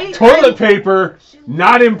 Toilet paper,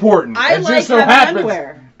 not important. I It like just so having happens-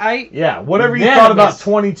 underwear. Yeah, whatever you thought about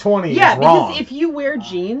 2020 Yeah, is wrong. because if you wear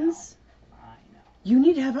jeans, you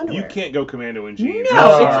need to have underwear. You can't go commando in jeans.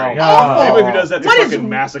 No, it's No. awful. Anybody who does that's What a is- fucking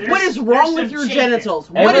masochist. What is There's wrong with some your chicken. genitals?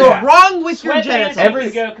 What is Everyone- wrong with your Sweatpants, genitals?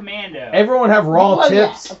 you can go commando. Everyone have raw Well, yeah,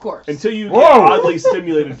 tips. of course. Until you get Whoa. oddly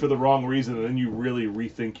stimulated for the wrong reason, and then you really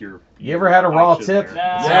rethink your. You ever had a raw options tip? there.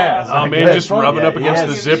 Nah. Yeah. Oh man, Good. just rubbing up against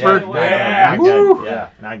the yes. zipper. Yeah, not Woo. good. Yeah,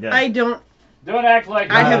 not good. I don't. Don't act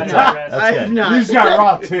like I you're have not not. interested. That's I good. have not. He's got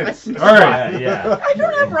raw tits. All right. Yeah. I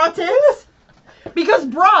don't have bra tits. Because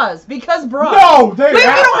bras. Because bras. No, they We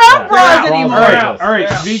have. don't have bras Yeah. anymore. All right, Yeah. all right.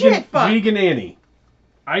 Yeah. Vegan, Shit, fuck. vegan Annie.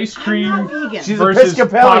 Ice I'm cream not vegan. She's versus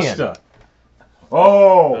Episcopalian. pasta.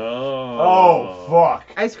 Oh. Oh. Oh, fuck.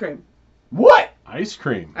 Ice cream. What? Ice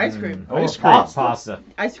cream. Ice cream. Ice cream. Pasta.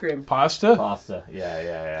 Ice cream. Pasta. Pasta.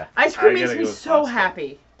 Yeah. Ice cream I makes gotta me go with so pasta.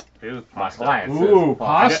 happy. Maybe with My pasta. client says Ooh,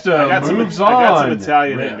 pasta. pasta moves I got some on.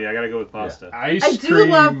 Italian Yeah. in me. I gotta go with pasta. Ice I cream.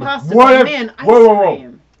 do love pasta, What but if- man, ice whoa.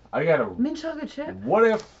 cream. I gotta. Mint chocolate chip. What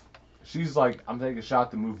if she's like, I'm taking a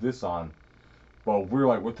shot to move this on, but we're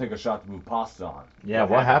like, we'll take a shot to move pasta on. Yeah,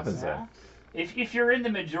 what happens then? If you're in the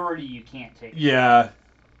majority, you can't take it. Yeah.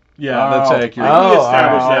 Yeah, that's Oh. accurate. Oh, We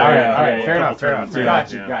established that. all right, a all right, couple fair enough, times, fair enough, fair yeah,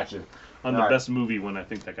 Gotcha, yeah. gotcha. On the All right. best movie one, I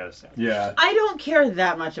think that got established. Yeah. I don't care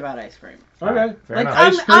that much about ice cream. Okay. Fair Like, enough.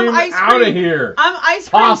 I'm- Ice cream, ice out of cream. here. I'm ice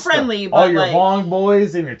cream Pasta. friendly, but All your like, long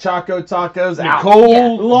boys and your Choco tacos out. Nicole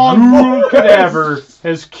Yeah. Ghoul Cadaver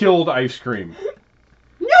has killed ice cream.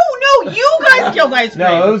 no, you guys killed ice cream.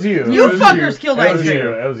 No, it was you. You It was fuckers you. killed It ice was cream.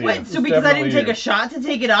 you. It was you. Wait, so because I didn't definitely take you. a shot to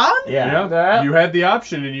take it on? Yeah. Yeah. You had the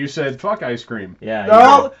option and you said, fuck ice cream. Yeah.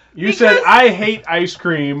 No. You Because- said, I hate ice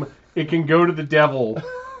cream. It can go to the devil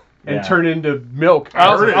and Yeah. turn into milk.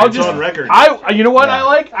 I heard it. It's on record. You know what Yeah. I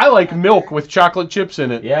like? I like milk with chocolate chips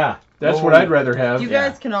in it. Yeah. That's Oh. what I'd rather have. You Yeah.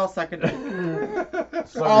 guys can all suck it.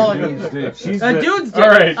 Suck All a of you. dude's dick. She's A the, dude's dick. All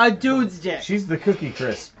right. A dude's dick. she's the Cookie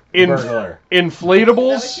Crisp In- burglar.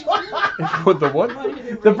 Inflatables? With the what?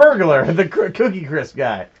 The burglar, the Cookie Crisp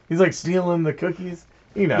guy. He's like stealing the cookies.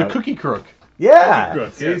 You know. The cookie crook. Yeah. Cookie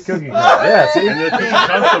Crook, See, yes. Cookie Crisp. Yeah. See. And the cookie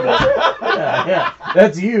constable. Yeah.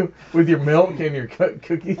 That's you with your milk and your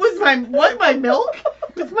cookies. With my milk?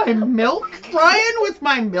 With my milk, Ryan? With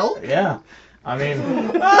my milk? Yeah. I mean.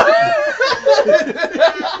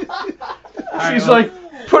 She's like,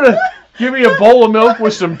 give me a bowl of milk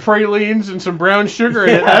with some pralines and some brown sugar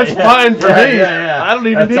in it. That's fine for me. Yeah. I don't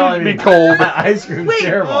even That's all need I it to be need. cold. Ice cream's Wait,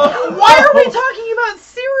 terrible. why are we talking about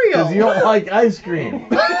cereal? Because you don't like ice cream.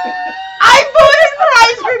 I voted for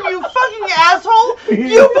ice cream, you fucking asshole!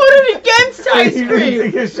 You voted against ice You didn't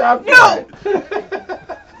cream! take a shot for No! it.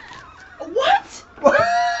 What? You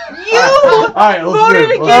All right, let's voted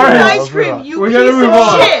move. against All right, ice let's cream, move on. you We piece gotta move of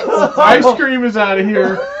on. shit! Ice cream is out of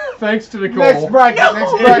here. Thanks to Nicole. Next bracket, No,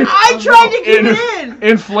 next bracket. I tried to keep it in!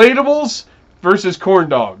 Inflatables versus corn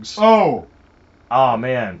dogs. Oh. Oh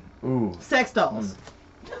man. Ooh. Sex dolls.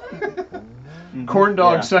 Corn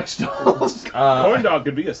dog Yeah. sex dolls. Corn dog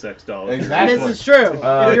could be a sex doll. Exactly. This is true.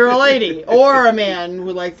 If you're a lady or a man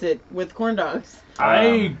who likes it with corn dogs.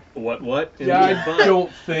 I What? In yeah, the I butt?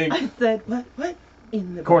 don't think I said what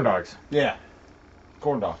in the Corn dogs. Yeah.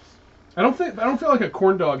 Corn dogs. I don't feel like a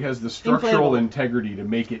corn dog has the structural Inflatable. integrity to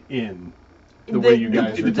make it in the The- way you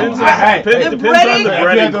guys It are depends talking. on Hey, the the depends on the breading-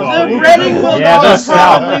 breading the quality. The breading will Yeah, that's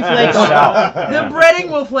probably stout. flake That's off. stout. The breading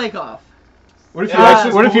will flake off. What if you,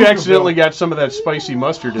 Yeah. what if you accidentally got some of that spicy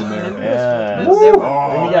mustard in there? Yeah. They were,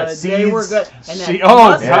 Then you got they were seeds. good. And that See, oh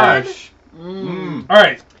mustard, gosh! mm. All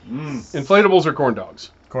right, Mm. inflatables or corn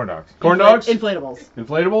dogs? Corn dogs. Corn dogs? Inflatables.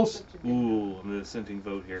 Inflatables? Ooh, I'm a dissenting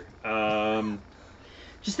vote here.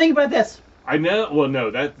 Just think about this. I know. Well, no,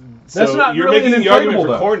 that's not you're really making an the argument inflatable, for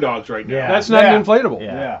though. corn dogs right now. Yeah. That's not Yeah. an inflatable.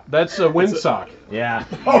 Yeah. Yeah. That's a windsock. Yeah.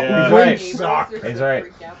 Oh, Yeah. he's Right. sock. He's right.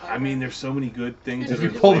 I mean, there's so many good things. If that you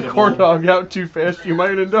are pull the inflatable. corn dog out too fast, you might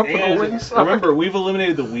end up with a And windsock. remember, we've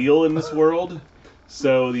eliminated the wheel in this world,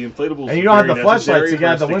 so the inflatables. And you don't have are the very flashlights, necessary you for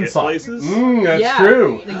got us the to get windsock. places. That's Yeah,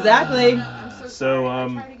 true. Exactly. I'm so So, sorry. I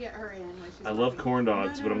um, tried to get her in when she's I love like, corn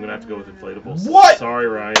dogs, no, but I'm no, gonna have to go no, with no, no. inflatables. What? Sorry,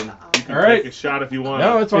 Ryan. You can All right. take a shot if you want.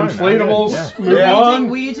 No, it's fine. Inflatables, Yeah. move Yeah. on.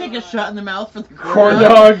 Will you take a shot in the mouth for the Corn dog?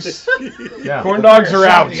 dogs. Yeah. Corn dogs are Shot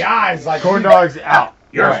out. in the eyes like Corn dogs out.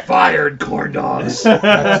 You're Right. fired, corn dogs.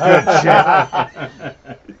 That's good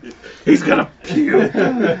shit. He's gonna puke.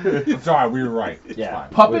 It's all right. We were right. It's Yeah. fine.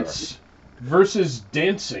 Puppets versus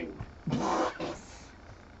dancing.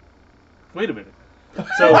 Wait a minute.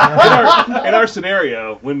 So in our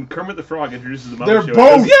scenario, when Kermit the Frog introduces the Muppet They're Show,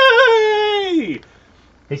 both- he goes, "Yay!"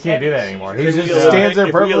 He can't do that anymore. He Can just we eliminate- stands there if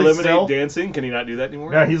we perfectly eliminate still. dancing, can he not do that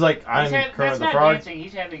anymore? No, he's like, I'm That's Kermit the not Frog. dancing.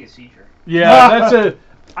 He's having a seizure. Yeah, that's a.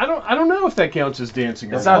 I don't know if that counts as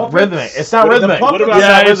dancing. It's or not rhythmic. It's not What are the rhythmic. puppets? What about Yeah,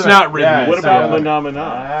 that? it's not rhythmic. Yeah, What it's about not. Phenomena?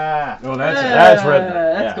 Ah. Oh, that's it. That's rhythmic,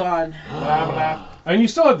 That's yeah. gone. I mean, you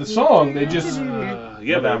still have the song. They just.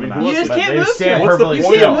 Yeah, but I mean, Phenomena. You what's just the, can't They move stand to it. what's the perfectly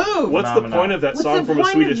point? You can't still. move. What's the Phenomena. point of that What's song the from a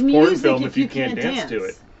point Swedish of porn music film if you can't dance to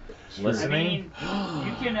it? I Listening. mean,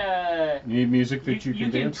 you can You need music that you, you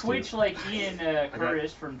can can dance twitch to. like Ian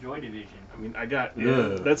Curtis from Joy Division. I mean, I got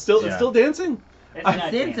Ugh. that's still it's Yeah. still dancing. That's I-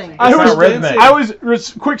 not Dancing. dancing. I It's was not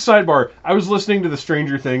rhythmic. quick sidebar. I was listening to the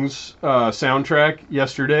Stranger Things soundtrack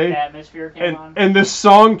yesterday, Atmosphere came and on. and this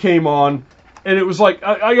song came on, and it was like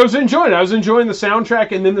I was enjoying it. I was enjoying the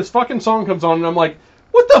soundtrack, and then this fucking song comes on, and I'm like,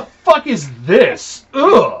 what the fuck is this?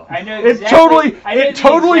 Ugh! I know It exactly. totally- I know it the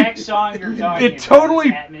totally- exact song you're talking it about. totally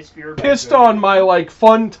Atmosphere by Pissed Joy on Division. my like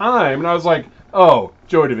fun time, and I was like, oh,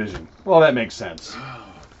 Joy Division. Well, that makes sense.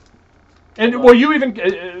 And well, you even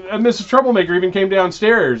Mrs. Troublemaker even came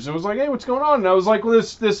downstairs and was like, "Hey, what's going on?" And I was like, "Well,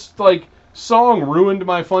 this like song ruined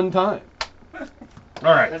my fun time."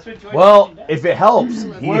 All right. That's what Joy Well, Division does. if it helps,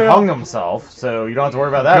 he Well- hung himself, so you don't have to worry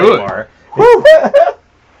about that Good. anymore.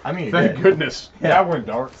 I mean, he Thank did. goodness. That went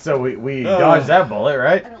dark. So we dodged that bullet,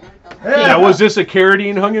 right? I don't like those. Yeah. Now, was this a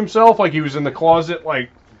Carradine hung himself? Like he was in the closet? Like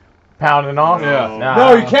Pounding off. Yeah. Nah.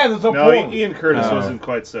 No, you can't. There's no No, porn. Ian Curtis No. wasn't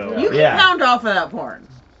quite so. You can Yeah. pound off of that porn.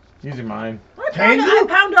 Using mine. I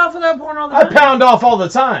pound off of that porn all the I time. pound off all the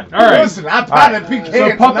time. all right. Listen, I pounded PK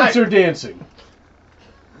So puppets tonight. are dancing.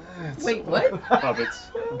 Wait, what?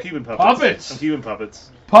 Puppets. I'm keeping puppets. Puppets. I'm keeping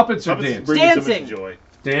puppets. Puppets are Puppets dancing. bring me so Dancing. much joy.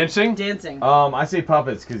 Dancing. Dancing. I say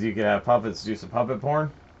puppets because you can have puppets do some puppet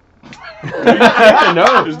porn.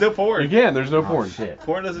 No. There's no porn. Again, there's no Oh, porn. shit.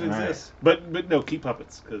 Porn doesn't All right. exist. But no, keep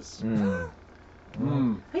puppets because Mm.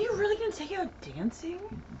 Are you really gonna take out dancing?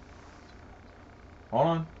 Hold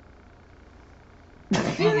on.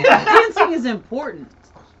 Dancing is important.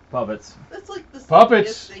 Puppets. That's like the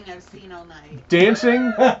Puppets. stupidest thing I've seen all night.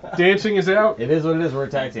 Dancing. Dancing is out. It is what it is. We're a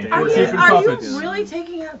tag team. Are We're you, keeping are puppets. you really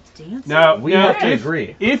taking out dancing? Now, We now have to if,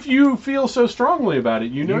 agree. if you feel so strongly about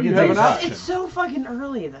it, you know You you, can have take an a shot. option. It's so fucking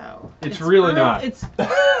early though. It's really early- not. It's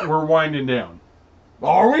We're winding down.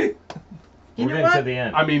 Are we? you We're know getting what? to the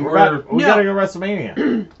end. I mean, we we're- we No. gotta go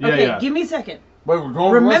WrestleMania. Yeah, Okay, yeah. give me a second. Wait, we're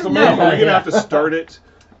going Remember- to no. WrestleMania. we're gonna have to start it.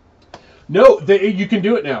 No, you can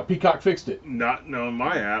do it now. Peacock fixed it. Not on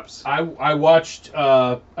my apps. I watched.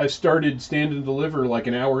 I started Stand and Deliver like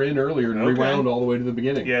an hour in earlier and Okay. rewound all the way to the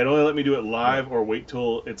beginning. Yeah, it only let me do it live or wait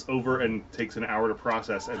till it's over and takes an hour to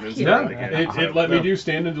process and then No, start it again. it let me do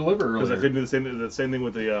Stand and Deliver Because I earlier. couldn't do the same thing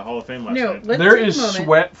with the Hall of Fame last No, night. let's There take is a moment.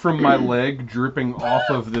 sweat from my leg dripping off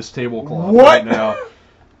of this tablecloth What? right now. I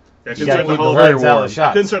You couldn't gotta start the keep Hall the of legs out of the I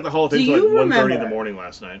shots. couldn't start the Hall of Fame Do until you like 1:30 in the remember? morning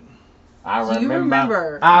last night. I Do you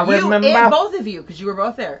remember? I You remember. and both of you, because you were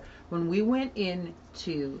both there when we went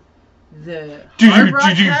into the Hard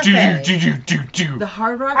Rock Cafe. The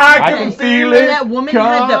Hard Rock I Cafe. can feel where it that woman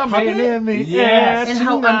had the coming puppet in the Yes. and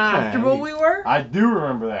how tonight. uncomfortable we were. I do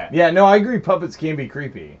remember that. Yeah, no, I agree. Puppets can be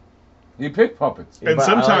creepy. You pick puppets. And But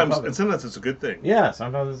I like sometimes, puppets. it's a good thing. Yeah,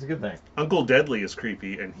 sometimes it's a good thing. Uncle Deadly is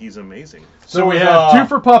creepy, and he's amazing. So we have 2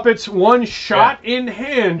 for puppets, 1 shot in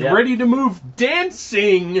hand, Yeah. ready to move.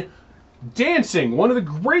 Dancing, one of the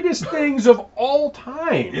greatest things of all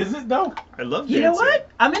time. Is it though? I love You dancing. know what?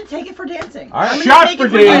 I'm gonna take it for dancing. All right. I'm gonna Shot take for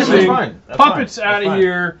it dancing. That's fine. That's Puppets fine. out That's of fine.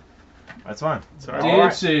 here. That's fine. Sorry.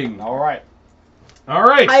 Dancing. All right. All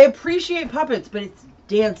right. I appreciate puppets, but it's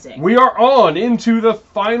dancing. We are on into the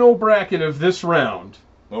final bracket of this round.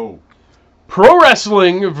 Oh. Pro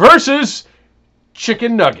wrestling versus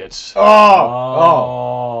chicken nuggets. Oh.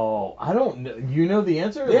 Oh, I don't know. You know the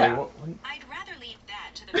answer? Yeah. Like, what? I'd rather leave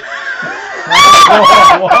that to the.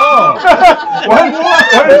 Whoa.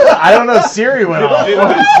 I don't know. Siri went off. Did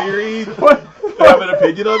Siri have an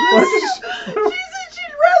opinion on this? She said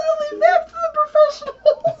she'd rather leave that to the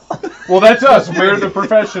professionals. Well, that's us. We're the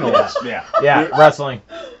professionals. Yeah. Yeah, wrestling.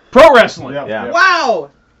 Pro wrestling Yeah.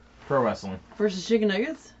 Wow. Pro wrestling. Versus chicken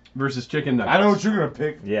nuggets? versus chicken nuggets. I know what you're gonna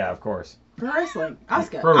pick. Yeah, of course. Pro wrestling.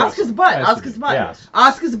 Oscar. Pro Oscar's wrestling. butt. Has to Oscar's be. butt. Yeah.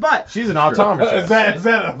 Oscar's butt. She's an optometrist. Is that a?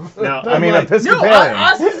 Now, I mean, unlike, No, Episcopalian.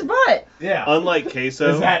 Oscar's butt. yeah. unlike queso,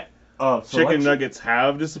 Is that chicken selection? nuggets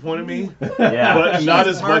have disappointed me, Yeah. but not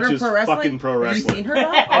She's as part much of as pro wrestling? fucking pro Have you wrestling. seen her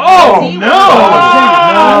though? Oh, Have you seen no! her?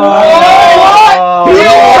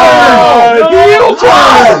 Heel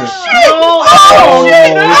turn! Oh,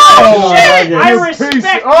 shit! Oh, shit! I You respect piece-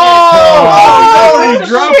 it. Oh, he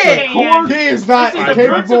dropped the cord. He is not This is a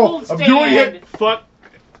capable principled of doing stand. it. Fuck.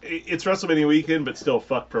 It's WrestleMania weekend, but still,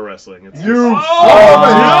 fuck pro wrestling. It's You. Oh,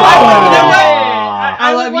 Ah.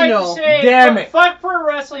 I would love you, like Noel. to say, Damn it. Fuck pro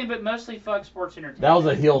wrestling, but mostly fuck sports entertainment. That was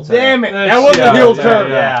a heel turn. Damn it! That That's- was yeah, a heel yeah,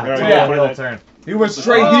 turn. Yeah, Alright, yeah, yeah. heel turn. He was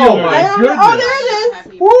straight Oh, heel. my I don't know. Oh, there it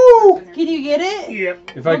is. Woo! Can you get it?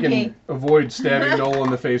 Yep. If I Okay. can avoid stabbing Noel in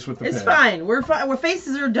the face with the It's pen. fine. We're fine. Our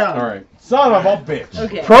faces are done. All right. Son of a bitch.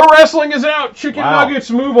 Okay. Pro wrestling is out. Chicken Wow. nuggets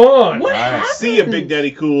move on. What Alright. happened? See ya, Big Daddy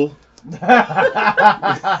Cool. Hot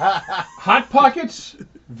Pockets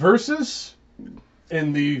versus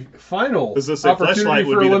in the final As I say, opportunity Fleshlight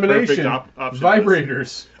would for be the perfect elimination. option.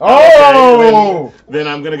 Vibrators. Oh! Then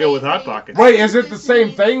I'm gonna go with Hot Pockets. Wait, is it the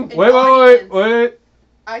same thing? Wait.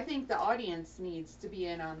 I think the audience needs to be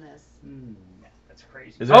in on this. That's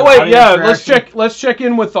crazy. Is there Oh an wait, audience yeah. reaction? Let's check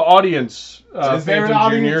in with the audience. Is there an Phantom Jr.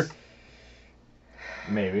 audience?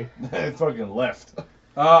 Maybe. It fucking left.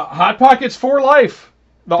 Hot Pockets for life.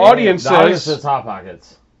 The audience The audience says. says Hot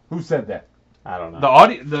Pockets. Who said that? I don't know. The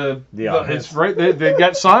audience. The audience. it's right. They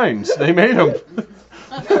got signs. They made them.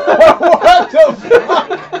 What the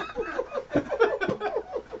fuck?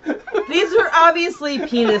 These are obviously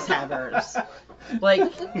penis havers. Like,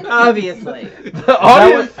 obviously.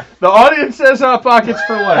 The audience says Hot Pockets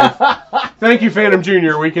for life. Thank you, Phantom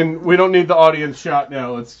Jr. We don't need the audience shot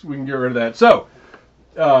now. We can get rid of that. So,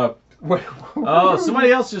 Oh,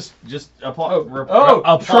 somebody else just applaud.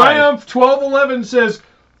 Triumph 1211 says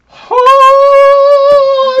Hot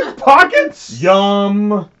Pockets.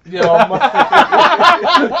 Yum.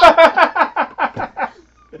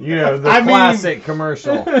 You know, the classic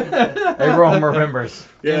commercial. Everyone remembers.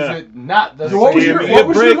 Yeah. Is it not the What was same? your- Give me what a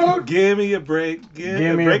was break. your vote? Give me a break.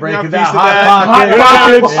 Give me a break now of piece that of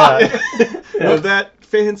Hot Pocket. that. Of that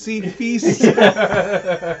fancy feast.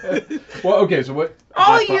 Well, okay. So what?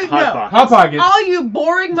 All you know. Hot Pockets. All you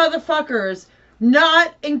boring motherfuckers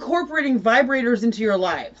not incorporating vibrators into your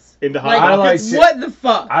lives. Into Hot Like, Pockets. what the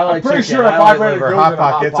fuck? I like pretty chicken. sure a I vibrator deliver goes Hot in a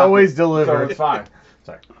Hot Pockets. Pocket. Always So delivered. it's fine.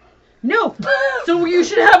 No. So you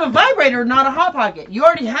should have a vibrator, not a hot pocket. You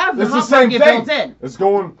already have the It's the hot same pocket thing. built in. It's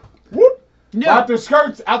going whoop No. out their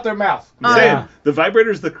skirts, out their mouth. I'm saying, the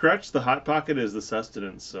vibrator's the crutch, the Hot Pocket is the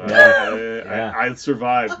sustenance. So I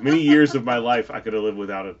survived many years of my life. I could have lived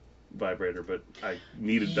without a vibrator, but I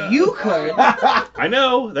needed that. You could. I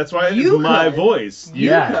know. That's why You it's my could. voice. You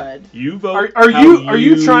could. You vote. Are how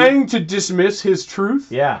you trying to dismiss his truth?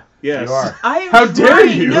 Yeah. Yes. You are. I am How dare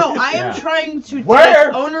trying- you? No, I am Yeah. trying to Where?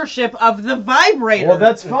 take ownership of the vibrator. Well,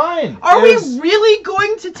 that's fine. Are we really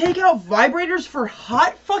going to take out vibrators for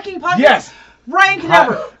hot fucking pockets? Yes. Ryan Hot-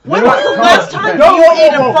 Knaver, when They're was the not last hot. time No, you whoa,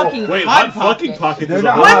 ate whoa, a whoa. fucking Wait, hot fucking pocket? pocket They're is a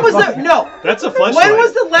not hot When was pocket. the no? That's a fleshlight. When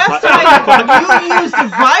was the last time you used a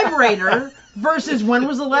vibrator versus when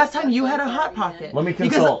was the last time you had a hot pocket? Let me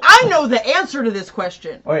Because consult. I know the answer to this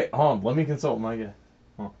question. Wait, hold on. Let me consult my guy.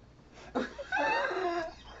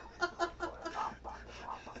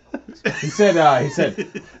 He said, I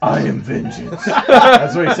am vengeance.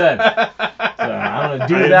 That's what he said. So, I don't want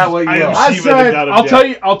to do that what you I am will. I Shiva, the said- god of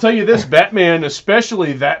death. I'll tell you this, Batman,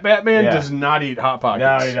 especially that Batman, Yeah. does not eat Hot Pockets.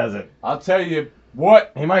 No, he doesn't. I'll tell you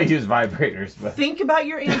what. He might use vibrators, but Think about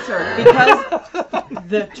your answer because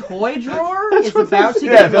the toy drawer is about to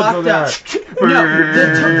yeah, get that's what locked they up. are.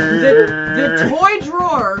 No, the toy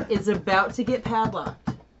drawer is about to get padlocked.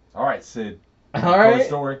 All right, Sid. All Toy right.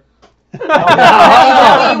 Story. Is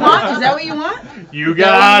that what you want? You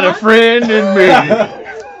got a friend in me.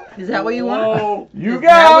 Is that what you want? You Is that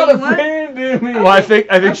got what a you want? friend in me. Well, I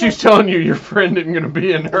think she's telling you your friend isn't going to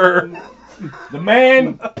be in her. The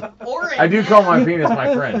man. Or I do call my penis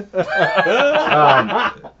my friend.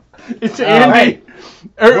 It's Andy.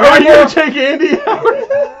 Are you going to take Andy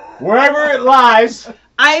out? Wherever it lies.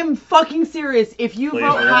 I am fucking serious. If you Please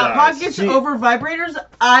vote relax. Hot Pockets She- over vibrators,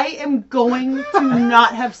 I am going to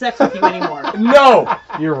not have sex with you anymore. No.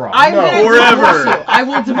 You're wrong. I'm No. gonna Forever. divorce you. I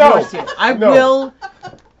will divorce you. I No.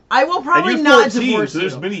 will probably And you're not 14, divorce so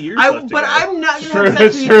there's you. many years left to But go. I'm not True, gonna have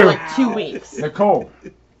sex with you for true. like 2 weeks. Nicole.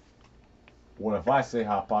 What if I say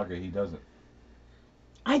Hot Pocket, he doesn't?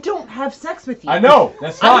 I don't have sex with you. I know.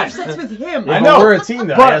 That's I fine. have sex with him. Yeah, I but know. we're a team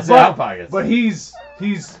though. But- That's but- Hot Pockets. But he's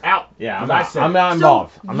out. yeah, I'm As I not, said. I'm not So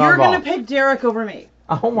involved. I'm not you're gonna involved. pick Derek over me.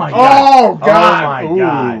 Oh my god. Oh God. Oh my Ooh.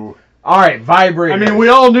 god. All right, vibrator. I mean, we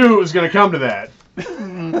all knew it was going to come to that.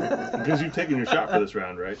 Because you've taken your shot for this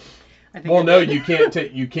round, right? I think Well, I no, did.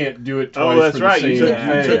 you can't do it twice Oh, that's for the right. same You took thing.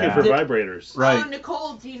 it for vibrators. Right. Oh,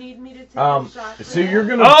 Nicole, do you need me to take Um, a shot? for so you're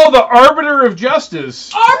that? gonna. Oh, the arbiter of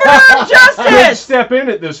justice Arbiter of could Justice! step in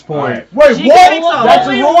at this point. Wait, She what? takes off. That's a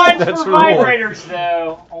Only rule. ones That's for a rule. vibrators,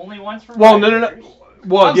 though. Only ones for Well, vibrators. no.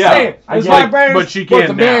 Well, I'm yeah, saying, it's like, vibrators, but she but can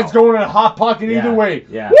the now. man's going in a Hot Pocket Yeah. either way.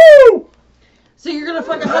 Yeah. Woo! So you're gonna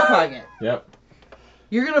fuck a Hot Pocket. Yep.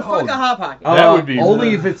 You're gonna fuck a Hot Pocket. That would be only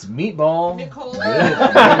weird. if it's meatball. Nicole, Good.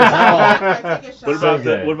 I take a shot. What about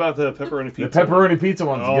good. what about the pepperoni The pizza? pepperoni pizza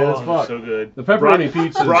one's Oh, good as fuck. so good. The pepperoni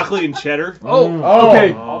pizza. broccoli and cheddar. Oh.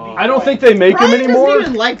 Okay. Oh. I don't think they make them Brian anymore. doesn't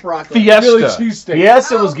even like broccoli. Philly Fiesta. cheesesteak.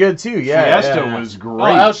 Fiesta was good too. Yeah. Fiesta yeah. was Oh,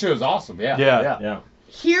 great. that shit was awesome. Yeah. Yeah. Yeah.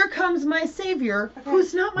 Here comes my savior,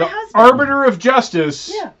 who's not my The husband. arbiter of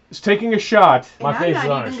justice Yeah. is taking a shot. My face is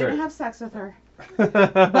I'm on not her even shirt. gonna have sex with her.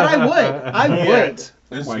 But I would. I would. This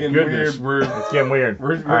is My getting goodness, weird. It's getting weird.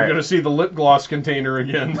 we're All right. gonna see the lip gloss container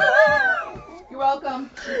again. You're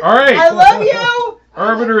welcome. All right. I love you.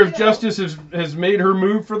 Arbiter of Justice has made her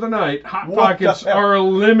move for the night. Hot What Pockets the hell? are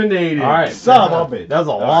eliminated. All right. Son of a bitch. That was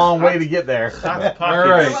a long way to get there. Hot All You're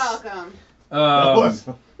right.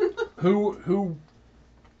 welcome. Who?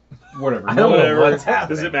 Whatever. I don't know Whatever. what's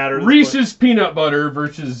happening. Does it matter? at this Reese's peanut butter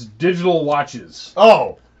versus digital watches. Oh.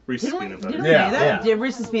 point? Reese's peanut butter. Didn't Yeah, we do that? yeah.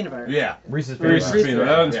 Reese's peanut butter. Yeah. Reese's Reese's peanut peanut.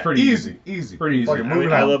 That one's Yeah. pretty easy. Easy. Pretty easy. Fucking I mean,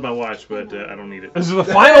 moving I on. love my watch, but I don't need it. This is the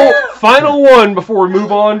final one before we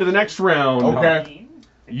move on to the next round. Okay.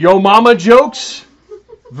 Yo Mama jokes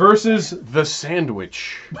versus the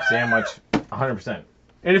sandwich. Sandwich. 100%.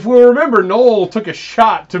 And if we'll remember, Noel took a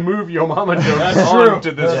shot to move Yo Mama jokes That's on true.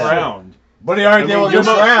 to this That's round. But he already did I mean, with this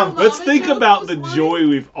Yo Mama- round. Let's Mama think jokes about was the one. joy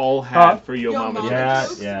we've all had Huh? for Yo Mama jokes. Yeah,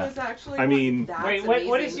 Jokes yeah. was actually I mean- that's Wait,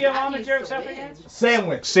 what is amazing. Yo That Mama needs jokes to up win. again?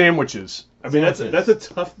 Sandwich. Sandwiches. I mean, that's Sandwiches.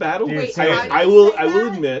 a tough battle. Dude, Wait, sandwiches. why I did will you say I will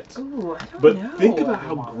that? admit, Ooh, I don't but know. think about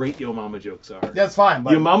how great Yo Mama jokes are. That's fine.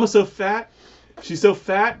 But Your mama's so fat. She's so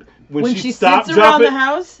fat When she she stops sits around dropping. the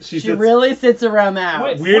house, she she sits- really sits around the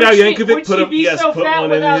house. Weird Al Would she- Yankovic would put she up- be yes, so put fat one in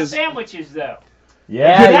without his- sandwiches, though?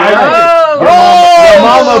 Yeah, Good you're idea. right. Oh! Your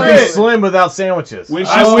mama would be shit. slim without sandwiches. When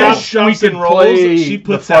she I stops, wish we drops, could and rolls, play she the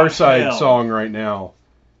puts Far out Side hell. song right now.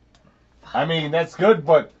 I mean, that's good,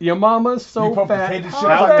 but Your mama's so You put fat. potato chips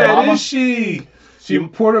How on fat your mama? is she? She I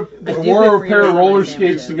wore a do pair for your of mama roller sandwiches.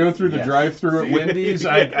 skates to go through the Yes. drive-through at Wendy's.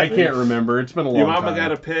 I can't remember. It's been a long Your time. mama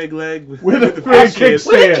got a peg leg with a fish in it.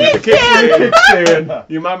 kickstand. With a kickstand. kickstand.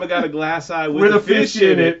 Your mama got a glass eye with a fish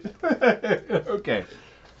in it. Okay.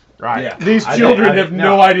 Right. Yeah. These I children don't- I- have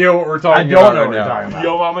no. no idea what we're I talking don't about know right what you're now. talking about.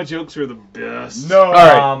 Yo Mama jokes are the best. no, All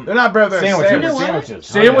right. they're not better than Sandwiches. sandwich. You know what? Sandwiches.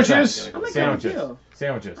 Sandwiches? I'm gonna go with Sandwiches. you.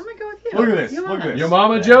 Sandwiches. I'm gonna go with you. Look at this. Yo Look at Mama. this. Your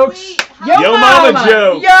mama jokes? Wait, Yo, Yo mama. Mama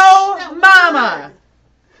jokes. Yo mama.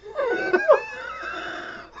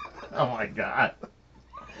 Oh my god.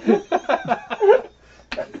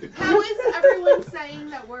 how is everyone saying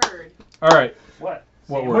that word? All right. What?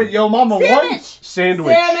 What Wait, word? yo, mama, what? Sandwich.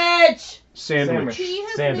 Sandwich. Sandwich. Sandwich. He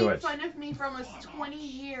has Sandwich. made fun of me for almost 20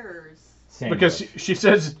 years. Sandwich. Because she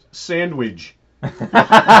says sandwich. It's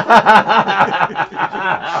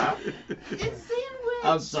sandwich.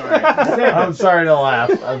 I'm sorry. I'm sorry to laugh.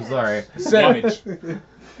 I'm sorry. Sandwich. All right.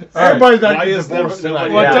 Everybody's not Why getting is divorced nobody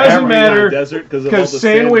tonight. Well, it Yeah, doesn't every matter desert because of all the because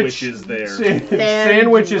sandwich sandwiches there.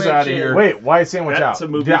 Sandwich is out of here. Wait, why sandwich That's out? a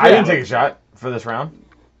movie I didn't yeah. take a shot. For this round?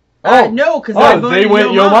 No, because I voted they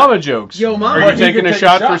went Yo Mama jokes. Yo Mama. Are you taking a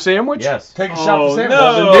shot for sandwich? Yes. Take a shot for sandwich.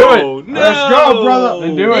 No, Then do it. No. Let's go, brother.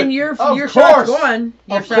 Then do Then it. your Of shot's course. gone.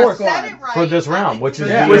 Your Of shot's course. Said gone. it right. For this round, which is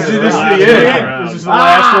Yeah. the This end is of the the round. end. round. This is the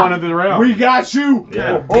last one of the round. We got you.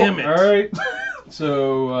 Yeah. Damn it. All right.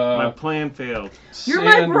 So, My plan failed. You're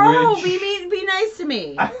my bro. sandwich. Be nice to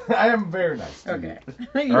me. I am very nice. To Okay.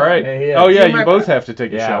 All right. Hey, Oh yeah, You're you my both bro. have to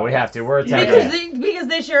take a Yeah, shot. we have to. We're a because tag.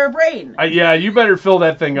 they share a brain. Yeah, you better fill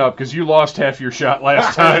that thing up because you lost half your shot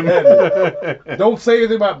last time. you. Don't say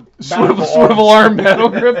anything about Swivel arm battle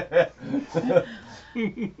grip.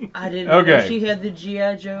 I didn't Okay. know she had the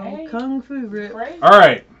G.I. Joe Kung Fu grip. All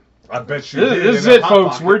right. I bet you. This is it,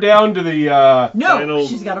 folks. We're down to the No, Final-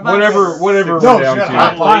 she's got a box. whatever No, we're she down got a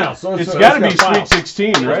hot to. final. It's got to be Sweet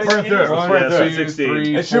 16, right? Let's burn through it. Let's One, burn through it. two, 16.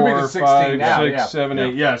 three, It should be the 4, 16 5, now, 6, yeah. 7,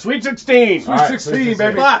 8. Yeah, Sweet 16. Sweet All right, 16, Sweet baby.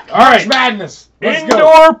 16. Fuck. All right. Madness. Let's go.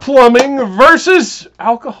 Indoor plumbing versus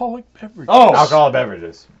alcoholic beverages. Oh, Alcoholic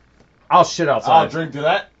beverages. I'll shit outside. I'll drink to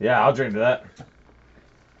that. Yeah, I'll drink to that.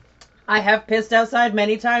 I have pissed outside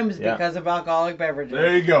many times Yeah. because of alcoholic beverages.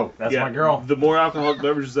 There you go. That's Yeah, my girl. The more alcoholic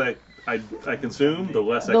beverages I consume, the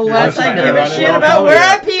less I The care. less I care give a about shit it. about where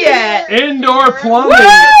I pee at. Indoor plumbing. Woo!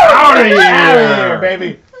 Out of Out of here, here.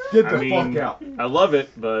 baby. Get the I mean, fuck out. I love it,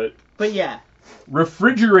 but But yeah.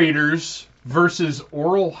 Refrigerators versus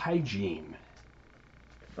oral hygiene.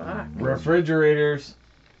 Fuck. Refrigerators.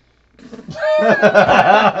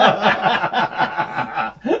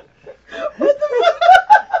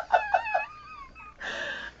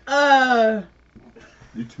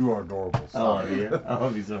 You two are adorable. I love you. I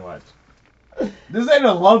love you so much. This ain't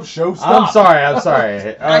a love show. I'm Stop. sorry. I'm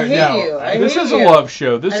sorry. I hate no. you. I This hate is you. a love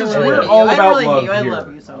show. This I is really we're hate all you. about I really love hate you. I here.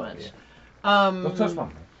 love you so much. Don't touch my.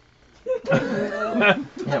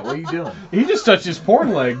 Yeah, what are you doing? He just touched his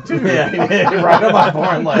porn leg too. Yeah, he did. Right on my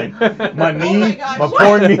porn leg. My knee, gosh. my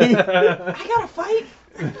porn knee. I gotta fight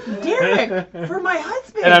Derek for my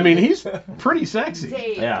husband. And I mean, he's pretty sexy.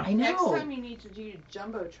 Dave, Yeah. I next know. time you need to do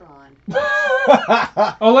Jumbotron.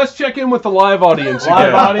 Oh, let's check in with the live audience Live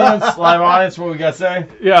again. audience, what we got to say?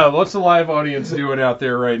 Yeah, what's the live audience doing out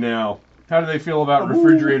there right now? How do they feel about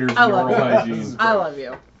refrigerators I and love oral you. hygiene? I love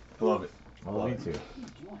you. Love it. I love you too.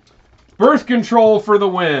 Birth control for the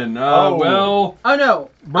win. Well, Oh no.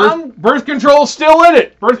 birth control's still in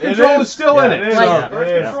it. Birth control is still in Yeah, it. it is. Like,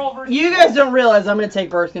 Birth control versus You guys don't realize I'm gonna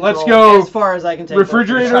take birth control. Let's go as far as I can take. birth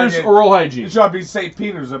Refrigerators, Try to- oral hygiene. You should be St.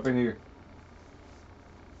 Peter's up in here.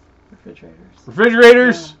 control. Refrigerators.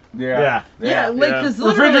 Refrigerators. Yeah. Yeah, like Yeah. because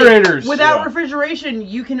literally, Refrigerators. without Yeah. refrigeration,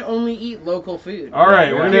 you can only eat local food. All right,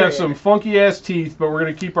 Yeah. we're gonna have some funky ass teeth, but we're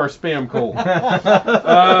gonna keep our spam cold. Spam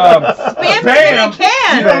in a You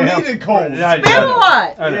can. don't need it cold. Yeah, I Spam a know.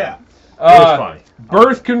 lot. I know. Yeah. It was Uh, funny.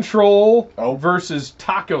 birth control Oh. versus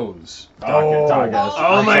tacos. Tacos.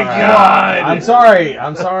 Oh my I'm sorry. God. I'm sorry.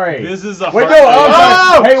 I'm sorry. this is a Wait, hard no.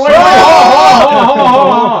 Oh! Hey, wait.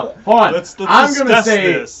 Hold on. Let's I'm gonna discuss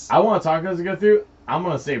say. this. I want tacos to go through. I'm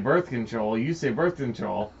gonna say birth control. You say birth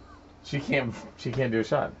control. She can't do a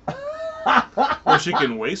shot. Or she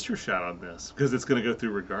can waste her shot on this because it's going to go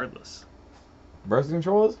through regardless. Birth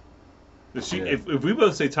control is? If we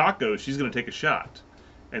both say taco, she's going to take a shot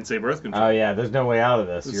and say birth control. Oh yeah. There's no way out of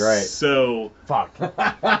this. You're right. So Fuck. Yeah,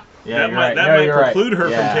 that you're might right. that No, might you're right. preclude her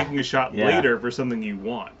Yeah. from taking a shot Yeah. later for something you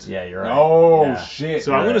want. Yeah, you're right. Oh Yeah. shit.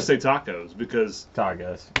 So I'm Right. going to say tacos because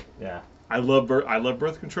Tacos. Yeah. I love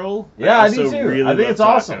birth control. Yeah, I also do too. Really I think love it's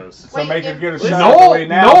awesome. tacos. So Wait, make her if- get a shot Noel, away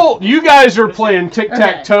now. Noel, you guys are playing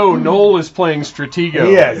tic-tac-toe. Noel is playing Stratego.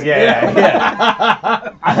 Yes.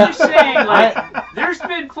 Yeah. I'm just saying, like, there's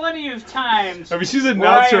been plenty of times I mean, she's where I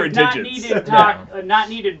announced her have not digits. not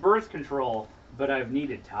needed birth control, but I've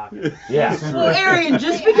needed tacos. Yeah. Well, Arian,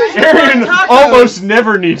 just because you Aaron want tacos, almost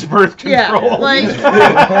never needs birth control. yeah, like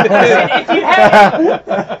If you have,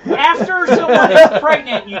 after someone is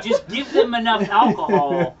pregnant, you just give them enough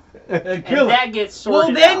alcohol, and that gets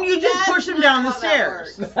sorted well, then out. you just That's push them not down the how that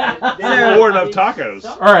stairs. works. Or enough tacos.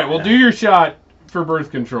 All right, well, do your shot for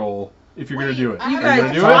birth control if you're going to do it. You Are guys,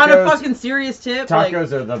 gonna do it? on a Tacos- fucking serious tip, like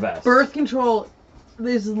Tacos are the best. birth control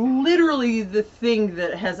is literally the thing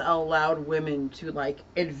that has allowed women to like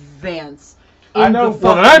advance. I in know the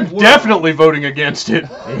Well, then fucking I'm world. definitely voting against it.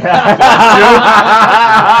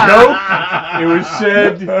 Yeah. Nope. It was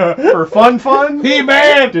said for fun.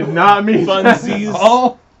 He-Man! Did not mean Funsies.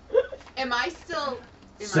 all. Am I still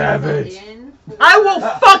Savage. in I will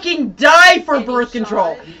fucking die for birth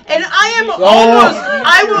control. And I will No,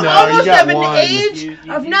 almost you got have an one. age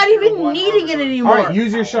of not even needing it anymore. All right,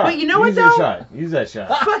 use your shot. But you know what, use your though? shot. Use that shot.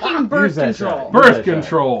 Fucking birth Use that control. shot. Birth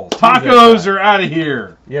control. Tacos are out of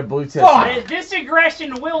here. Yeah, blue tip. This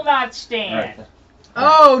aggression will not stand.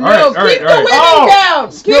 Oh no! All right, Keep the all right. women down.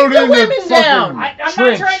 Keep Snowed the in the women fucking- down. I'm not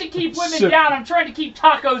Trench. trying to keep women down. I'm trying to keep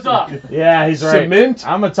tacos up. Yeah, he's right. Cement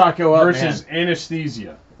I'm a taco up versus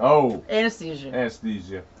anesthesia. Oh, Anesthesia.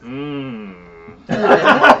 anesthesia.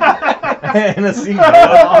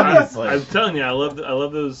 Anesthesia, obviously. I'm telling you, I love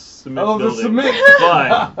those cement I love the buildings. cement.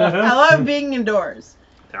 But I love being indoors.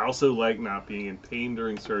 I also like not being in pain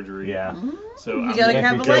during surgery. Yeah. So You I'm gotta gonna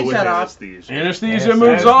have a go leg with cut off. anesthesia. Anesthesia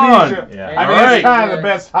moves on. Anesthesia. Yeah. I mean, All right. it's kind of the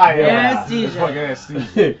best high ever. Anesthesia. It's fucking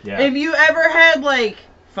anesthesia. Yeah. If you ever had like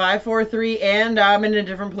 5, 4, 3, and I'm in a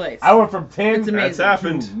different place. I went from 10 It's amazing. That's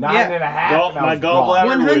happened. to 9.5. and I My was gallbladder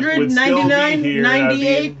gone. would still be 199, here, and I'd be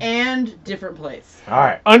 98, in- and different place. All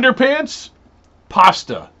right. Underpants,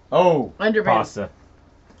 pasta. Oh, Underpants. Pasta.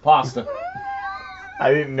 pasta.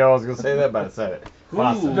 I didn't know I was going to say that, but I said it.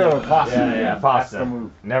 Pasta. No, pasta. Yeah, That's pasta. the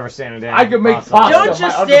move. Never standing down. I could make pasta. Don't my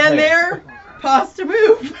just underpants. stand there. Pasta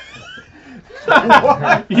move.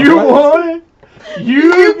 You want it?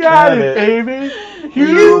 You got it, it. baby.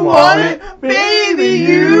 You want it, baby.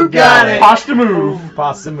 You got it. Pasta move.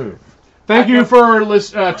 Pasta move. Thank you for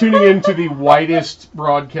tuning in to the whitest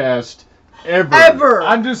broadcast ever. Ever.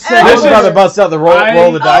 I'm just Ever. saying. I was about to bust out the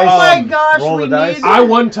roll the dice. Oh my gosh, roll we the dice. need- I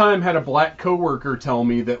one time had a black coworker tell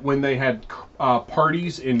me that when they had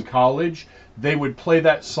parties in college, they would play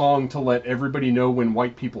that song to let everybody know when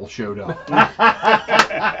white people showed up.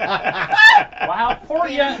 Wow, poor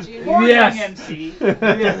young Yes. MC.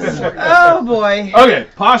 Oh boy. Okay,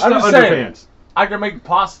 pasta I'm just saying. underpants. I can make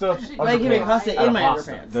pasta. I can make pasta out in of my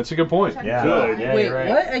pasta. underpants. That's a good point. Yeah. Good. Yeah, Wait, you're right.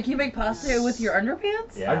 what? I can make pasta with your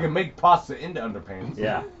underpants? Yeah. I can make pasta into underpants.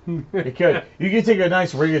 Yeah. You could. You could take a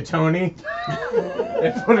nice rigatoni.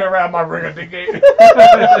 And put it around my rigatoni.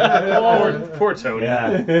 Poor Tony.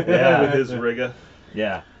 Yeah. Yeah. With his rigga.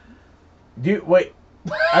 Yeah. Do you, wait.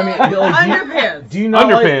 I mean, like, Underpants. do you not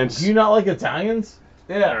Underpants. Like, do you not like Italians?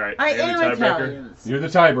 Yeah. All right. I you're the am tiebreaker. Italians. You're the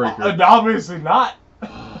tiebreaker. Obviously not.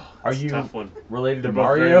 Are you Tough one. related They're to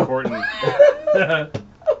both very Mario? important.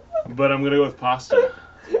 But I'm gonna go with pasta.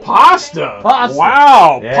 Pasta. Pasta.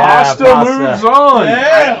 Wow. Yeah, pasta, pasta. moves on.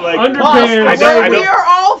 Yeah. Like, Underpants. I don't- We are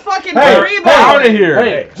all fucking Hey, free Out of here.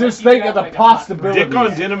 Hey, just think of the possibilities. Dick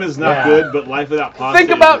on denim is not Yeah. good, but life without pasta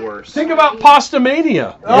Think is about worse. Pasta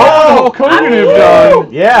Mania. Oh. What the Hulk Hogan have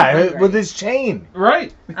done. Yeah, with his chain.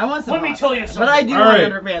 Right. I want some Let me pasta. tell you something. But I do All want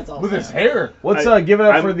right. underpants also. With his hair. Let's I- give it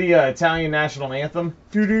up I'm- for the Italian national anthem.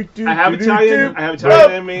 I have Italian. I have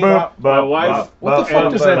Italian in me. My wife. What the fuck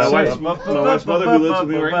and does that my say? wife's mother who lives with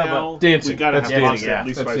me right now. Dancing. We gotta That's have dancing. pasta at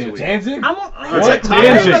least That's twice a dancing. week. Dancing? I'm What? I'm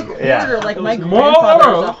Dancing. a quarter, Yeah. like my More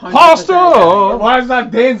grandfather was 100% pasta. Italian. Why is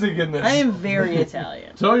not dancing in this? I am very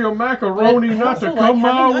Italian. Tell your macaroni But I not to also come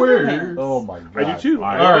like my having way. underpants. Oh my god. I do too.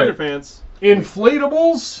 I All love right. underpants.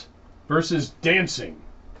 Inflatables versus dancing.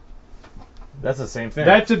 That's the same thing.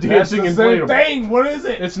 That's a That's dancing the same inflatable. thing. What is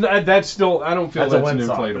it? It's not. That's still. I don't feel That's a that's, an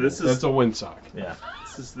windsock. inflatable. This is- That's a windsock. yeah.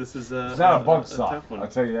 This is It's not a bunk tough sock. one. I'll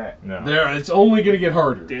tell you that. No. There. It's only going to get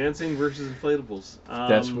harder. Dancing versus inflatables.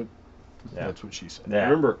 That's what. Yeah. That's what she said. Yeah.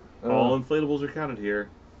 Remember, all inflatables are counted here.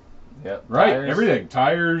 Yep. Right. Tires. Everything.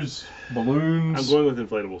 Tires, I'm balloons. going with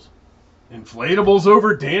inflatables. Inflatables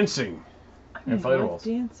over dancing. Inflatables.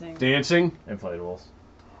 Dancing. Dancing. Inflatables.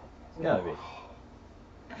 Gotta be.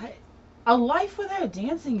 A life without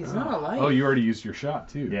dancing is not a life. Oh, you already used your shot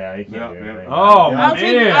too. Yeah, you can't Yeah, do yeah. anything. Oh I'll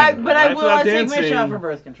take, man. but I Life will without take my dancing. shot for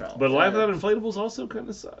birth control. But life without inflatables also kind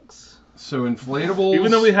of sucks. So inflatables.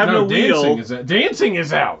 Even though we have no dancing wheel. is out. Dancing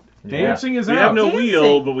is out. Yeah. Dancing is We out. have no Dancing.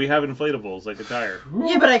 wheel, but we have inflatables like a tire.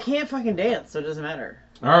 Yeah, but I can't fucking dance, so it doesn't matter.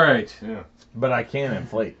 All right. But I can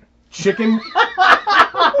inflate. Chicken.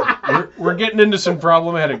 we're getting into some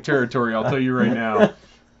problematic territory. I'll tell you right now.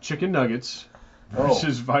 Chicken nuggets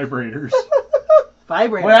versus vibrators.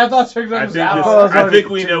 Vibrator. Wait, I thought chicken I was think, out. I think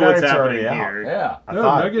we know what's Chicken nuggets happening already out. here. Yeah. I No,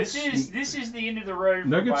 thought. nuggets. This is the end of the road. For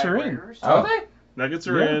Nuggets are in. vibrators. Are they? Nuggets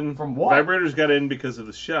are Yeah. in. From what? Vibrators got in because of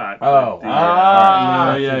the shot. Oh. The,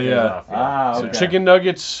 Ah. Yeah. Ah, So okay. chicken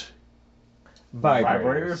nuggets.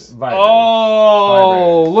 Vibrators.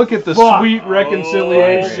 Oh, look at the Fuck. sweet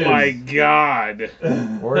reconciliation. Oh my god.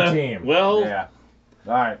 Or a team. Well, Yeah.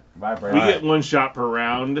 All right. Vibrator. we get one shot per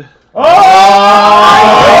round.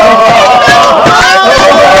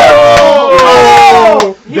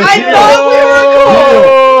 Oh! I thought we were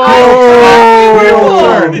cool. I thought we were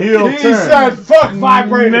cool. turn, heel He turn. said, "Fuck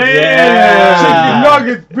vibrators, Yeah. chicken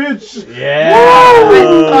nuggets, bitch." Yeah.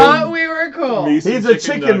 I thought we were cool. Me some He's a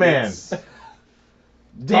chicken man. nuggets.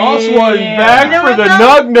 Toss one back You know for what, the though?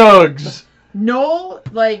 nug nugs. Noel,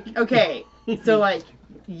 like, okay, so like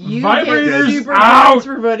you Vibrators get super out. points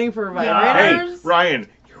for voting for Hey, vibrators. Ryan,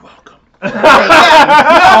 you're welcome.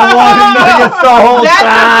 I wanted nuggets the whole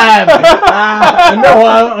time. No,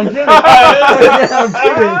 I'm kidding. I'm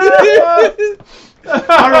kidding.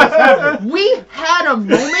 We had a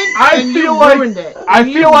moment I and feel you like- ruined it. I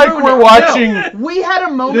You feel like ruined we're it. watching- No, we had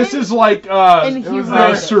a moment. This is like and he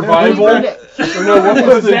ruined it. Survival. He ruined it. Or no, what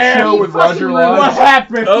was the show with fucking Roger ruined What Lodge?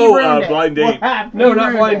 happened? Oh, ruined it. Blind What Date. happened? No, not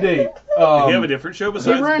ruined Blind it. Date. You have a different show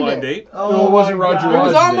besides ruined Blind it. Date? No, it wasn't Roger It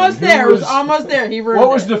was Lodge. almost then. there. Who It was almost there. He ruined What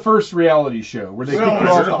it. was the first reality show where they kicked Well, you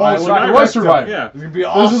off it the was island? It Survivor. was Survivor. Yeah. It'd be This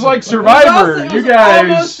awesome. is like It was Survivor. also- You it was almost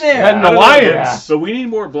guys there. had an I don't know, alliance. But we need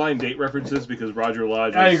more Blind Date references because Roger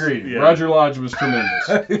Lodge. I was- agree. yeah. Roger Lodge was tremendous.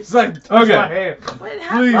 It's like, touch Okay. my hand. What Please.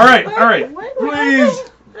 happened? All right, What- all right. what Please,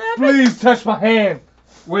 happened? What happened? please touch my hand.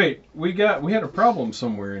 Wait, we had a problem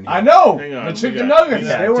somewhere in here. I know. Hang on, The we chicken got- nuggets.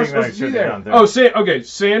 Yeah, They were chicken supposed nuggets to be should be there. on there. Oh, okay.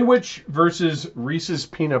 Sandwich versus Reese's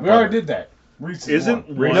peanut We butter. already did that. Reese's Isn't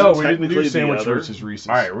won. one No, we didn't technically do the sandwich other? versus Reese's.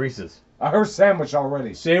 All right, Reese's. I heard sandwich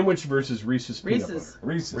already. Sandwich versus Reese's peanut Reese's.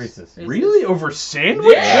 Reese's. Reese's. butter. Really? Over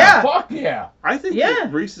sandwich? Yeah. Yeah. Fuck yeah. I think Yeah.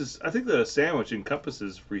 that Reese's. I think the sandwich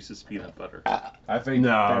encompasses Reese's peanut butter. I think No.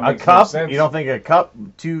 that A makes more cup? sense. You don't think a cup,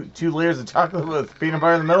 two layers of chocolate with peanut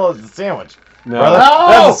butter in the middle is a sandwich? No. Brother, No!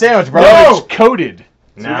 that's a sandwich, brother. No, it's coated.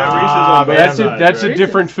 So we got Reese's on both That's sides, that's a right?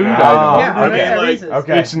 different food Oh, item. Yeah, okay. yeah, Like- Reese's.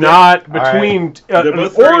 Okay. It's not All right. between They're an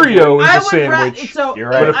both very Oreo is I a would sandwich. so You're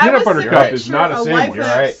right. But a I peanut would butter say cup is not a life sandwich. of You're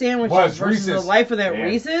right. sandwich Well, it's versus Reese's. the life of that Yeah.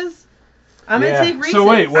 Reese's. I'm gonna Yeah. take Reese's. So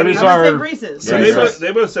wait, what I'm is gonna our- take Reese's. So Yeah,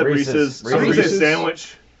 they both said Reese's. Reese's. I'm gonna say Reese's.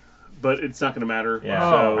 sandwich, but it's not gonna matter. Yeah.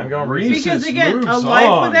 So I'm going Reese's. Because again, a moves life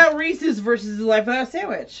on. without Reese's versus a life without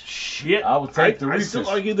sandwich. Shit. I would take the I Reese's. still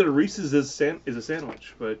argue that a Reese's is a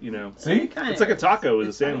sandwich, but you know, See? Kinda. it's like a taco is a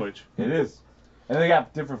It's funny. sandwich. It is. And they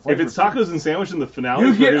got different If flavors. it's tacos and sandwich in the finale, you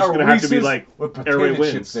we're get just a gonna have to be Reese's like with everybody potato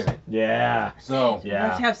wins. chips in it. Yeah. So Yeah.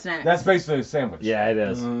 Let's have snacks. that's basically a sandwich. Yeah, it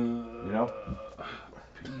is. You know?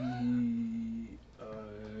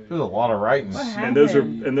 There's a lot of writing. What And those are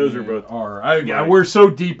happened? both. We're so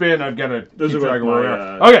deep in. I've got to Those keep are track both of where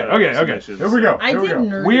my, we are. Okay. submissions. Here we go. I Here we did go.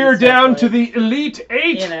 nerdy We're stuff, down like, to the Elite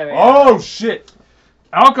Eight. you know, Oh shit!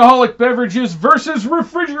 Alcoholic beverages versus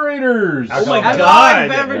refrigerators. Oh my alcoholic God.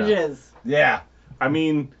 beverages. Yeah. I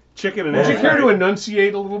mean, chicken and Would egg. you care to right?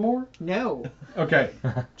 enunciate a little more? No. Okay.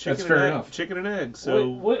 Chicken That's and fair egg, enough. Chicken and egg. So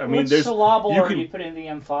what, I mean, which there's syllable you are can- you putting the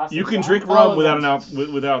emphasis you can on? drink All rum of without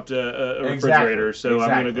them. without a Exactly. refrigerator. So I'm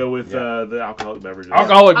Exactly. gonna go with Yeah. the alcoholic beverages.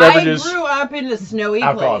 Alcoholic beverages. I grew up in a snowy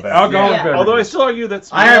Alcohol place. beverages. Alcoholic Yeah. beverages. Although I still argue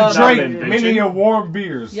that's I have Love drank beverages. many a warm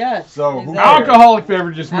beers. Yes, So who exactly. cares? Alcoholic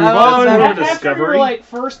beverages move Oh, on. that's More After After discovery. like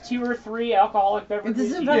first 2 or 3 alcoholic beverages,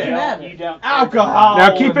 doesn't you fucking don't- matter. You don't. Alcohol.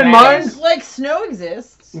 Now keep in man. mind, Like snow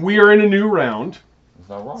exists. we are in a new round. It's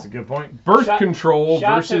not That's a wrong. good point. Birth Shot- control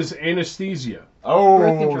shots of- versus anesthesia. Oh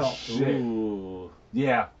Birth control. shit. Ooh.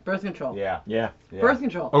 Yeah. Birth control. Yeah. Yeah. Yeah. Birth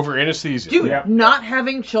control. Over anesthesia. Dude, Yeah. not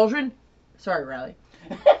having children. Sorry, Riley.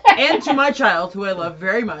 And to my child, who I love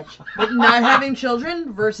very much, but not having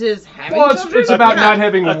children versus having Well, it's, children. it's about Yeah. not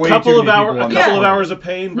having A way couple too of many hours, people a on couple that of one. hours of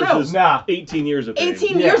pain No. versus Nah. 18 years of pain.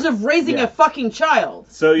 18 Yeah. years of raising Yeah. a fucking child.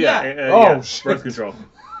 So yeah, Yeah. Oh, yeah, shit. birth control.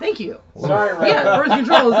 Thank you. Sorry, Ray. Yeah, birth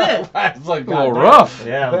control is it. It's like A little goddamn. rough.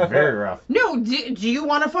 Yeah, very rough. No, do you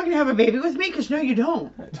want to fucking have a baby with me? Because no, you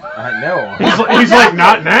don't. I know. He's like,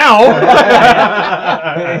 not now.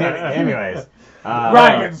 Anyways.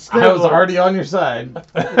 Ryan, I was Scribbler. already on your side.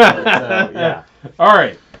 So, yeah. All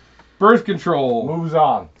right. Birth control Moves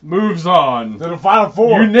on moves on. to the final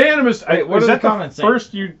four. Unanimous. Wait, what was are that the comments saying?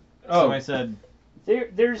 first you? Oh, Somebody said,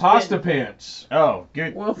 There's pasta been, pants. oh,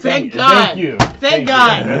 good. Well, thank you. God. Thank you. Thank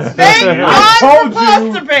God. That's- Thank I God told for you.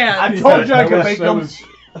 pasta pants. I told you I That could was- make that them.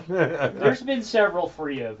 was- there's been several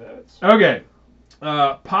Frio votes. Okay.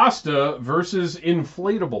 Pasta versus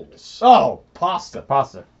inflatables. Oh, pasta.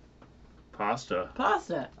 Pasta. Pasta.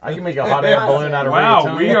 Pasta. I can make a hot air balloon out of Wow,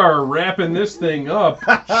 rigatoni. we are wrapping this thing up.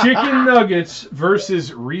 Chicken nuggets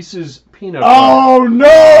versus Reese's peanut butter. Oh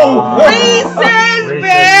no! Reese's, Reese's.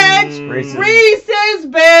 bitch! Reese's. Reese's,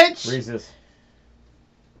 bitch! Reese's.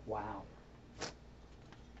 Wow.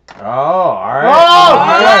 Oh, all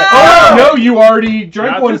right. Oh, no, you already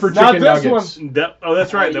drank Not one this- for not chicken this nuggets. Oh,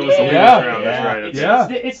 that's right. That was the Yeah. latest round. Yeah. That's right. Okay. Yeah.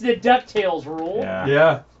 It's the DuckTales rule. Yeah.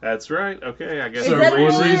 Yeah. That's right. Okay, I guess. Is So that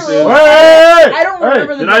Reese's- really a Reese's- rule? Hey! I don't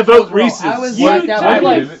remember the Did I DuckTales vote rule. Reese's? I was You like, took that I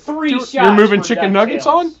was did. like 3 shots. You're moving for chicken DuckTales. nuggets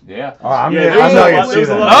on? Yeah. Oh, I'm Yeah, gonna, there's I'm a not lot- gonna see there's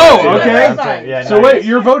a that. lot- Oh, Yeah, okay. I'm saying- yeah, So nuggets. wait,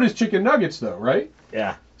 your vote is chicken nuggets though, right?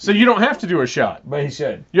 Yeah, So you don't have to do a shot. but he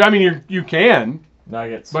should. Yeah, I mean you can,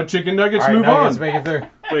 Nuggets. but chicken nuggets all right, move nuggets, on. make it through.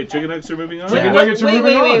 Wait, chicken nuggets are moving on. Chicken Yeah. nuggets are wait,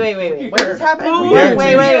 moving on. wait. What is happening? We Wait,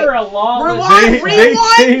 guarantee wait. You're a lawless. Rewind, They rewind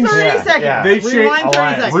changed- 30 yeah, seconds. yeah. They changed- Rewind 30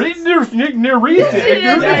 Alliance. seconds. I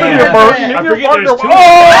forget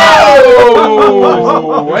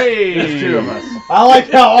Oh, wait. There's two of us. I like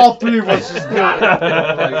how all three of us just got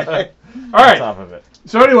it. All On right. top of it.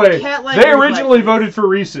 So anyway, Cat like they reflex. originally voted for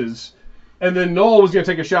Reese's, and then Noel was going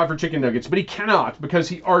to take a shot for chicken nuggets, but he cannot because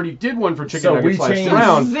he already did one for chicken So nuggets we last changed-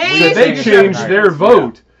 round. They So they changed changed their nuggets.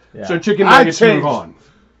 vote. Yeah. So chicken I nuggets move changed. on.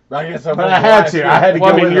 I guess I'm But I had to. I had to Well,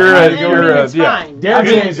 go I mean, with you're it. a- you're a- It's yeah. fine. Derek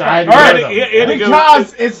changed. I had to All go right, with him. He had to go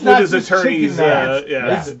Because it's with not his just attorney's, chicken nuggets.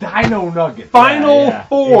 yeah. It's Dino Nuggets. Final Yeah.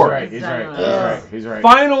 four. He's right. He's right.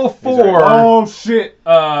 Final four. Oh shit!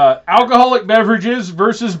 Alcoholic beverages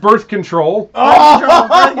versus birth control.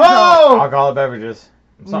 Oh! Alcoholic beverages.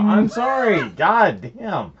 I'm sorry. God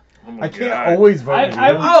damn. I can't God. always vote. with I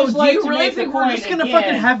you. would Oh, just do like you to really make the think we're point just gonna again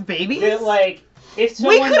fucking have babies? that, like, if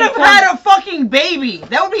We someone could have becomes- had a fucking baby.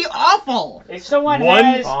 That would be awful. If someone One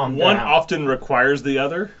has, Calm one down. often requires the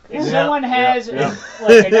other. if someone has yeah.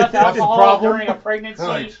 like enough the alcohol problem. during a pregnancy,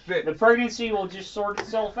 Holy shit. the pregnancy will just sort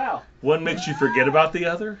itself out. One makes you forget about the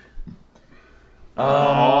other. Oh,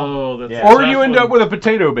 Oh, that's yeah. a Or tough you end one. up with a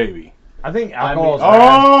potato baby. I think alcohol is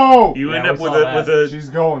Oh! You end Yeah, up we with saw a that. with a She's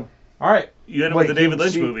going. All right. you end up Wait, with a David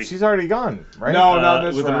Lynch she- movie. She's already gone, right? No, not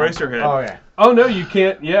this with an round. eraser head. Oh yeah. Oh no, you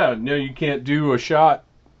can't. Yeah, no, you can't do a shot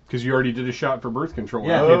because you already did a shot for birth control.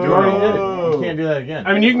 Yeah, You you can't do it already again. did it. You can't do that again.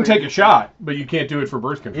 I mean, you can take a shot, but you can't do it for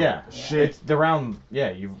birth control. yeah. Shit. It's the round.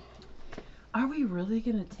 Yeah, you. Are we really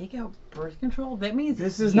gonna take out birth control? That means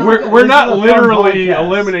This is you- not- We're not This is a fun literally podcast.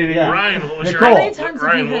 eliminating. Yeah. Ryan, what was Nicole. your How many times have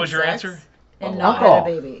Ryan, you what had was your sex answer? and Oh, not had alcohol.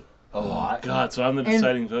 a baby? Oh God, so I'm the And-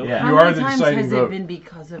 deciding vote. Yeah. How You many are the times deciding has vote. it been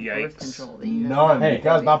because of Yikes. birth control that you None. Hey.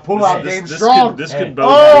 Because my pull-out This, game's this strong. could this Hey. could bode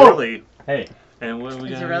Oh! poorly. Hey. And what do we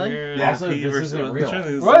Is got it really? here? Yeah. Also, P this versus isn't the real.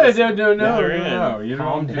 Trinity. What? No, They're in. no. You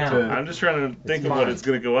Calm don't down. get to. I'm just trying to think of what mine. it's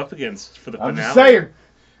going to go up against for the I'm finale. just saying.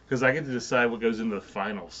 Because I get to decide what goes into the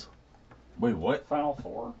finals. Wait, what? Final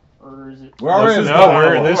four, or is it? We're already This is in the No, the we're-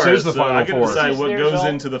 final this four, is the so final I get to four. decide what There's goes all-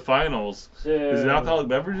 into the finals. So, Is it alcoholic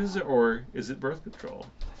beverages or is it birth control?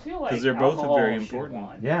 I feel like 'Cause they're both alcohol very should important.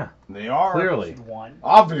 won. Yeah. They are. Clearly. Should won.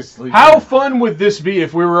 Obviously. How fun would this be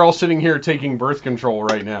if we were all sitting here taking birth control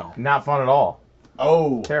right now? Not fun at all.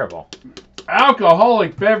 Oh. Terrible.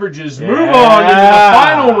 Alcoholic beverages move Yeah. on into the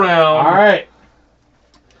final round All right.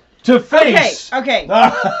 to Okay, face. okay.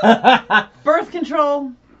 Birth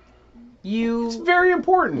control. It's You very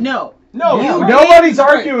important. no. No. You Nobody's gave-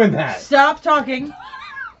 arguing that. Stop talking.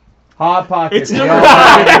 Hot pockets. It's Yum.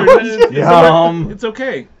 never Yum. It's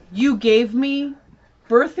okay. You gave me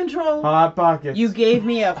birth control. Hot pockets. You gave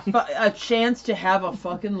me a chance to have a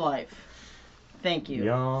fucking life. Thank you.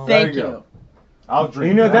 Yum. Thank There you you. go. I'll drink.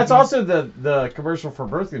 You know, that. that's also the commercial for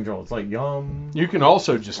birth control. It's like, yum. You can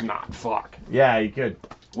also just not fuck. Yeah, you could.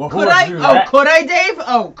 Well, who Could would I? do Oh, that? could I, Dave?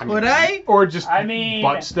 Oh, could I? Or just I mean,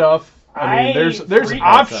 butt stuff. I mean, there's freak-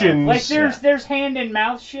 options. Like there's hand and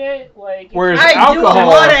mouth shit. Like Whereas I do a alcohol,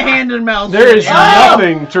 lot of hand and mouth. there shit. is Oh,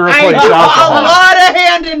 nothing to I replace do alcohol. a lot of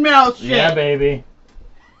hand and mouth shit. Yeah, baby.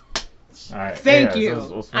 All right. Thank yeah, you. let's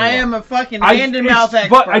move I on. am a fucking hand and mouth expert.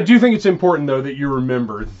 But I do think it's important though that you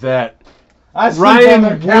remember that I sleep on Ryan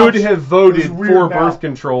the couch. would have voted It's weird for now. birth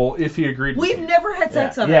control if he agreed. with We've you. never had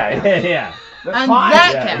sex on that couch. Yeah. That's On fine.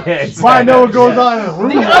 that Yeah, couch. yeah, If I know what goes yeah. on in the room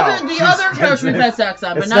The now. other couch we've had sex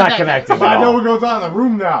on, but It's not not that connected. couch. If I know what goes on in the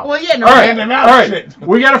room now. Well, yeah, no. All right, hand and all mouth right. shit.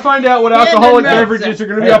 We got to find out what Hand and alcoholic mouth beverages sex. are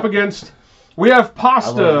going to be Hey. up against. We have I love you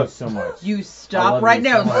pasta. so much. You I stop love right you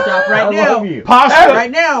now. so much. Stop right I now. love you. Pasta.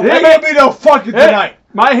 Right now. There ain't gonna be no fucking Hey, tonight.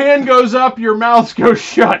 my hand goes up, your mouth goes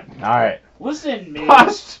shut. All right. listen, man.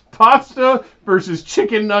 Pasta versus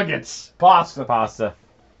chicken nuggets. Pasta. Pasta.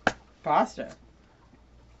 Pasta.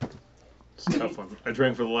 It's a tough one. I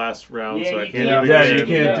drank for the last round, Yeah, so I you can't can't. do it Yeah, again. you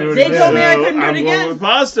can't do it They again. told me I couldn't do it I'm again. going with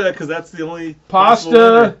pasta because that's the only possible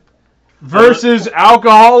Pasta winner. versus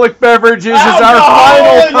alcoholic beverages is our final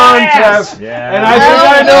Alcoholic contest. Yeah. And I think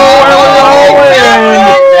I know where we're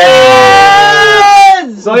all in.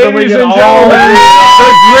 Yes! Something we Ladies can and all gentlemen, agree the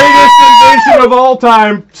greatest invention tradition of all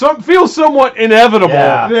time. Feels somewhat inevitable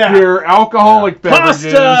here. Alcoholic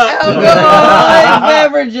beverages. Alcoholic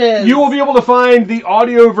beverages. You will be able to find the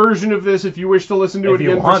audio version of this if you wish to listen to it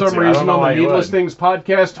again for some reason on the Needless Things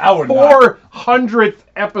podcast. 400th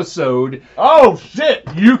episode. Oh shit!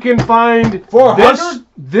 You can find 400?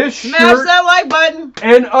 This Smash shirt that like button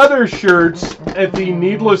and other shirts at the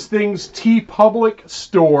Needless Things TeePublic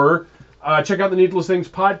store. Check out the Needless Things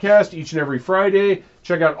podcast each and every Friday.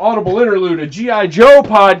 Check out Audible Interlude, a G.I. Joe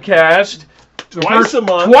podcast. Twice a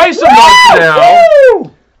month now.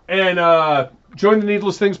 Woo! And join the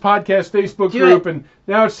Needless Things podcast Facebook group. And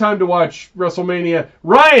now it's time to watch WrestleMania.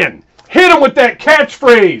 Ryan, hit him with that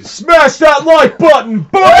catchphrase. Smash that like button.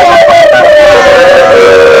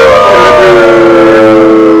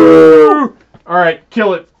 All right,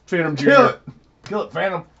 kill it, Phantom Jr. Kill it,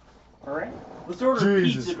 Phantom. All right. Let's order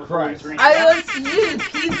Jesus pizza before Christ. we drink. Let's use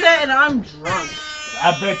pizza and I'm drunk.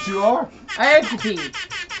 I bet you are. I have to pee.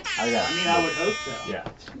 I mean, I would hope so. Yeah.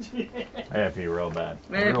 I have to pee real bad.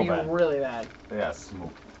 I have to pee really bad. Yes.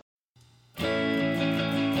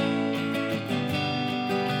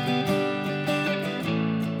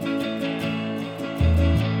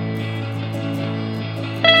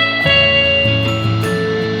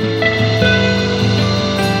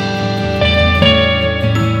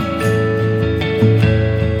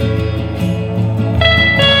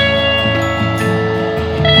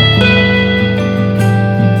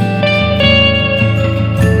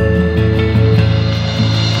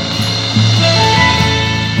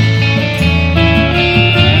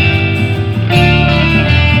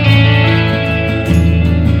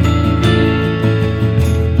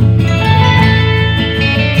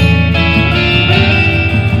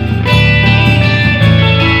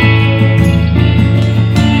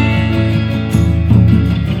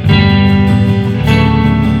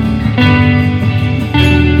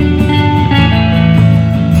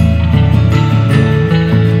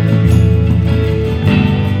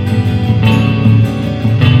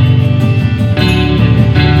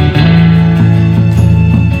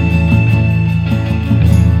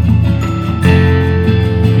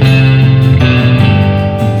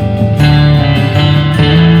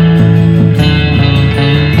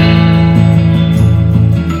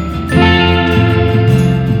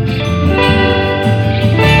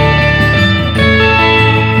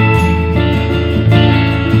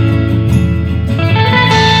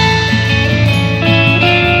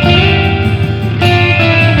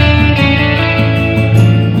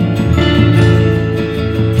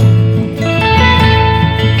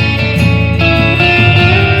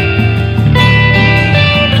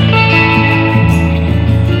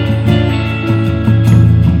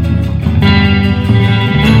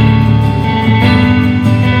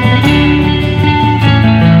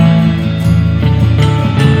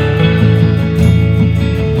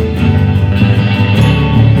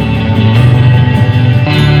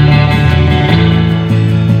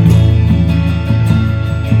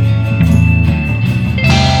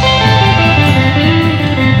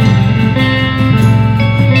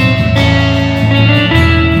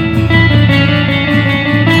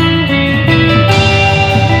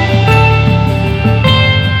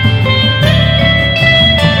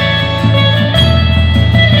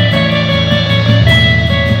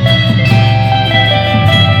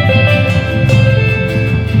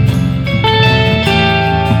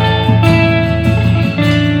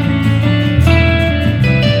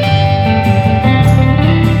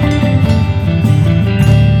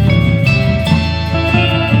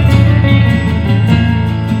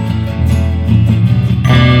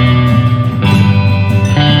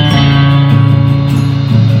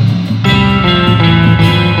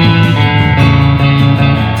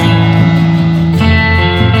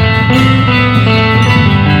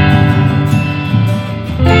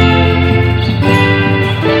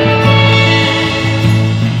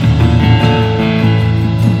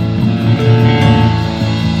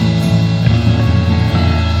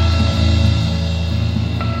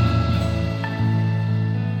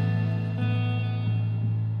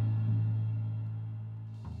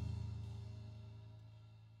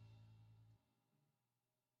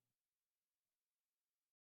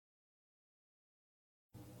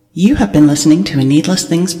 You have been listening to a Needless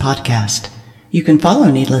Things podcast. You can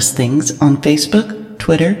follow Needless Things on Facebook,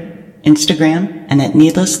 Twitter, Instagram, and at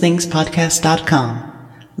needlessthingspodcast.com.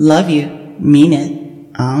 Love you. Mean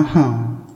it. Uh-huh.